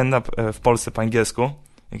robić stand-up w Polsce po angielsku,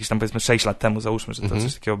 jakieś tam powiedzmy 6 lat temu, załóżmy, że to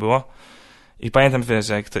coś takiego było. I pamiętam, wiesz,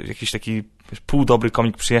 że jakiś taki półdobry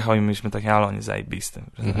komik przyjechał i myśmy takie, ale on jest zajebisty.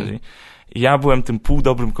 I ja byłem tym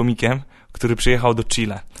półdobrym komikiem, który przyjechał do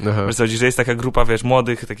Chile. Wiesz, chodzi, że jest taka grupa, wiesz,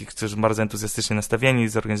 młodych, takich, którzy bardzo entuzjastycznie nastawieni,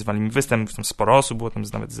 zorganizowali mi występ, tam sporo osób, było tam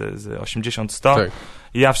nawet z 80-100 tak.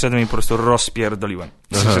 i ja wszedłem i po prostu rozpierdoliłem.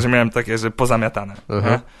 Że miałem takie, że pozamiatane.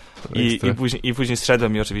 I później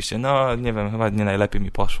zszedłem i oczywiście, no nie wiem, chyba nie najlepiej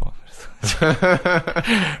mi poszło.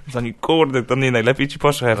 Oni, kurde, to nie najlepiej ci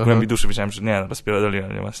poszło, ja w głębi duszy wiedziałem, że nie, no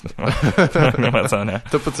rozpierdoliłem, nie ma co, nie.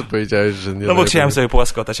 To po co powiedziałeś, że nie? No bo chciałem sobie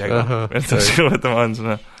połaskotać jego, więc tak. to moment,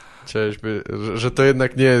 że... Chciałeś że to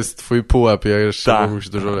jednak nie jest twój pułap, ja jeszcze mógłbyś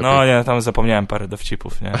dużo lepiej. No nie, tam zapomniałem parę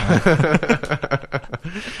dowcipów, nie?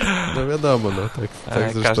 No wiadomo, no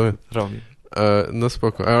tak zresztą. Każdy robi. No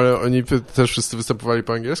spoko, ale oni też wszyscy występowali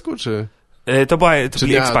po angielsku, czy... To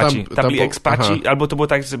byli ekspaci. Tam byli ekspaci, aha. Albo to było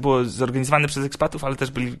tak, że było zorganizowane przez ekspatów, ale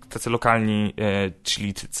też byli tacy lokalni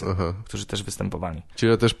Chilijczycy, którzy też występowali.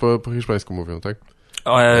 Chile też po hiszpańsku mówią, tak?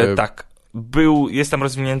 Tak. Jest tam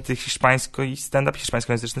rozwinięty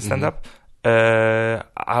hiszpańskojęzyczny stand-up,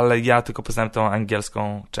 ale ja tylko poznałem tą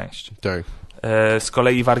angielską część. Tak. Z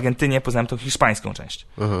kolei w Argentynie poznałem tą hiszpańską część,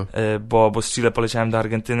 bo z Chile poleciałem do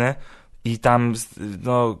Argentyny i tam,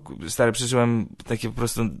 no, stary, przeżyłem takie po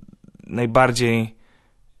prostu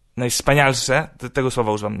najwspanialsze, tego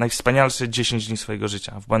słowa używam, najwspanialsze 10 dni swojego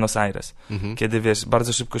życia w Buenos Aires, kiedy, wiesz,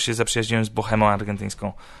 bardzo szybko się zaprzyjaźniłem z bohemą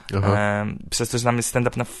argentyńską. Przez to, że tam jest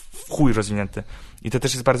stand-up na chuj rozwinięty. I to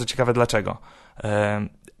też jest bardzo ciekawe, dlaczego.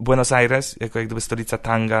 Buenos Aires, jako jak gdyby stolica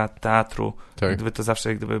tanga, teatru, tak. Jak gdyby to zawsze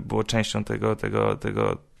jak gdyby było częścią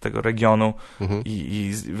tego regionu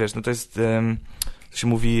i wiesz, no to jest... To się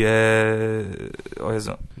mówi... o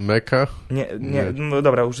Jezu. Mekka? Nie, no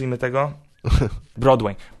dobra, użyjmy tego.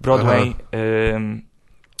 Broadway,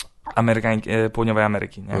 Południowej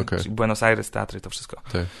Ameryki, nie? Okay. Czyli Buenos Aires, teatry, to wszystko.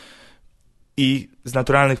 Tak. I z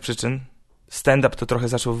naturalnych przyczyn stand-up to trochę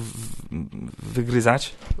zaczął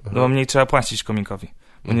wygryzać, no bo mniej trzeba płacić komikowi.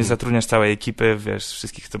 Bo nie zatrudniasz całej ekipy, wiesz,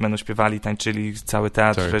 wszystkich, co będą śpiewali, tańczyli, cały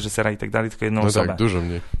teatr, tak. Reżysera i tak dalej, tylko jedną osobę. Tak, dużo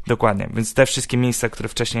mniej. Dokładnie. Więc te wszystkie miejsca, które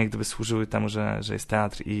wcześniej jak gdyby służyły temu, że jest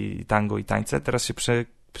teatr i tango i tańce, teraz się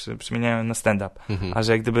przemieniają na stand-up. A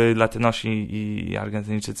że jak gdyby Latynosi i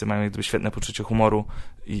Argentyńczycy mają jak gdyby świetne poczucie humoru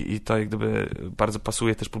i to jak gdyby bardzo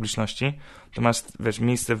pasuje też publiczności, to masz, wiesz,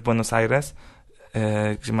 miejsce w Buenos Aires,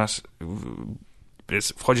 gdzie masz,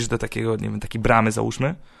 wiesz, wchodzisz do takiego, nie wiem, takiej bramy,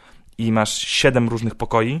 załóżmy, i masz 7 różnych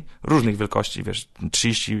pokoi, różnych wielkości, wiesz,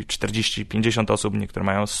 30, 40, 50 osób, niektóre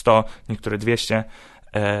mają 100, niektóre 200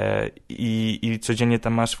 i codziennie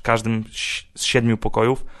tam masz w każdym z 7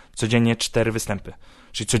 pokojów codziennie 4 występy.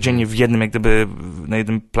 Czyli codziennie w jednym, jak gdyby na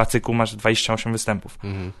jednym placyku masz 28 występów.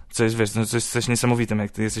 Co jest, wiesz, no to jest coś niesamowitym.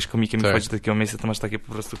 Jak ty jesteś komikiem i wchodzisz do takiego miejsca, to masz takie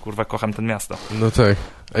po prostu, kurwa, kocham ten miasto. No tak.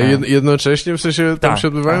 A jednocześnie w sensie tam się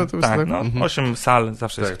odbywają te występy? Tak, no 8 sal,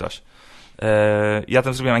 zawsze jest ktoś. Ja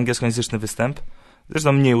tam zrobiłem angielskojęzyczny występ.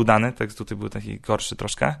 Zresztą mniej udany, tak tutaj był taki gorszy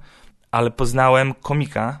troszkę. Ale poznałem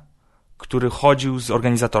komika, który chodził z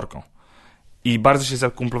organizatorką. I bardzo się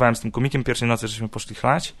zakumplowałem z tym komikiem. Pierwszej nocy żeśmy poszli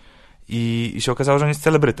chlać. I się okazało, że on jest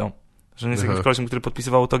celebrytą. Że on jest jakimś kolesiem, który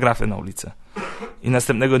podpisywał autografy na ulicy. I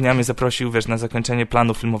następnego dnia mnie zaprosił, wiesz, na zakończenie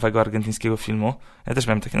planu filmowego argentyńskiego filmu. Ja też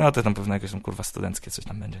miałem takie, no to tam pewno jakieś tam, kurwa, studenckie coś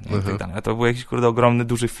tam będzie, nie? I tak dalej. A to był jakiś, kurde, ogromny,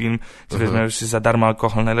 duży film, gdzie, wiesz, miałeś za darmo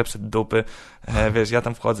alkohol, najlepsze dupy. Wiesz, ja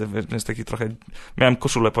tam wchodzę, wiesz, taki trochę... Miałem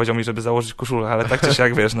koszulę, powiedział mi, żeby założyć koszulę, ale tak czy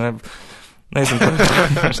siak, wiesz, no... No jestem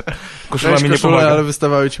koszula mi nie pomaga. Ale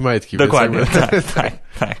wystawały ci majtki. Dokładnie, tak.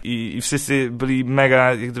 I wszyscy byli mega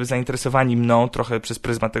jak gdyby zainteresowani mną, trochę przez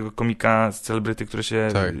pryzmat tego komika z celebryty, który się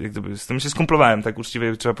jak gdyby, z tym się skumplowałem, tak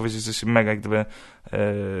uczciwie trzeba powiedzieć, że się mega jak gdyby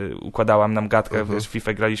układałam nam gadkę, wiesz, w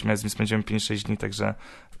FIFA graliśmy, z nim spędziłem 5-6 dni, także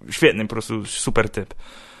świetny, po prostu super typ.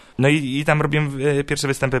 No i tam robiłem pierwsze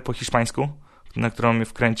występy po hiszpańsku, na którą mnie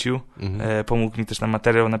wkręcił. Pomógł mi też na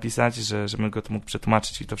materiał napisać, żebym go to mógł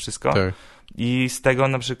przetłumaczyć i to wszystko. Tak. I z tego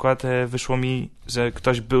na przykład wyszło mi, że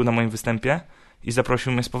ktoś był na moim występie i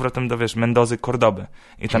zaprosił mnie z powrotem do, wiesz, Mendozy, Kordoby.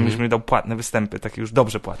 I tam już mi dał płatne występy, takie już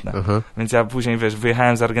dobrze płatne. Więc ja później, wiesz,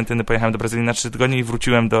 wyjechałem z Argentyny, pojechałem do Brazylii na 3 tygodnie i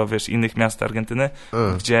wróciłem do, wiesz, innych miast Argentyny,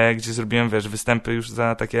 gdzie zrobiłem, wiesz, występy już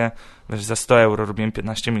za takie, wiesz, za 100 euro robiłem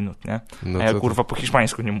 15 minut, nie? No a ja, kurwa, po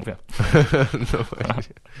hiszpańsku nie mówię. No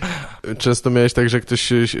właśnie. Często miałeś tak, że ktoś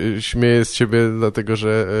się śmieje z ciebie dlatego,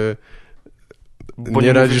 że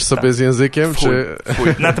nie radzisz sobie z językiem, czy...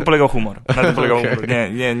 Na tym polegał humor. Humor.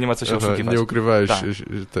 Nie ma co się oszukiwać. Nie ukrywałeś,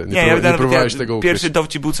 nie próbowałeś tego ukryć. Pierwszy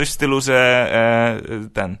dowcip był coś w stylu, że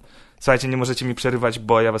słuchajcie, nie możecie mi przerywać,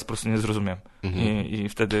 bo ja was po prostu nie zrozumiem. I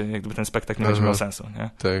wtedy jak gdyby ten spektakl nie będzie miał sensu, nie?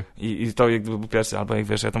 Tak. I to jak gdyby był pierwszy, albo jak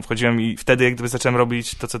wiesz, ja tam wchodziłem i wtedy jak gdyby zacząłem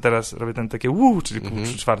robić to, co teraz robię, ten takie czyli pół,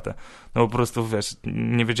 3/4. No po prostu, wiesz,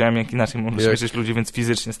 nie wiedziałem jak inaczej śmieszyć ludzi, więc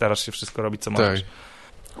fizycznie starasz się wszystko robić, co możesz.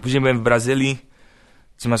 Później byłem w Brazylii,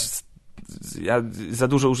 gdzie masz... Ja za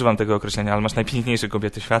dużo używam tego określenia, ale masz najpiękniejsze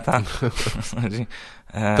kobiety świata.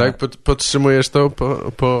 Tak? Podtrzymujesz to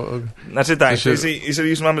po... Znaczy tak, jeżeli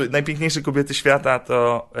już mamy najpiękniejsze kobiety świata,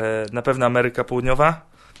 to na pewno Ameryka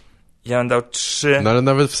Południowa. Ja bym dał 3... No ale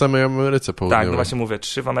nawet w samej Ameryce Południowej. Tak, no właśnie mówię,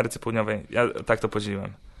 3 w Ameryce Południowej. Ja tak to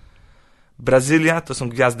podzieliłem. Brazylia to są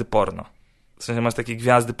gwiazdy porno. W sensie masz takie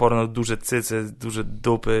gwiazdy porno, duże cyce, duże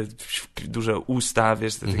dupy, duże usta,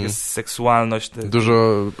 wiesz, taka seksualność.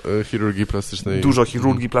 Dużo chirurgii plastycznej. Dużo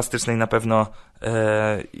chirurgii plastycznej na pewno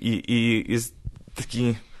i jest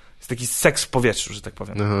taki seks w powietrzu, że tak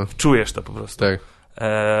powiem. Aha. Czujesz to po prostu. Tak.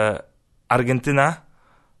 Argentyna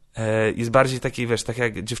jest bardziej taki, wiesz, tak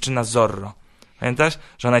jak dziewczyna Zorro. Pamiętasz?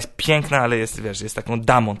 Że ona jest piękna, ale jest, wiesz, jest taką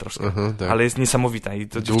damą troszkę, tak. ale jest niesamowita. I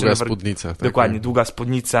to długa spódnica. Tak, dokładnie, długa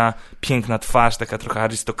spódnica, piękna twarz, taka trochę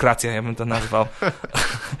arystokracja, ja bym to nazwał.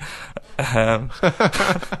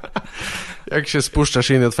 Jak się spuszczasz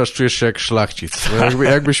jej na twarz, czujesz się jak szlachcic. No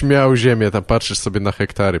jakbyś miał ziemię, tam patrzysz sobie na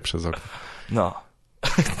hektary przez okno. No.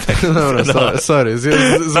 Dobra, sorry,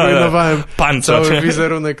 zrujnowałem cały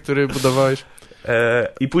wizerunek, który budowałeś.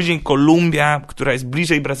 I później Kolumbia, która jest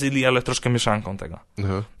bliżej Brazylii, ale troszkę mieszanką tego.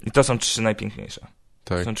 Aha. I to są 3 najpiękniejsze.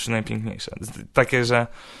 Tak. To są 3 najpiękniejsze. Takie, że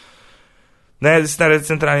no ja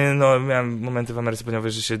centralnie miałem momenty w Ameryce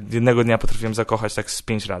Południowej, że się jednego dnia potrafiłem zakochać tak z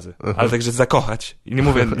 5 razy. Aha. Ale także zakochać. I nie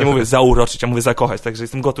mówię zauroczyć, a mówię zakochać. Także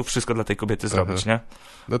jestem gotów wszystko dla tej kobiety zrobić, nie?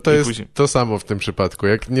 No to jest później to samo w tym przypadku.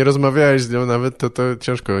 Jak nie rozmawiałeś z nią nawet, to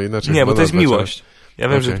ciężko inaczej. Nie, bo to jest miłość. Ja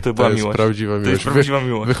wiem, że to była miłość. To jest prawdziwa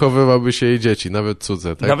miłość. Wychowywałby się jej dzieci, nawet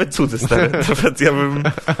cudze, tak? Nawet cudze, stary. Nawet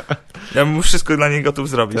ja bym wszystko dla niej gotów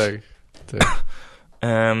zrobić. Tak.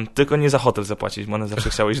 Tylko nie za hotel zapłacić, bo one zawsze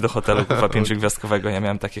chciały iść do hotelu, 5-gwiazdkowego. Ja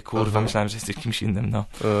miałem takie, myślałem, że jesteś kimś innym, no.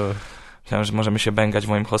 Myślałem, że możemy się bęgać w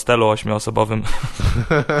moim hostelu 8-osobowym.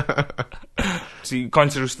 Czyli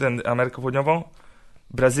kończysz już tę Amerykę Południową.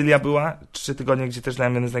 Brazylia była 3 tygodnie, gdzie też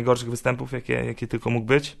dałem jeden z najgorszych występów, jakie tylko mógł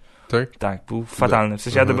być. Tak? Tak, był fatalny. W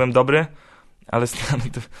sensie ja byłem dobry, ale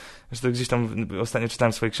to gdzieś tam ostatnio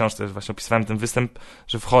czytałem w swojej książce, właśnie opisywałem ten występ,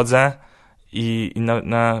 że wchodzę i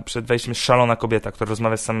przed wejściem jest szalona kobieta, która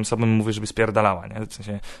rozmawia z samym sobą i mówi, żeby spierdalała, nie? W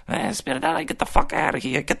sensie, spierdalaj, get the fuck out of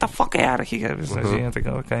here, get the fuck out of here. W sensie, ja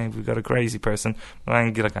tego, okay, we got a crazy person. No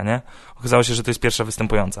Angielka, nie? Okazało się, że to jest pierwsza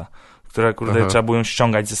występująca, która, trzeba było ją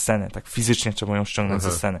ściągać ze sceny, tak fizycznie trzeba było ją ściągnąć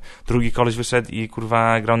ze sceny. Drugi koleś wyszedł i,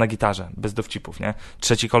 grał na gitarze, bez dowcipów, nie?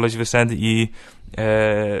 Trzeci koleś wyszedł i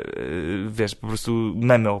wiesz, po prostu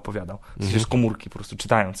memy opowiadał. W sensie z komórki, po prostu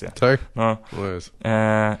czytając je. Tak? No.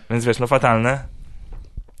 Więc wiesz, fatalne.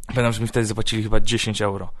 Pamiętam, że mi wtedy zapłacili chyba 10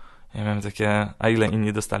 euro. Ja miałem takie, a ile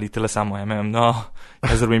inni dostali? Tyle samo. Ja miałem,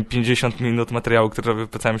 ja zrobiłem 50 minut materiału, który robię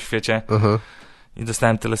po całym świecie. I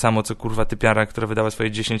dostałem tyle samo, co typiara, która wydała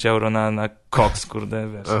swoje 10 euro na koks,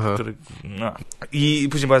 wiesz. I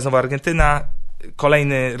później była znowu Argentyna,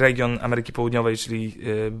 kolejny region Ameryki Południowej, czyli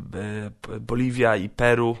Boliwia i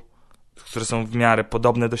Peru, które są w miarę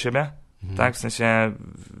podobne do siebie, tak? W sensie,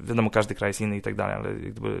 wiadomo, każdy kraj jest inny i tak dalej, ale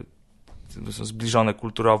jakby są zbliżone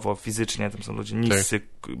kulturowo, fizycznie, tam są ludzie niscy,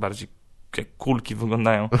 bardziej jak kulki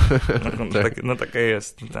wyglądają. Takie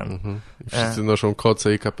jest. I wszyscy noszą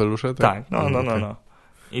koce i kapelusze, tak? Tak, no.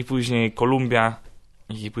 I później Kolumbia,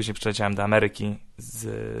 i później przyleciałem do Ameryki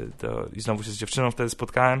i znowu się z dziewczyną wtedy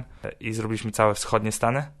spotkałem i zrobiliśmy całe wschodnie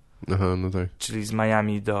Stany. Aha, no tak. Czyli z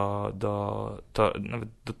Miami nawet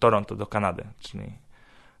do Toronto, do Kanady,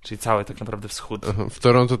 czyli cały tak naprawdę wschód. Aha, w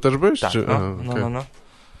Toronto też byłeś? Tak, no.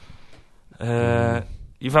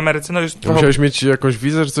 I w Ameryce, już... Musiałeś mieć jakąś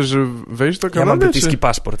wizę, czy coś, żeby wejść do Kanady? Ja mam brytyjski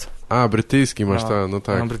paszport. A, brytyjski masz,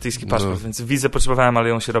 tak. Mam brytyjski paszport, więc wizę potrzebowałem, ale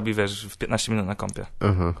ją się robi, wiesz, w 15 minut na kompie.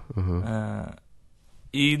 Aha.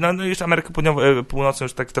 I już Amerykę Północną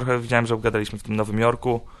już tak trochę widziałem, że obgadaliśmy w tym Nowym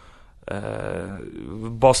Jorku.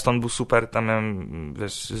 Boston był super, tam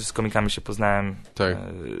wiesz, z komikami się poznałem. Tak.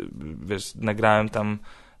 Wiesz, nagrałem tam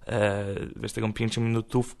wiesz, taką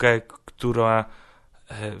 5-minutówkę, która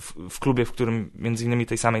w klubie, w którym między innymi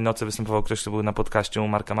tej samej nocy występował ktoś, kto był na podcaście u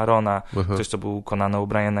Marka Marona, ktoś, kto był Conana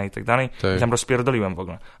O'Briena i tak dalej. I tam rozpierdoliłem w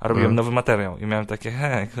ogóle. A robiłem nowy materiał i miałem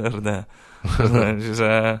takie, kurde,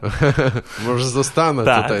 że... Może zostanę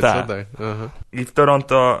tutaj, co tak. I w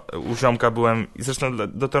Toronto u ziomka byłem, i zresztą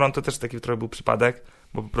do Toronto też taki trochę był przypadek,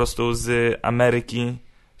 bo po prostu z Ameryki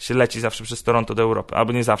się leci zawsze przez Toronto do Europy,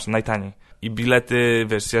 albo nie zawsze, najtaniej. I bilety,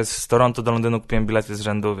 wiesz, ja z Toronto do Londynu kupiłem bilety z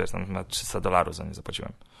rzędu, wiesz, tam chyba $300 za nie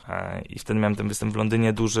zapłaciłem. I wtedy miałem ten występ w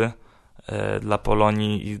Londynie duży dla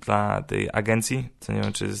Polonii i dla tej agencji, co nie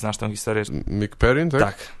wiem, czy znasz tą historię. McPerrin,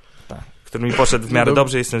 tak? Tak. który mi poszedł w miarę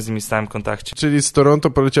dobrze, jestem z nimi w stałym kontakcie. Czyli z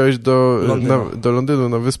Toronto poleciałeś do Londynu,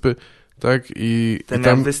 na wyspy, tak? I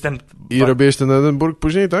tam występ... I robiłeś ten Edynburg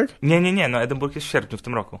później, tak? Nie, no Edynburg jest w sierpniu w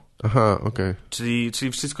tym roku. Aha, okej. Czyli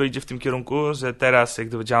wszystko idzie w tym kierunku, że teraz jak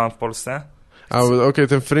gdyby działam w Polsce. Okej,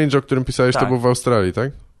 ten Fringe, o którym pisałeś, to był w Australii,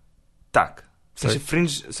 tak? Tak. W sensie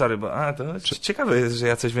Fringe, sorry, bo to ciekawe jest, że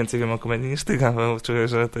ja coś więcej wiem o komedii niż ty, bo czuję,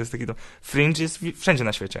 że to jest taki... Fringe jest wszędzie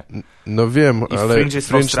na świecie. No wiem, ale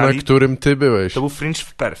Fringe na którym ty byłeś. To był Fringe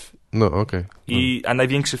w Perth. No, okej. A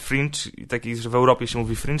największy Fringe, taki, że w Europie się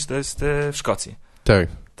mówi Fringe, to jest w Szkocji. Tak.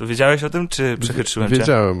 To wiedziałeś o tym, czy przechytrzyłem cię?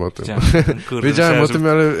 Wiedziałem o tym. Wiedziałem o tym,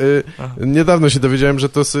 ale niedawno się dowiedziałem, że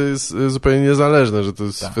to jest zupełnie niezależne, że to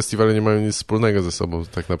jest festiwale nie mają nic wspólnego ze sobą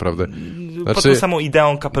tak naprawdę. Pod tą samą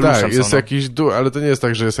ideą kapelusza. Tak, jest jakiś ale to nie jest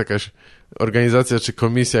tak, że jest jakaś organizacja czy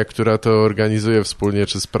komisja, która to organizuje wspólnie,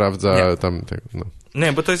 czy sprawdza tam. Tak, no.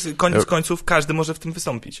 Nie, bo to jest koniec końców, każdy może w tym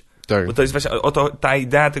wystąpić. Tak. Bo to jest właśnie, ta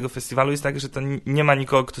idea tego festiwalu jest taka, że to nie ma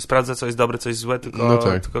nikogo, kto sprawdza, co jest dobre, co jest złe,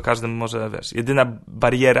 tylko każdy może, jedyna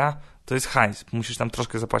bariera to jest hajs. Musisz tam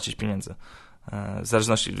troszkę zapłacić pieniędzy. W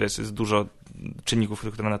zależności, jest dużo czynników,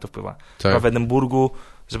 które na to wpływa. Tak. W Edynburgu,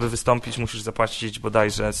 żeby wystąpić, musisz zapłacić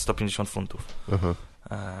bodajże 150 funtów. Aha.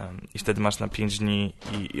 I wtedy masz na 5 dni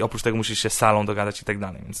i oprócz tego musisz się salą dogadać i tak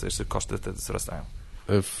dalej, więc jeszcze koszty wtedy wzrastają.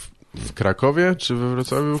 W Krakowie czy we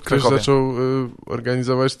Wrocławiu ktoś zaczął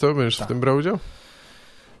organizować to? Będziesz w tym brał udział?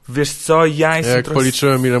 Wiesz co, jak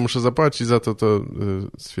policzyłem, ile muszę zapłacić za to, to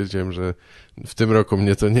stwierdziłem, że w tym roku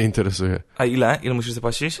mnie to nie interesuje. A ile? Ile musisz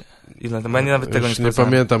zapłacić? Ile? Bo ja nawet tego nie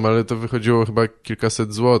pamiętam, ale to wychodziło chyba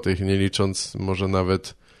kilkaset złotych, nie licząc może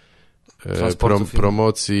nawet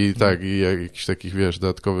promocji, tak, i jakichś takich,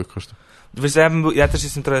 dodatkowych kosztów. Wiesz, ja też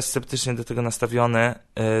jestem trochę sceptycznie do tego nastawiony,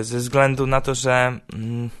 ze względu na to, że...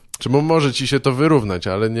 Czy może ci się to wyrównać,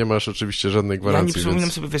 ale nie masz oczywiście żadnej gwarancji. Ja nie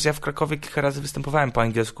przypominam sobie, ja w Krakowie kilka razy występowałem po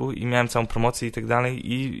angielsku i miałem całą promocję i tak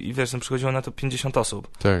dalej i przychodziło na to 50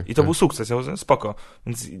 osób. Tak, I to był sukces, spoko.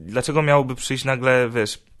 Więc dlaczego miałoby przyjść nagle,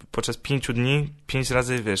 podczas 5 dni, 5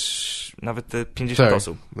 razy, nawet te 50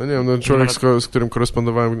 osób? No nie wiem, człowiek, z którym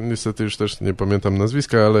korespondowałem, niestety już też nie pamiętam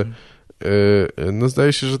nazwiska, ale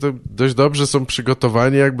zdaje się, że to dość dobrze są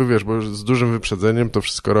przygotowani, bo z dużym wyprzedzeniem to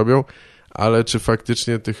wszystko robią. Ale czy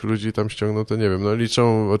faktycznie tych ludzi tam ściągną, to nie wiem. No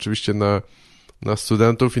liczą oczywiście na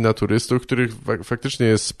studentów i na turystów, których faktycznie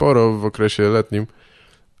jest sporo w okresie letnim,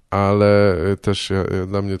 ale też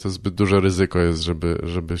dla mnie to zbyt duże ryzyko jest,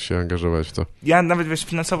 żeby się angażować w to. Ja nawet,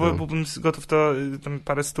 finansowo byłbym gotów to tam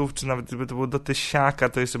parę stów, czy nawet gdyby to było do 1000,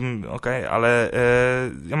 to jeszcze bym ale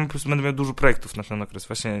ja po prostu będę miał dużo projektów na ten okres.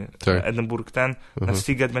 Właśnie Edynburg na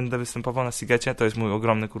Siget będę występował, na Sigecie, to jest mój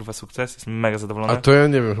ogromny, sukces, jestem mega zadowolony. A to ja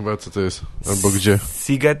nie wiem chyba, co to jest, albo gdzie.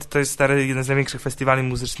 Siget to jest jeden z największych festiwali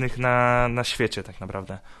muzycznych na świecie, tak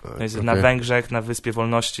naprawdę. To jest na Węgrzech, na Wyspie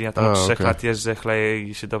Wolności, ja tam od 3 lat jeżdżę, chleję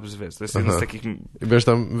i się dobrze wiesz. To jest jeden z takich... I będziesz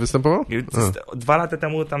tam występował? 2 lata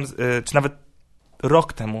temu tam, czy nawet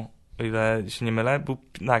rok temu, o ile się nie mylę,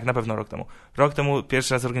 na pewno rok temu. Rok temu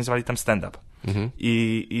pierwszy raz zorganizowali tam stand-up.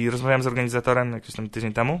 I rozmawiałem z organizatorem jakiś tam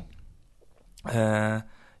tydzień temu.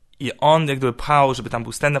 I on jak gdyby pchał, żeby tam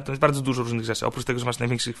był stand-up, to jest bardzo dużo różnych rzeczy. Oprócz tego, że masz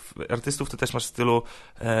największych artystów, to też masz w stylu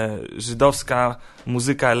żydowska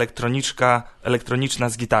muzyka elektroniczna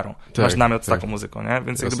z gitarą. Masz namiot z taką muzyką, nie?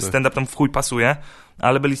 Więc jak gdyby stand-up tam w chuj pasuje,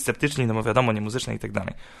 ale byli sceptyczni, no bo wiadomo, nie muzyczne i tak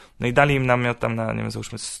dalej. No i dali im namiot tam na, nie wiem,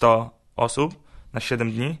 załóżmy 100 osób na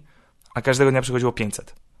 7 dni, a każdego dnia przychodziło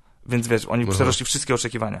 500. Więc oni przerośli wszystkie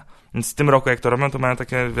oczekiwania. Więc w tym roku, jak to robią, to mają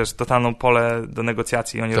takie, totalną pole do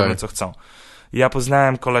negocjacji i oni robią co chcą. Ja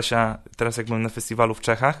poznałem kolesia, teraz jak byłem na festiwalu w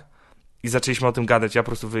Czechach i zaczęliśmy o tym gadać. Ja po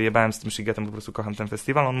prostu wyjebałem z tym Shigetem, po prostu kocham ten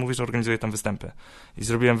festiwal. On mówi, że organizuje tam występy. I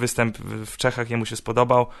zrobiłem występ w Czechach, jemu się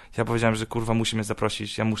spodobał. Ja powiedziałem, że musi mnie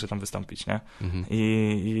zaprosić, ja muszę tam wystąpić, nie?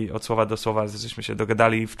 I od słowa do słowa żeśmy się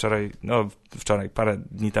dogadali wczoraj, parę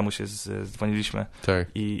dni temu się dzwoniliśmy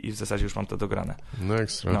i w zasadzie już mam to dograne. No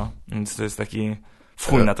ekstra. Więc to jest taki... W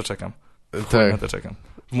chuj na to czekam. Na to czekam.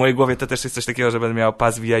 W mojej głowie to też jest coś takiego, że będę miał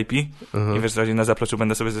pas VIP i na zapleczu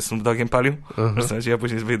będę sobie ze Snoop Doggiem palił. Ja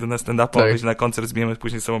później wyjdę na stand-upa, wyjdę na koncert, zbijemy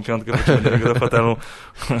później z sobą piątkę, wrócimy do hotelu.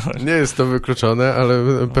 Nie jest to wykluczone,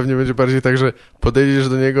 ale pewnie będzie bardziej tak, że podejdziesz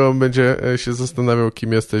do niego, on będzie się zastanawiał,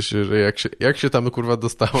 kim jesteś, że jak się tam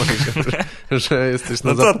dostałeś, że jesteś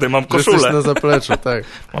na zapleczu. Mam koszulę. Jesteś na zapleczu, tak.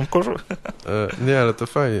 Mam koszulę. Nie, ale to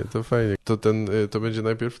fajnie. To będzie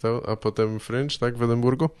najpierw a potem Fringe, tak, w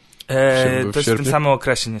Edynburgu? To jest w tym samym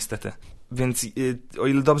okresie niestety. Więc o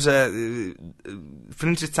ile dobrze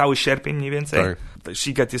Fringe jest cały sierpień mniej więcej,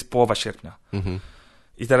 Shiget jest połowa sierpnia.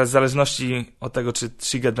 I teraz w zależności od tego, czy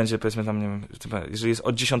Shiget będzie, powiedzmy tam, nie wiem, jeżeli jest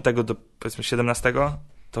od 10 do powiedzmy 17,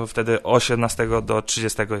 to wtedy od 17 do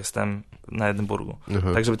 30 jestem na Edynburgu.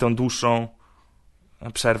 Tak, żeby tę dłuższą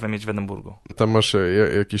przerwę mieć w Edynburgu. Tam masz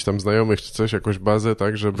jakichś tam znajomych czy coś, jakąś bazę,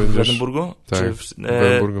 tak, że będziesz... W Edynburgu? Tak, czy w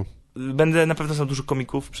Edynburgu. Na pewno są dużo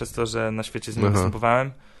komików, przez to, że na świecie z nimi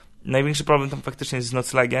występowałem. Największy problem tam faktycznie jest z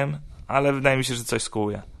noclegiem, ale wydaje mi się, że coś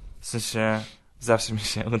skołuje. W sensie zawsze mi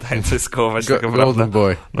się udaje coś skołować. Golden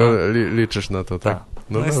boy. Liczysz na to, tak?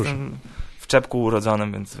 No jestem w czepku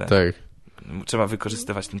urodzonym, więc trzeba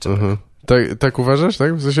wykorzystywać ten czepek. Tak uważasz,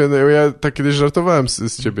 tak? W sensie, ja tak kiedyś żartowałem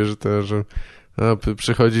z ciebie, że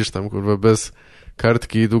przychodzisz tam, kurwa, bez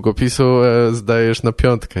kartki i długopisu, zdajesz na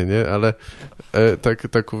 5, nie? Ale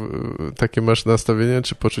takie masz nastawienie,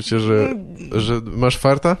 czy poczucie, że masz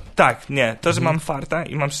farta? Tak, nie. To, że mam farta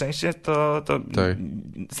i mam szczęście, to tak.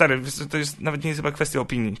 Stary, to jest nawet nie jest chyba kwestia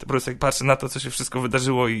opinii. To po prostu jak patrzę na to, co się wszystko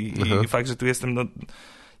wydarzyło i fakt, że tu jestem,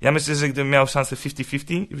 ja myślę, że gdybym miał szansę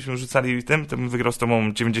 50-50 i byśmy rzucali tym, to bym wygrał z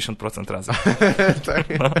tobą 90% razy. Tak.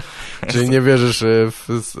 Czyli nie wierzysz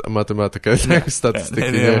w matematykę, w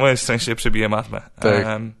statystyki? Nie, moje szczęście przebije matmę. Tak.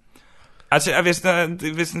 A wiesz,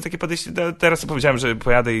 takie podejście, teraz powiedziałem, że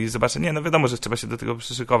pojadę i zobaczę, wiadomo, że trzeba się do tego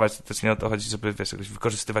przyszykować, to też nie o to chodzi, żeby, wiesz, jakoś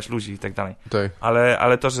wykorzystywać ludzi i tak dalej. Tak.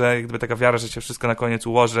 Ale to, że gdyby taka wiara, że się wszystko na koniec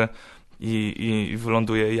ułoży i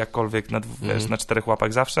wyląduje jakkolwiek na 4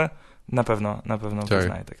 łapach zawsze, na pewno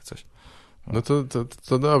wyznaję takie coś. No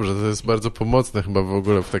to dobrze, to jest bardzo pomocne chyba w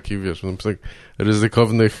ogóle w takich, wiesz, tak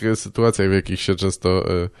ryzykownych sytuacjach, w jakich się często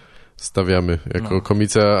stawiamy jako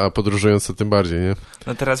komicy, a podróżujący tym bardziej, nie?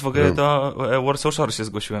 No teraz w ogóle do Warsaw Shore się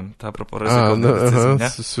zgłosiłem, to a propos ryzykownych decyzji, nie?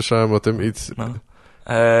 Słyszałem o tym i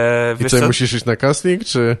wiesz co, musisz iść na casting,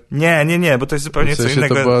 czy? Nie, bo to jest zupełnie co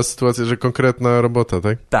innego. To była sytuacja, że konkretna robota,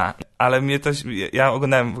 tak? Tak, ale ja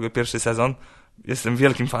oglądałem w ogóle pierwszy sezon. Jestem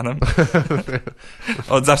wielkim fanem.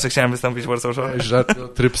 Od zawsze chciałem wystąpić w Warsaw Shore. Żarty o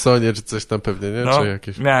Trypsonie, czy coś tam pewnie, nie? Czy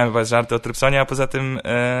jakieś... miałem chyba żarty o Trypsonie, a poza tym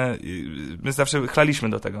my zawsze chlaliśmy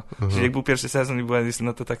do tego. Czyli jak był pierwszy sezon i była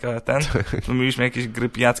to taka to mieliśmy jakieś gry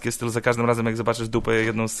pijackie, stylu za każdym razem jak zobaczysz dupę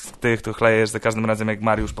jedną z tych, to chlejesz, za każdym razem jak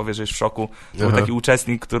Mariusz powie, że jest w szoku. To był taki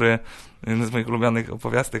uczestnik, który jeden z moich ulubionych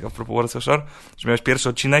opowiastek a propos Warsaw Shore, że miałeś pierwszy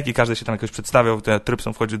odcinek i każdy się tam jakoś przedstawiał,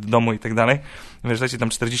 Trypson wchodzi do domu i tak dalej. Wiesz, leci tam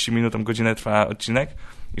 40 minut, tam godzinę trwa odcinek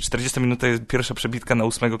i 40 minut to jest pierwsza przebitka na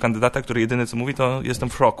 8 kandydata, który jedyne co mówi, to jestem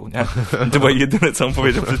w szoku, nie? To było jedyne co on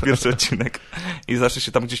powiedział przez pierwszy odcinek i zawsze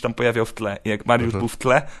się tam gdzieś tam pojawiał w tle. I jak Mariusz był w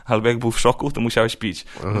tle, albo jak był w szoku, to musiałeś pić.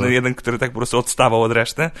 No jeden, który tak po prostu odstawał od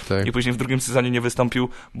reszty i później w drugim sezonie nie wystąpił,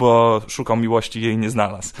 bo szukał miłości i jej nie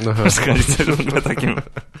znalazł. W ogóle takim...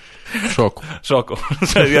 W szoku.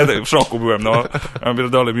 Ja w szoku byłem, Ja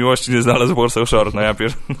pierdolę, miłości nie znalazł w Warsaw Shore,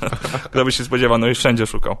 Kto by się spodziewał, i wszędzie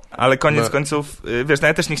szukał. Ale koniec końców, wiesz,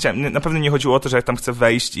 ja też nie chciałem, na pewno nie chodziło o to, że jak tam chcę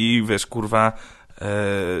wejść i, wiesz, kurwa,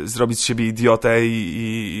 zrobić z siebie idiotę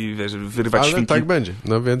i wiesz, wyrywać świnki. Ale tak będzie,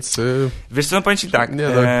 więc... Wiesz co, powiem ci tak,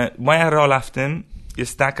 moja rola w tym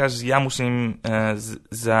jest taka, że ja muszę im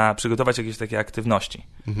przygotować jakieś takie aktywności.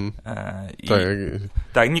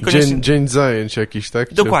 Tak, niekoniecznie... Dzień zajęć jakiś,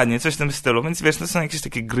 tak? Dokładnie, coś w tym stylu. Więc wiesz, to są jakieś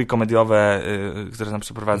takie gry komediowe, które tam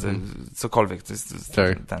przeprowadzę, cokolwiek. To jest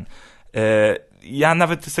ten. Ja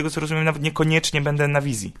nawet z tego, co rozumiem, nawet niekoniecznie będę na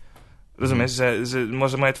wizji. Rozumiesz, że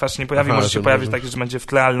może moja twarz nie pojawi, może się pojawić tak, że będzie w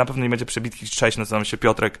tle, ale na pewno nie będzie przebitki 6, nazywam się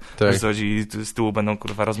Piotrek, i z tyłu będą,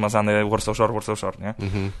 kurwa, rozmazane Warsaw Shore, nie?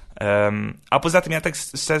 A poza tym ja tak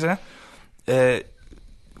szczerze,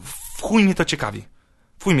 w chuj mnie to ciekawi.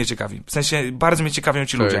 W sensie, bardzo mnie ciekawią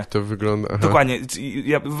ci ludzie. Jak to wygląda. Dokładnie.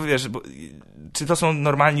 Wiesz, czy to są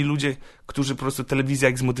normalni ludzie, którzy po prostu telewizja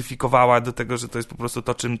ich zmodyfikowała do tego, że to jest po prostu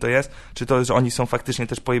to, czym to jest? Czy to, że oni są faktycznie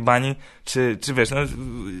też pojebani? Czy wiesz,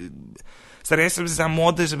 stary, ja jestem za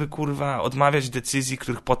młody, żeby, kurwa, odmawiać decyzji,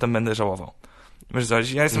 których potem będę żałował. Wiesz co,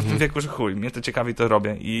 ja jestem w tym wieku, że chuj, mnie to ciekawi, to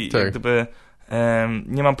robię. I jak gdyby...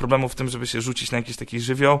 nie mam problemu w tym, żeby się rzucić na jakiś taki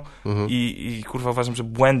żywioł i kurwa uważam, że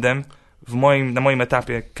błędem na moim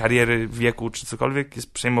etapie kariery, wieku czy cokolwiek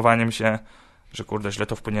jest przejmowaniem się, że kurde, źle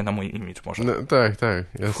to wpłynie na mój imidż może. No, tak,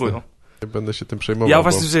 jasne. Nie będę się tym przejmował.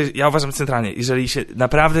 Ja uważam centralnie, jeżeli się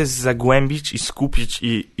naprawdę zagłębić i skupić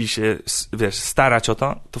i się, wiesz, starać o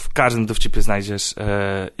to w każdym dowcipie znajdziesz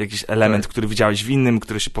jakiś element, który widziałeś w innym,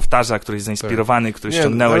 który się powtarza, który jest zainspirowany, który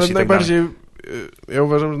ściągnąłeś i tak dalej. Ja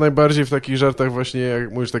uważam, że najbardziej w takich żartach właśnie,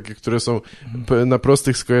 jak mówisz, takie, które są na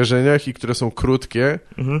prostych skojarzeniach i które są krótkie,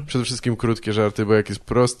 przede wszystkim krótkie żarty, bo jak jest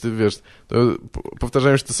prosty, wiesz, to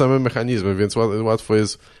powtarzają się te same mechanizmy, więc łatwo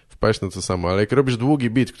jest wpaść na to samo, ale jak robisz długi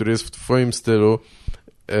beat, który jest w twoim stylu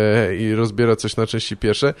i rozbiera coś na części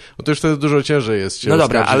pierwsze, no to już wtedy dużo ciężej jest. No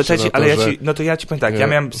dobra, ja ci powiem tak, ja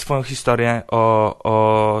miałem swoją historię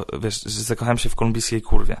wiesz, że zakochałem się w kolumbijskiej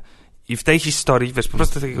kurwie. I w tej historii, wiesz, po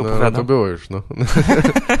prostu takiego opowiadam. No to było już, no.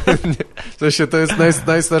 To jest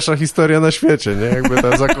najstarsza historia na świecie, nie? Jakby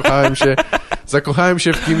tam zakochałem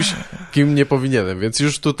się w kimś, kim nie powinienem, więc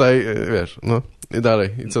już tutaj, wiesz, no i dalej,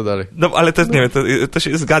 i co dalej? No, ale to, nie wiem, to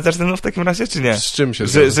się zgadzasz ze mną w takim razie, czy nie? Z czym się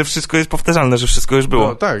zgadzam? Że wszystko jest powtarzalne, że wszystko już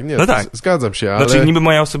było. No tak, zgadzam się, ale... Znaczy niby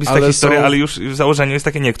moja osobista historia, ale już w założeniu jest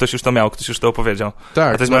takie, nie, ktoś już to miał, ktoś już to opowiedział.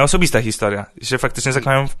 Tak. A to jest moja osobista historia. I się faktycznie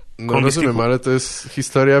zakochałem w No rozumiem, ale to jest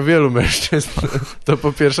historia wielu mężczyzn, to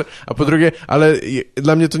po pierwsze. A po drugie, ale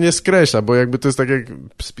dla mnie to nie skreśla, bo jakby to jest tak jak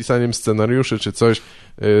z pisaniem scenariuszy czy coś,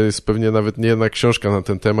 jest pewnie nawet nie jedna książka na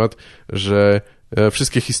ten temat, że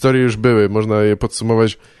wszystkie historie już były, można je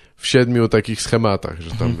podsumować w 7 takich schematach,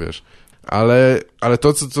 że tam wiesz. Ale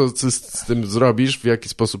to, co z tym zrobisz, w jaki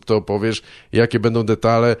sposób to opowiesz, jakie będą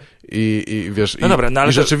detale i wiesz, no dobra, no,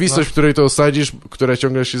 i rzeczywistość, w której to osadzisz, która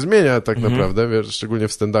ciągle się zmienia tak naprawdę, wiesz, szczególnie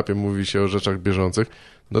w stand-upie mówi się o rzeczach bieżących,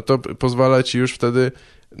 no to pozwala ci już wtedy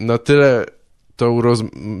na tyle to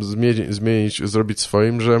zmienić, zrobić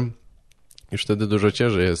swoim, że już wtedy dużo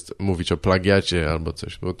ciężej jest mówić o plagiacie albo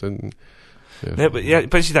coś, bo ten... No, ja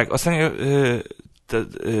powiem ci tak, ostatnio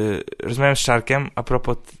rozmawiałem z Czarkiem a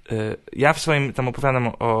propos, ja w swoim tam opowiadam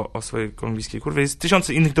o swojej kolumbijskiej kurwie, jest 1000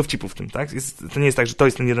 innych dowcipów w tym, tak? To nie jest tak, że to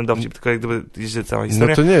jest ten jeden dowcip, tylko jak gdyby jest cała historia.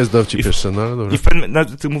 No to nie jest dowcip jeszcze, no ale dobra.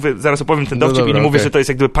 I mówię, zaraz opowiem ten dowcip i nie mówię, że to jest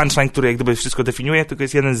jak gdyby punchline, który jak gdyby wszystko definiuje, tylko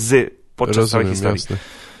jest jeden podczas całej historii. Jasne.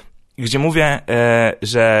 Gdzie mówię,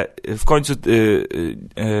 że w końcu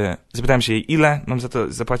zapytałem się jej, ile mam za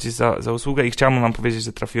to zapłacić za usługę i chciałem wam powiedzieć,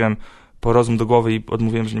 że trafiłem po rozum do głowy i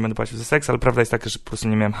odmówiłem, że nie będę płacił za seks, ale prawda jest taka, że po prostu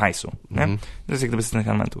nie miałem hajsu. Nie? To jest jak gdyby z tych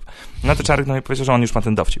elementów. No to Czarek mi powiedział, że on już ma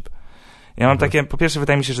ten dowcip. Ja mam takie, po pierwsze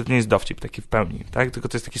wydaje mi się, że to nie jest dowcip taki w pełni, tak? Tylko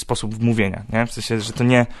to jest taki sposób mówienia, nie? W sensie, że to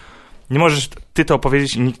nie możesz ty to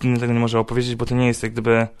opowiedzieć i nikt inny tego nie może opowiedzieć, bo to nie jest jak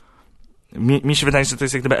gdyby... Mi się wydaje, że to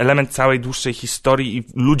jest jak gdyby element całej dłuższej historii i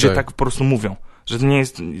ludzie tak po prostu mówią. Że to nie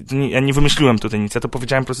jest... ja nie wymyśliłem tutaj nic, ja to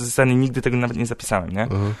powiedziałem po prostu ze sceny i nigdy tego nawet nie zapisałem, nie?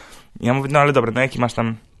 I ja mówię, no ale dobra, no jaki masz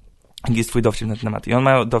tam... Jaki jest twój dowcip na ten temat? I on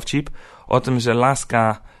ma dowcip o tym, że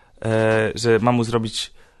laska, że ma mu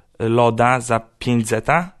zrobić loda za 5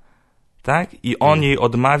 zeta, tak? I on jej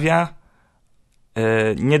odmawia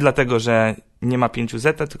nie dlatego, że nie ma 5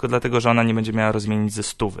 zeta, tylko dlatego, że ona nie będzie miała rozmienić ze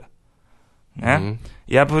 100. Nie?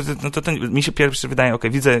 Ja no to mi się pierwszy wydaje,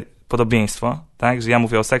 widzę podobieństwo, tak? Że ja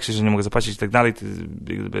mówię o seksie, że nie mogę zapłacić i tak dalej,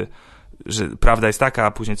 że prawda jest taka,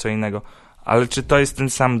 a później co innego. Ale czy to jest ten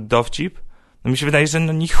sam dowcip? No mi się wydaje, że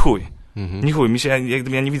no ni chuj. Ni chuj.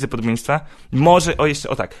 Ja nie widzę podobieństwa.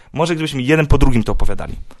 Może gdybyśmy jeden po drugim to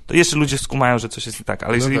opowiadali, to jeszcze ludzie skumają, że coś jest nie tak.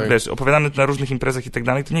 Ale jeżeli, wiesz, opowiadamy na różnych imprezach i tak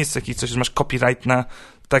dalej, to nie jest jakiś coś, że masz copyright na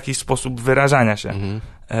taki sposób wyrażania się.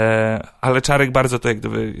 Ale Czarek bardzo to jak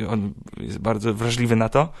gdyby, on jest bardzo wrażliwy na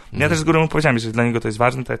to. Ja też z góry mu powiedziałem, że dla niego to jest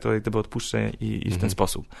ważne, to ja to jak gdyby odpuszczę i w ten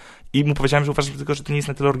sposób. I mu powiedziałem, że uważam tylko, że to nie jest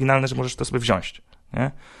na tyle oryginalne, że możesz to sobie wziąć.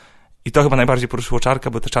 Nie? I to chyba najbardziej poruszyło Czarka,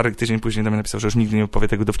 bo to Czarek tydzień później do mnie napisał, że już nigdy nie opowie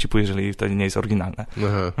tego dowcipu, jeżeli to nie jest oryginalne.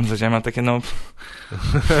 Ja mam takie,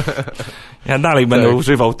 ja dalej będę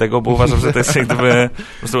używał tego, bo uważam, że to jest jak gdyby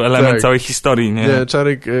po prostu element całej historii, nie? Nie,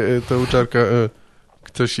 Czarek, to u Czarka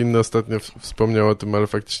ktoś inny ostatnio wspomniał o tym, ale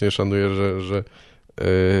faktycznie szanuję, że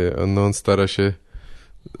on stara się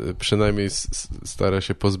przynajmniej stara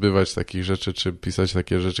się pozbywać takich rzeczy, czy pisać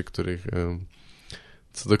takie rzeczy,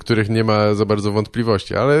 co do których nie ma za bardzo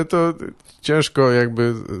wątpliwości, ale to ciężko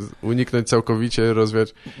jakby uniknąć całkowicie,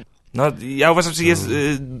 rozwiać. No, ja uważam, że jest,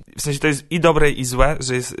 w sensie to jest i dobre, i złe,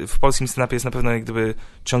 że jest, w polskim stand-upie jest na pewno jak gdyby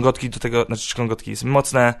ciągotki do tego, ciągotki jest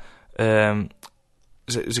mocne,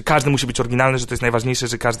 że każdy musi być oryginalny, że to jest najważniejsze,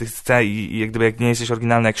 że każdy chce i jak gdyby jak nie jesteś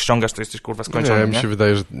oryginalny, jak ściągasz, to jesteś kurwa skończony. Nie, mi się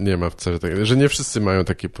wydaje, że nie ma wcale takiego, że nie wszyscy mają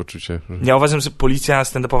takie poczucie. Ja uważam, że policja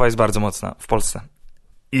stand-upowa jest bardzo mocna w Polsce.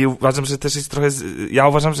 I uważam, że też jest trochę... Ja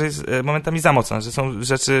uważam, że jest momentami za mocna, że są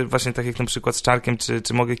rzeczy właśnie tak jak na przykład z Czarkiem,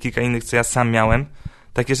 czy mogę kilka innych, co ja sam miałem,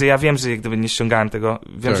 takie, że ja wiem, że jak gdyby nie ściągałem tego,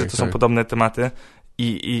 wiem, że to są podobne tematy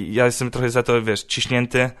i ja jestem trochę za to, wiesz,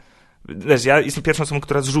 ciśnięty. Wiesz, ja jestem pierwszą osobą,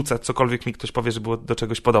 która zrzuca cokolwiek mi ktoś powie, że było do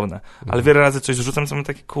czegoś podobne. Ale wiele razy coś zrzucam, co mam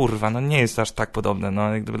takie, kurwa, no nie jest aż tak podobne,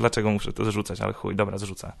 no jak gdyby dlaczego muszę to zrzucać, ale chuj, dobra,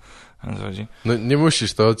 zrzucę. No nie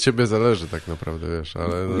musisz, to od ciebie zależy tak naprawdę, wiesz,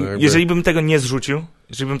 ale... No jakby... Jeżeli bym tego nie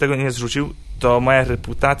zrzucił, to moja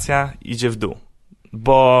reputacja idzie w dół.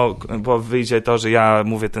 bo wyjdzie to, że ja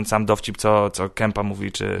mówię ten sam dowcip, co Kempa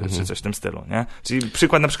mówi, czy coś w tym stylu, nie? Czyli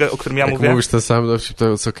przykład na przykład, o którym ja mówię... Jak mówisz ten sam dowcip,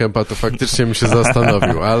 co Kempa, to faktycznie mi się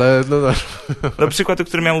zastanowił, ale No przykład, o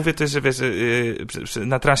którym ja mówię, to jest, że wiesz,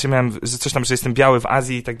 na trasie miałem, że coś tam, że jestem biały w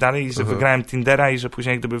Azji i tak dalej, i że wygrałem Tindera i że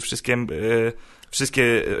później gdyby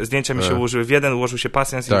wszystkie zdjęcia mi się ułożyły w jeden, ułożył się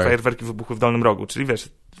pasjans i fajerwerki wybuchły w Dolnym Rogu, czyli wiesz,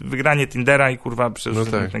 wygranie Tindera i kurwa przecież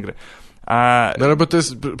piękne gry. No ale bo to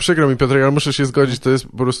jest, przykro mi Piotrek, ale muszę się zgodzić, to jest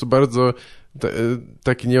po prostu bardzo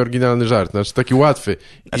taki nieoryginalny żart, znaczy taki łatwy.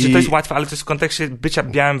 Znaczy to jest łatwe, ale to jest w kontekście bycia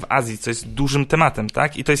białym w Azji, co jest dużym tematem,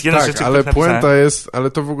 tak? I to jest jedna z rzeczy, tak, ale puenta jest,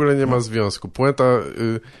 ale to w ogóle nie ma związku. Puenta...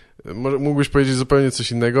 mógłbyś powiedzieć zupełnie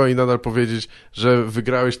coś innego i nadal powiedzieć, że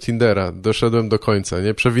wygrałeś Tindera, doszedłem do końca,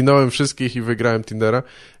 nie? Przewinąłem wszystkich i wygrałem Tindera.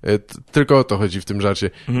 Tylko o to chodzi w tym żarcie.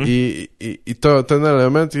 I ten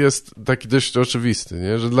element jest taki dość oczywisty,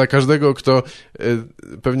 nie? Że dla każdego, kto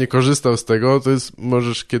pewnie korzystał z tego, to jest,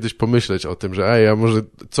 możesz kiedyś pomyśleć o tym, że a może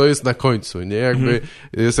co jest na końcu, nie? Jakby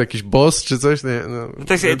jest jakiś boss czy coś, nie? No,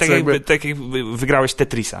 to jest tak jak wygrałeś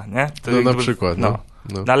Tetrisa, nie? To jakby, na przykład, no.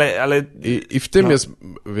 Ale... I w tym jest,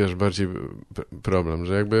 wiesz, bardziej problem,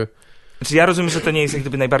 że jakby... Znaczy ja rozumiem, że to nie jest jak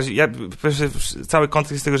gdyby najbardziej... Cały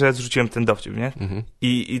kontekst tego, że ja zrzuciłem ten dowcip, nie?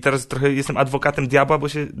 I teraz trochę jestem adwokatem diabła, bo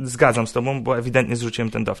się zgadzam z tobą, bo ewidentnie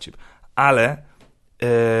zrzuciłem ten dowcip. Ale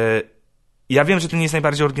ja wiem, że to nie jest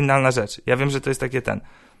najbardziej oryginalna rzecz. Ja wiem, że to jest takie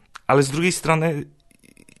ale z drugiej strony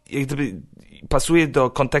jak gdyby pasuje do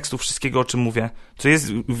kontekstu wszystkiego, o czym mówię, co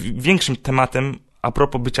jest większym tematem a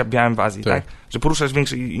propos bycia białym w Azji, tak? Że poruszasz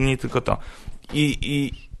większe i nie tylko to.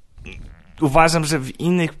 I uważam, że w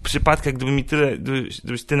innych przypadkach,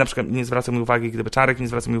 gdybyś ty na przykład nie zwracał mi uwagi, gdyby Czarek nie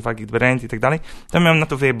zwracał mi uwagi, gdyby Rent i tak dalej, to miałem na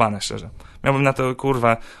to wyjebane, szczerze. Miałbym na to,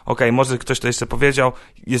 kurwa, może ktoś to jeszcze powiedział,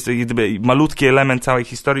 jest to gdyby malutki element całej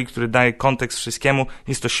historii, który daje kontekst wszystkiemu,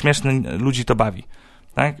 jest to śmieszne, ludzi to bawi,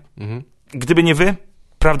 tak? Gdyby nie wy,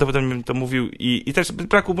 prawdopodobnie bym to mówił i też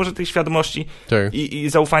braku może tej świadomości i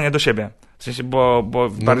zaufania do siebie. W sensie, bo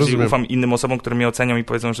bardziej ufam innym osobom, które mnie ocenią i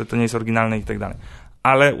powiedzą, że to nie jest oryginalne i tak dalej.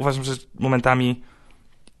 Ale uważam, że momentami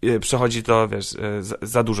przechodzi to, wiesz,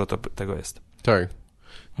 za dużo tego jest. Tak.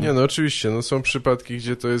 Nie, no oczywiście, no są przypadki,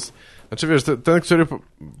 gdzie to jest... Znaczy wiesz, ten, który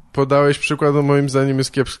podałeś przykład, moim zdaniem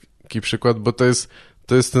jest kiepski przykład, bo to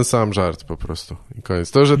jest ten sam żart po prostu i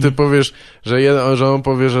koniec. To, że ty powiesz, że on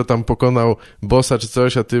powie, że tam pokonał bossa czy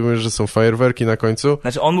coś, a ty mówisz, że są fajerwerki na końcu.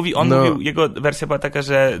 Znaczy on mówił, jego wersja była taka,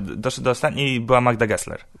 że doszedł do ostatniej i była Magda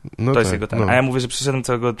Gessler. To jest jego A ja mówię, że przyszedłem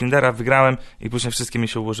całego Tindera, wygrałem i później wszystkie mi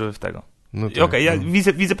się ułożyły w tego. Ja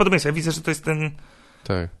widzę podobieństwo, ja widzę, że to jest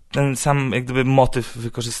ten sam jak gdyby motyw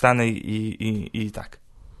wykorzystany i tak.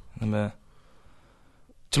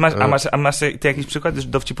 Czy masz ty jakiś przykład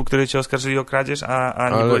dowcipu, który cię oskarżyli o kradzież,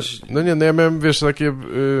 a nie byłeś... No ja miałem, wiesz, takie...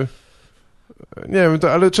 nie wiem,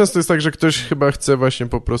 ale często jest tak, że ktoś chyba chce właśnie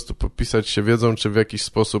po prostu popisać się wiedzą, czy w jakiś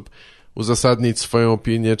sposób uzasadnić swoją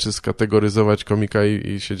opinię, czy skategoryzować komika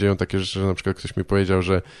i się dzieją takie rzeczy, że na przykład ktoś mi powiedział,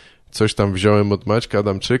 że coś tam wziąłem od Maćka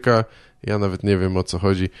Adamczyka, ja nawet nie wiem, o co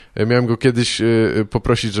chodzi. Miałem go kiedyś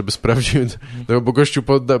poprosić, żeby sprawdził, no, bo gościu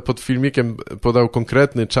pod filmikiem podał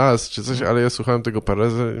konkretny czas, czy coś, ale ja słuchałem tego parę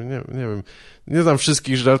razy, nie wiem. Nie znam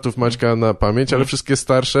wszystkich żartów Maćka na pamięć, ale wszystkie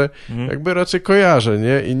starsze jakby raczej kojarzę,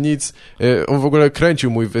 nie? I nic. On w ogóle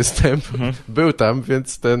kręcił mój występ. Był tam,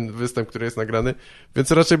 więc ten występ, który jest nagrany,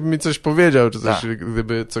 więc raczej by mi coś powiedział, czy coś,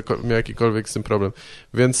 gdyby miał jakikolwiek z tym problem.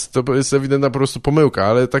 Więc to jest ewidentna po prostu pomyłka,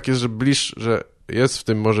 ale tak jest, że jest w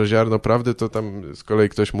tym może ziarno prawdy, to tam z kolei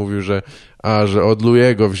ktoś mówił, że od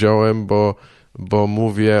Louiego wziąłem, bo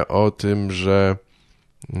mówię o tym, że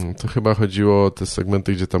to chyba chodziło o te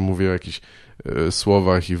segmenty, gdzie tam mówię o jakichś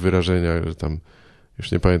słowach i wyrażeniach, że tam,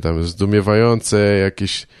 już nie pamiętam, zdumiewające,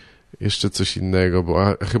 jakieś jeszcze coś innego, bo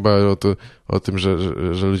chyba o tym,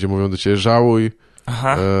 że ludzie mówią do ciebie żałuj,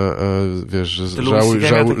 wiesz, że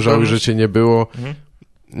żałuj, że cię nie było.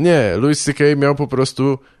 Nie, Louis C.K. miał po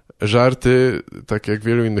prostu żarty, tak jak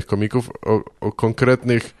wielu innych komików, o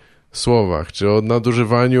konkretnych słowach, czy o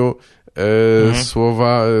nadużywaniu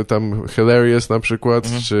słowa tam hilarious na przykład,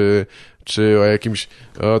 czy o jakimś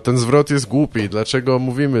ten zwrot jest głupi, dlaczego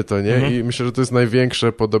mówimy to, nie? I myślę, że to jest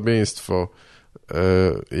największe podobieństwo,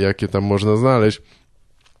 jakie tam można znaleźć.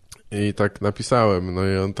 I tak napisałem, no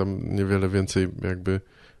i on tam niewiele więcej jakby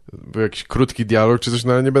był jakiś krótki dialog czy coś,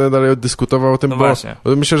 no ale nie będę dalej dyskutował o tym, bo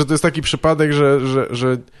myślę, że to jest taki przypadek,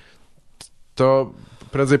 że to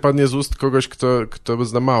prędzej padnie z ust kogoś, kto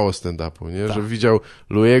zna mało stand-upu, nie? Że widział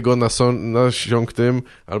Louiego na Siąg tym,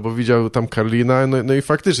 albo widział tam Karlina, no i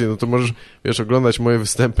faktycznie, no to możesz, wiesz, oglądać moje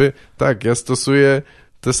występy. Tak, ja stosuję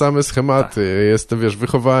te same schematy. Jestem, wiesz,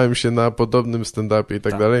 wychowałem się na podobnym stand-upie i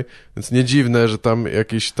tak dalej, więc nie dziwne, że tam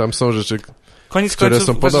jakieś, tam są rzeczy, które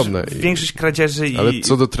są podobne. Większość kradzieży ale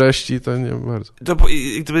co do treści, to nie bardzo. To,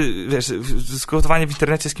 gdyby, wiesz, dyskutowanie w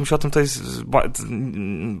internecie z kimś o tym, to jest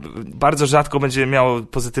bardzo rzadko będzie miało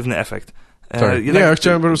pozytywny efekt. Tak. Nie, ja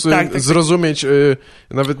chciałem po prostu zrozumieć,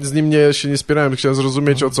 nawet z nim się nie spierałem, chciałem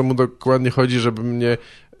zrozumieć, o co mu dokładnie chodzi, żeby mnie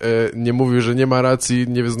nie mówił, że nie ma racji,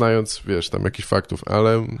 nie wyznając, wiesz, tam jakichś faktów,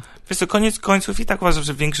 ale... Wiesz co, koniec końców i tak uważam,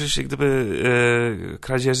 że większość jak gdyby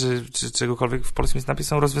kradzieży czy czegokolwiek w polskim stand-upie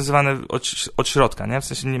są rozwiązywane od środka, nie? W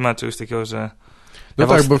sensie nie ma czegoś takiego, że... No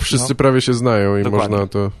tak, bo wszyscy prawie się znają i dokładnie. można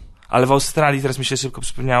to... Ale w Australii, teraz mi się szybko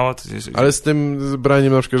przypomniało... Ale z tym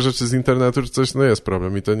braniem na przykład rzeczy z internetu czy coś, no jest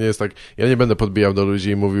problem i to nie jest tak... Ja nie będę podbijał do ludzi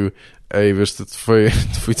i mówił, ej, wiesz, to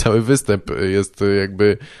twój cały występ jest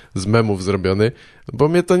jakby z memów zrobiony, bo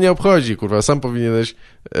mnie to nie obchodzi, kurwa, sam powinieneś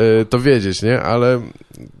to wiedzieć, nie? Ale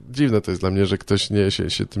dziwne to jest dla mnie, że ktoś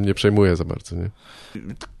się tym nie przejmuje za bardzo, nie?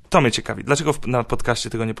 To mnie ciekawi. Dlaczego na podcaście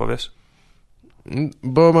tego nie powiesz?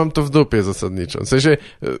 Bo mam to w dupie zasadniczo. W sensie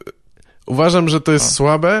uważam, że to jest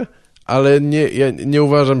słabe, ale ja nie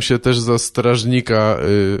uważam się też za strażnika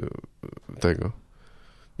tego.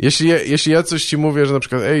 Jeśli ja coś ci mówię, że na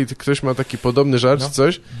przykład ktoś ma taki podobny żart czy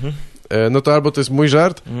coś, no to albo to jest mój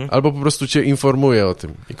żart, albo po prostu cię informuję o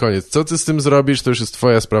tym. I koniec. Co ty z tym zrobisz, to już jest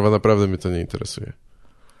twoja sprawa, naprawdę mnie to nie interesuje.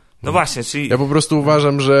 No właśnie, czyli... Ja po prostu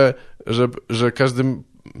uważam, że każdym...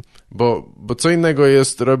 Bo co innego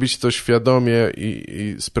jest robić to świadomie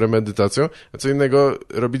i z premedytacją, a co innego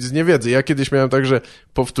robić z niewiedzy. Ja kiedyś miałem tak, że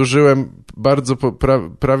powtórzyłem bardzo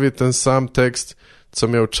prawie ten sam tekst, co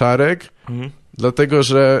miał Czarek, dlatego,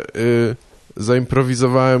 że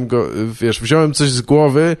zaimprowizowałem go, wiesz, wziąłem coś z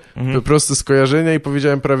głowy, proste skojarzenia i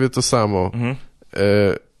powiedziałem prawie to samo.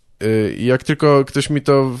 I jak tylko ktoś mi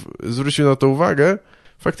to zwrócił na to uwagę,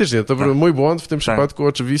 faktycznie, to był mój błąd w tym przypadku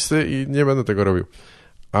oczywisty i nie będę tego robił.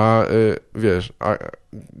 A wiesz,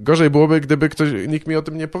 gorzej byłoby, gdyby nikt mi o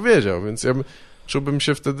tym nie powiedział, więc ja czułbym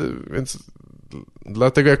się wtedy, więc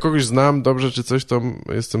dlatego jak kogoś znam dobrze czy coś, to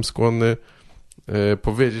jestem skłonny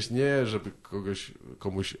powiedzieć nie, żeby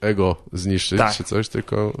komuś ego zniszczyć czy coś,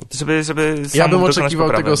 tylko... Żeby ja bym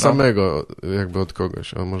oczekiwał tego samego jakby od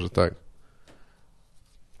kogoś, a może tak.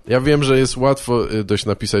 Ja wiem, że jest łatwo dość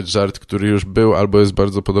napisać żart, który już był albo jest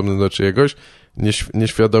bardzo podobny do czyjegoś,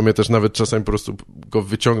 nieświadomie też nawet czasami po prostu go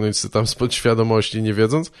wyciągnąć tam spod świadomości, nie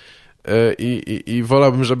wiedząc. I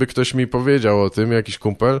wolałbym, żeby ktoś mi powiedział o tym, jakiś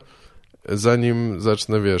kumpel, zanim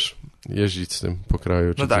zacznę, wiesz, jeździć z tym po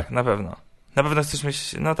kraju. No tak, na pewno. Na pewno chcesz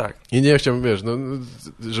mieć, no tak. I nie chciałbym, wiesz,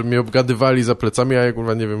 żeby mnie obgadywali za plecami, a ja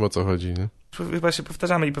kurwa nie wiem, o co chodzi, nie? Chyba się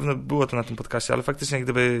powtarzamy i pewno było to na tym podcaście, ale faktycznie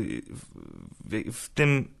gdyby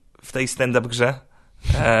w tej stand-up grze,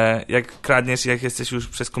 jak kradniesz, jak jesteś już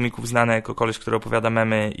przez komików znany jako koleś, który opowiada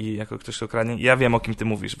memy i jako ktoś, kto kradnie, ja wiem, o kim ty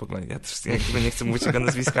mówisz w ogóle. Ja też jakby nie chcę mówić jego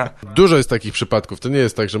nazwiska. Dużo jest takich przypadków. To nie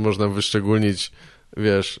jest tak, że można wyszczególnić,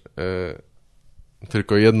 wiesz,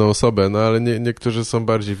 tylko jedną osobę, no ale niektórzy są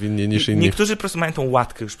bardziej winni niż inni. Niektórzy po prostu mają tą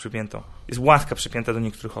łatkę już przypiętą. Jest łatka przypięta do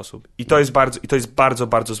niektórych osób. I to jest bardzo,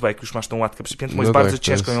 bardzo złe, jak już masz tą łatkę przypiętą, bo jest bardzo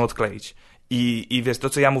ciężko ją odkleić. I wiesz, to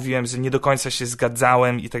co ja mówiłem, że nie do końca się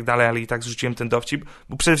zgadzałem i tak dalej, ale i tak zrzuciłem ten dowcip,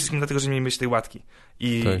 bo przede wszystkim dlatego, że nie miałeś tej łatki.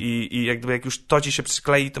 I jak gdyby jak już to ci się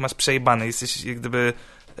przyklei, to masz przejebane. Jesteś jak gdyby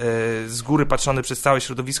z góry patrzony przez całe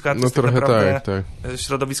środowisko, a to jest tak naprawdę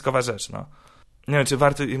środowiskowa rzecz, no. Nie wiem, czy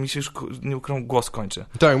warto, mi się już nie ukrą, głos kończy.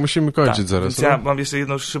 Tak, musimy kończyć zaraz. Więc ja mam jeszcze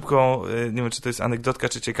jedną szybką, nie wiem, czy to jest anegdotka,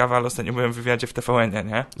 czy ciekawa, ale ostatnio byłem w wywiadzie w TVN-ie,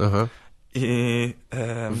 nie? Aha. I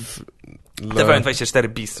TVN24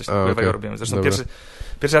 Bis, coś takiego robiłem. Zresztą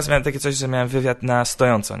pierwszy raz miałem takie coś, że miałem wywiad na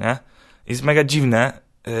stojąco, nie? I jest mega dziwne,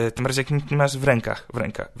 tym razie jak nie masz w rękach,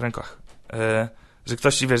 że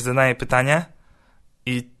ktoś ci, wiesz, zadaje pytanie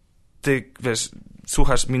i ty, wiesz,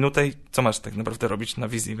 słuchasz minutę i co masz tak naprawdę robić na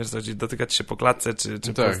wizji, wiesz, dotykać się po klatce,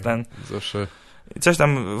 czy tak, ten... zawsze. I coś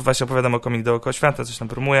tam właśnie opowiadam o komik dookoła świata, coś tam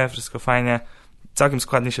promuję, wszystko fajnie, całkiem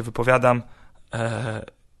składnie się wypowiadam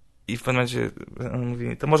i w pewnym momencie on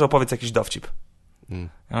mówi, to może opowiedz jakiś dowcip.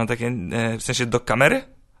 Ja mam takie, w sensie do kamery?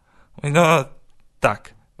 Mówi, no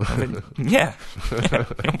tak. Ja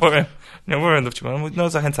mówię, nie opowiem dowcipu. On mówi, no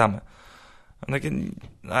zachęcamy. On takie, nie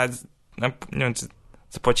wiem, czy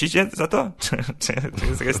zapłacicie za to? Czy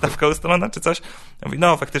jest jakaś stawka ustalona, czy coś? Ja mówię,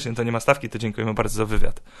 no faktycznie to nie ma stawki, to dziękujemy bardzo za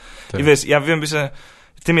wywiad. Tak. I wiesz, ja wiem, że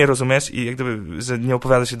ty mnie rozumiesz i jak gdyby, że nie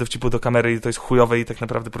opowiada się dowcipu do kamery i to jest chujowe i tak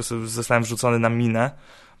naprawdę po prostu zostałem wrzucony na minę.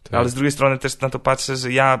 Tak. Ale z drugiej strony też na to patrzę,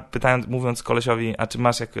 że ja mówiąc kolesiowi, a czy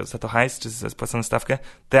masz za to hajs, czy za spłaconą stawkę,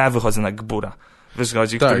 to ja wychodzę na gbura. wiesz,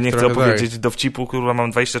 chodzi, który nie chce opowiedzieć dowcipu, kurwa,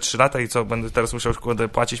 mam 23 lata i co, będę teraz musiał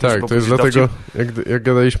płacić, tak, to jest dlatego, jak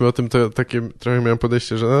gadaliśmy o tym, to takie trochę miałem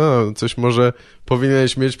podejście, że coś może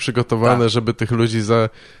powinieneś mieć przygotowane, żeby tych ludzi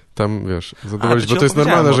zadowolić, bo to jest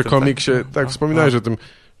normalne, że komik się, wspominałeś o tym,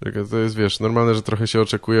 że to jest, wiesz, normalne, że trochę się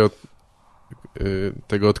oczekuje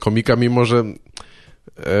tego od komika, mimo że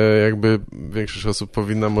jakby większość osób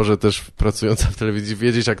powinna może też pracująca w telewizji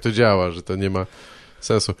wiedzieć, jak to działa, że to nie ma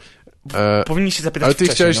sensu. Powinni się zapytać ale ty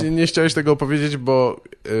wcześniej, nie chciałeś tego opowiedzieć,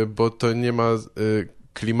 bo to nie ma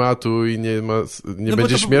klimatu i nie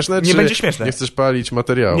będzie śmieszne? Nie będzie śmieszne. Nie chcesz palić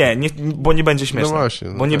materiału? Nie, bo nie będzie śmieszne. No właśnie.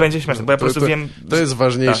 Bo nie będzie śmieszne, bo ja po prostu wiem... To jest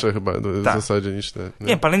ważniejsze chyba w zasadzie niż te...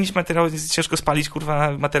 Nie, palenie materiału jest ciężko spalić,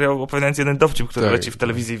 kurwa, materiał opowiadając jeden dowcip, który leci w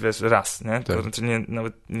telewizji, wiesz, raz, nie? To znaczy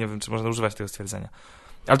nawet nie wiem, czy można używać tego stwierdzenia.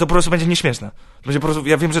 Ale to po prostu będzie nieśmieszne. Będzie po prostu,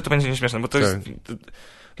 ja wiem, że to będzie nieśmieszne, bo to jest...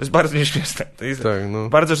 To jest bardzo nieśmieszne. To jest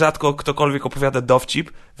bardzo rzadko ktokolwiek opowiada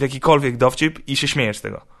dowcip, w jakikolwiek dowcip i się śmiejesz z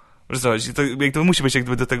tego. To musi być jak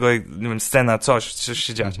gdyby do tego, nie wiem, scena, coś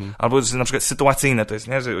się dziać. Albo że na przykład sytuacyjne to jest,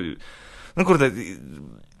 nie? Że, no kurde,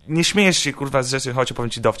 nie śmiejesz się, kurwa, z rzeczy, chodź opowiem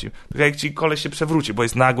ci dowcip. Tylko jak ci koleś się przewróci, bo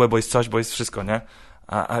jest nagłe, bo jest coś, bo jest wszystko, nie?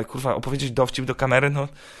 A kurwa, opowiedzieć dowcip do kamery, no...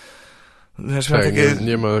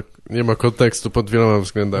 Nie ma kontekstu pod wieloma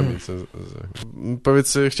względami.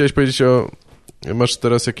 Powiedz, chciałeś powiedzieć masz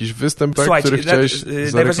teraz jakiś występ, który chciałeś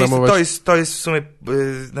zareklamować? To jest w sumie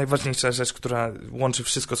najważniejsza rzecz, która łączy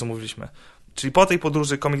wszystko, co mówiliśmy. Czyli po tej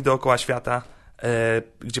podróży Komik dookoła świata,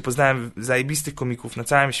 gdzie poznałem zajebistych komików na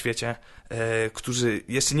całym świecie, którzy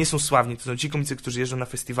jeszcze nie są sławni, to są ci komicy, którzy jeżdżą na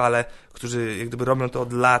festiwale, którzy jak gdyby robią to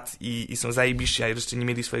od lat i są zajebiści, a jeszcze nie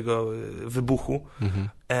mieli swojego wybuchu.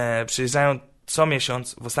 Przyjeżdżają co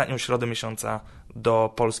miesiąc, w ostatnią środę miesiąca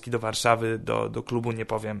do Polski, do Warszawy, do klubu Nie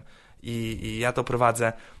Powiem. I ja to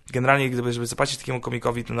prowadzę. Generalnie, żeby zapłacić takiemu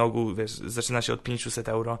komikowi, to na ogół, wiesz, zaczyna się od 500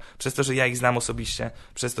 euro. Przez to, że ja ich znam osobiście,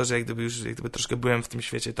 przez to, że jak gdyby troszkę byłem w tym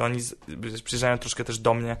świecie, to oni przyjeżdżają troszkę też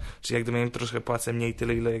do mnie, czyli jak gdyby im troszkę płacę mniej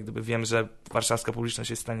tyle, ile jak gdyby wiem, że warszawska publiczność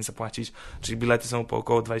jest w stanie zapłacić, czyli bilety są po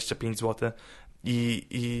około 25 zł.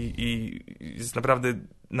 I jest naprawdę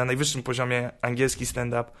na najwyższym poziomie angielski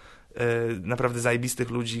stand-up, naprawdę zajebistych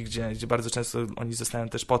ludzi, gdzie bardzo często oni zostają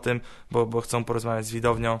też po tym, bo chcą porozmawiać z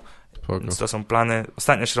widownią. Więc to są plany.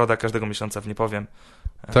 Ostatnia środa każdego miesiąca w Nie Powiem.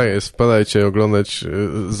 Tak jest, wpadajcie oglądać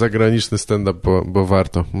zagraniczny stand-up, bo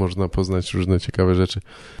warto. Można poznać różne ciekawe rzeczy.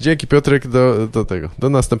 Dzięki, Piotrek, do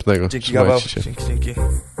następnego. Dzięki, Gawał. Dzięki.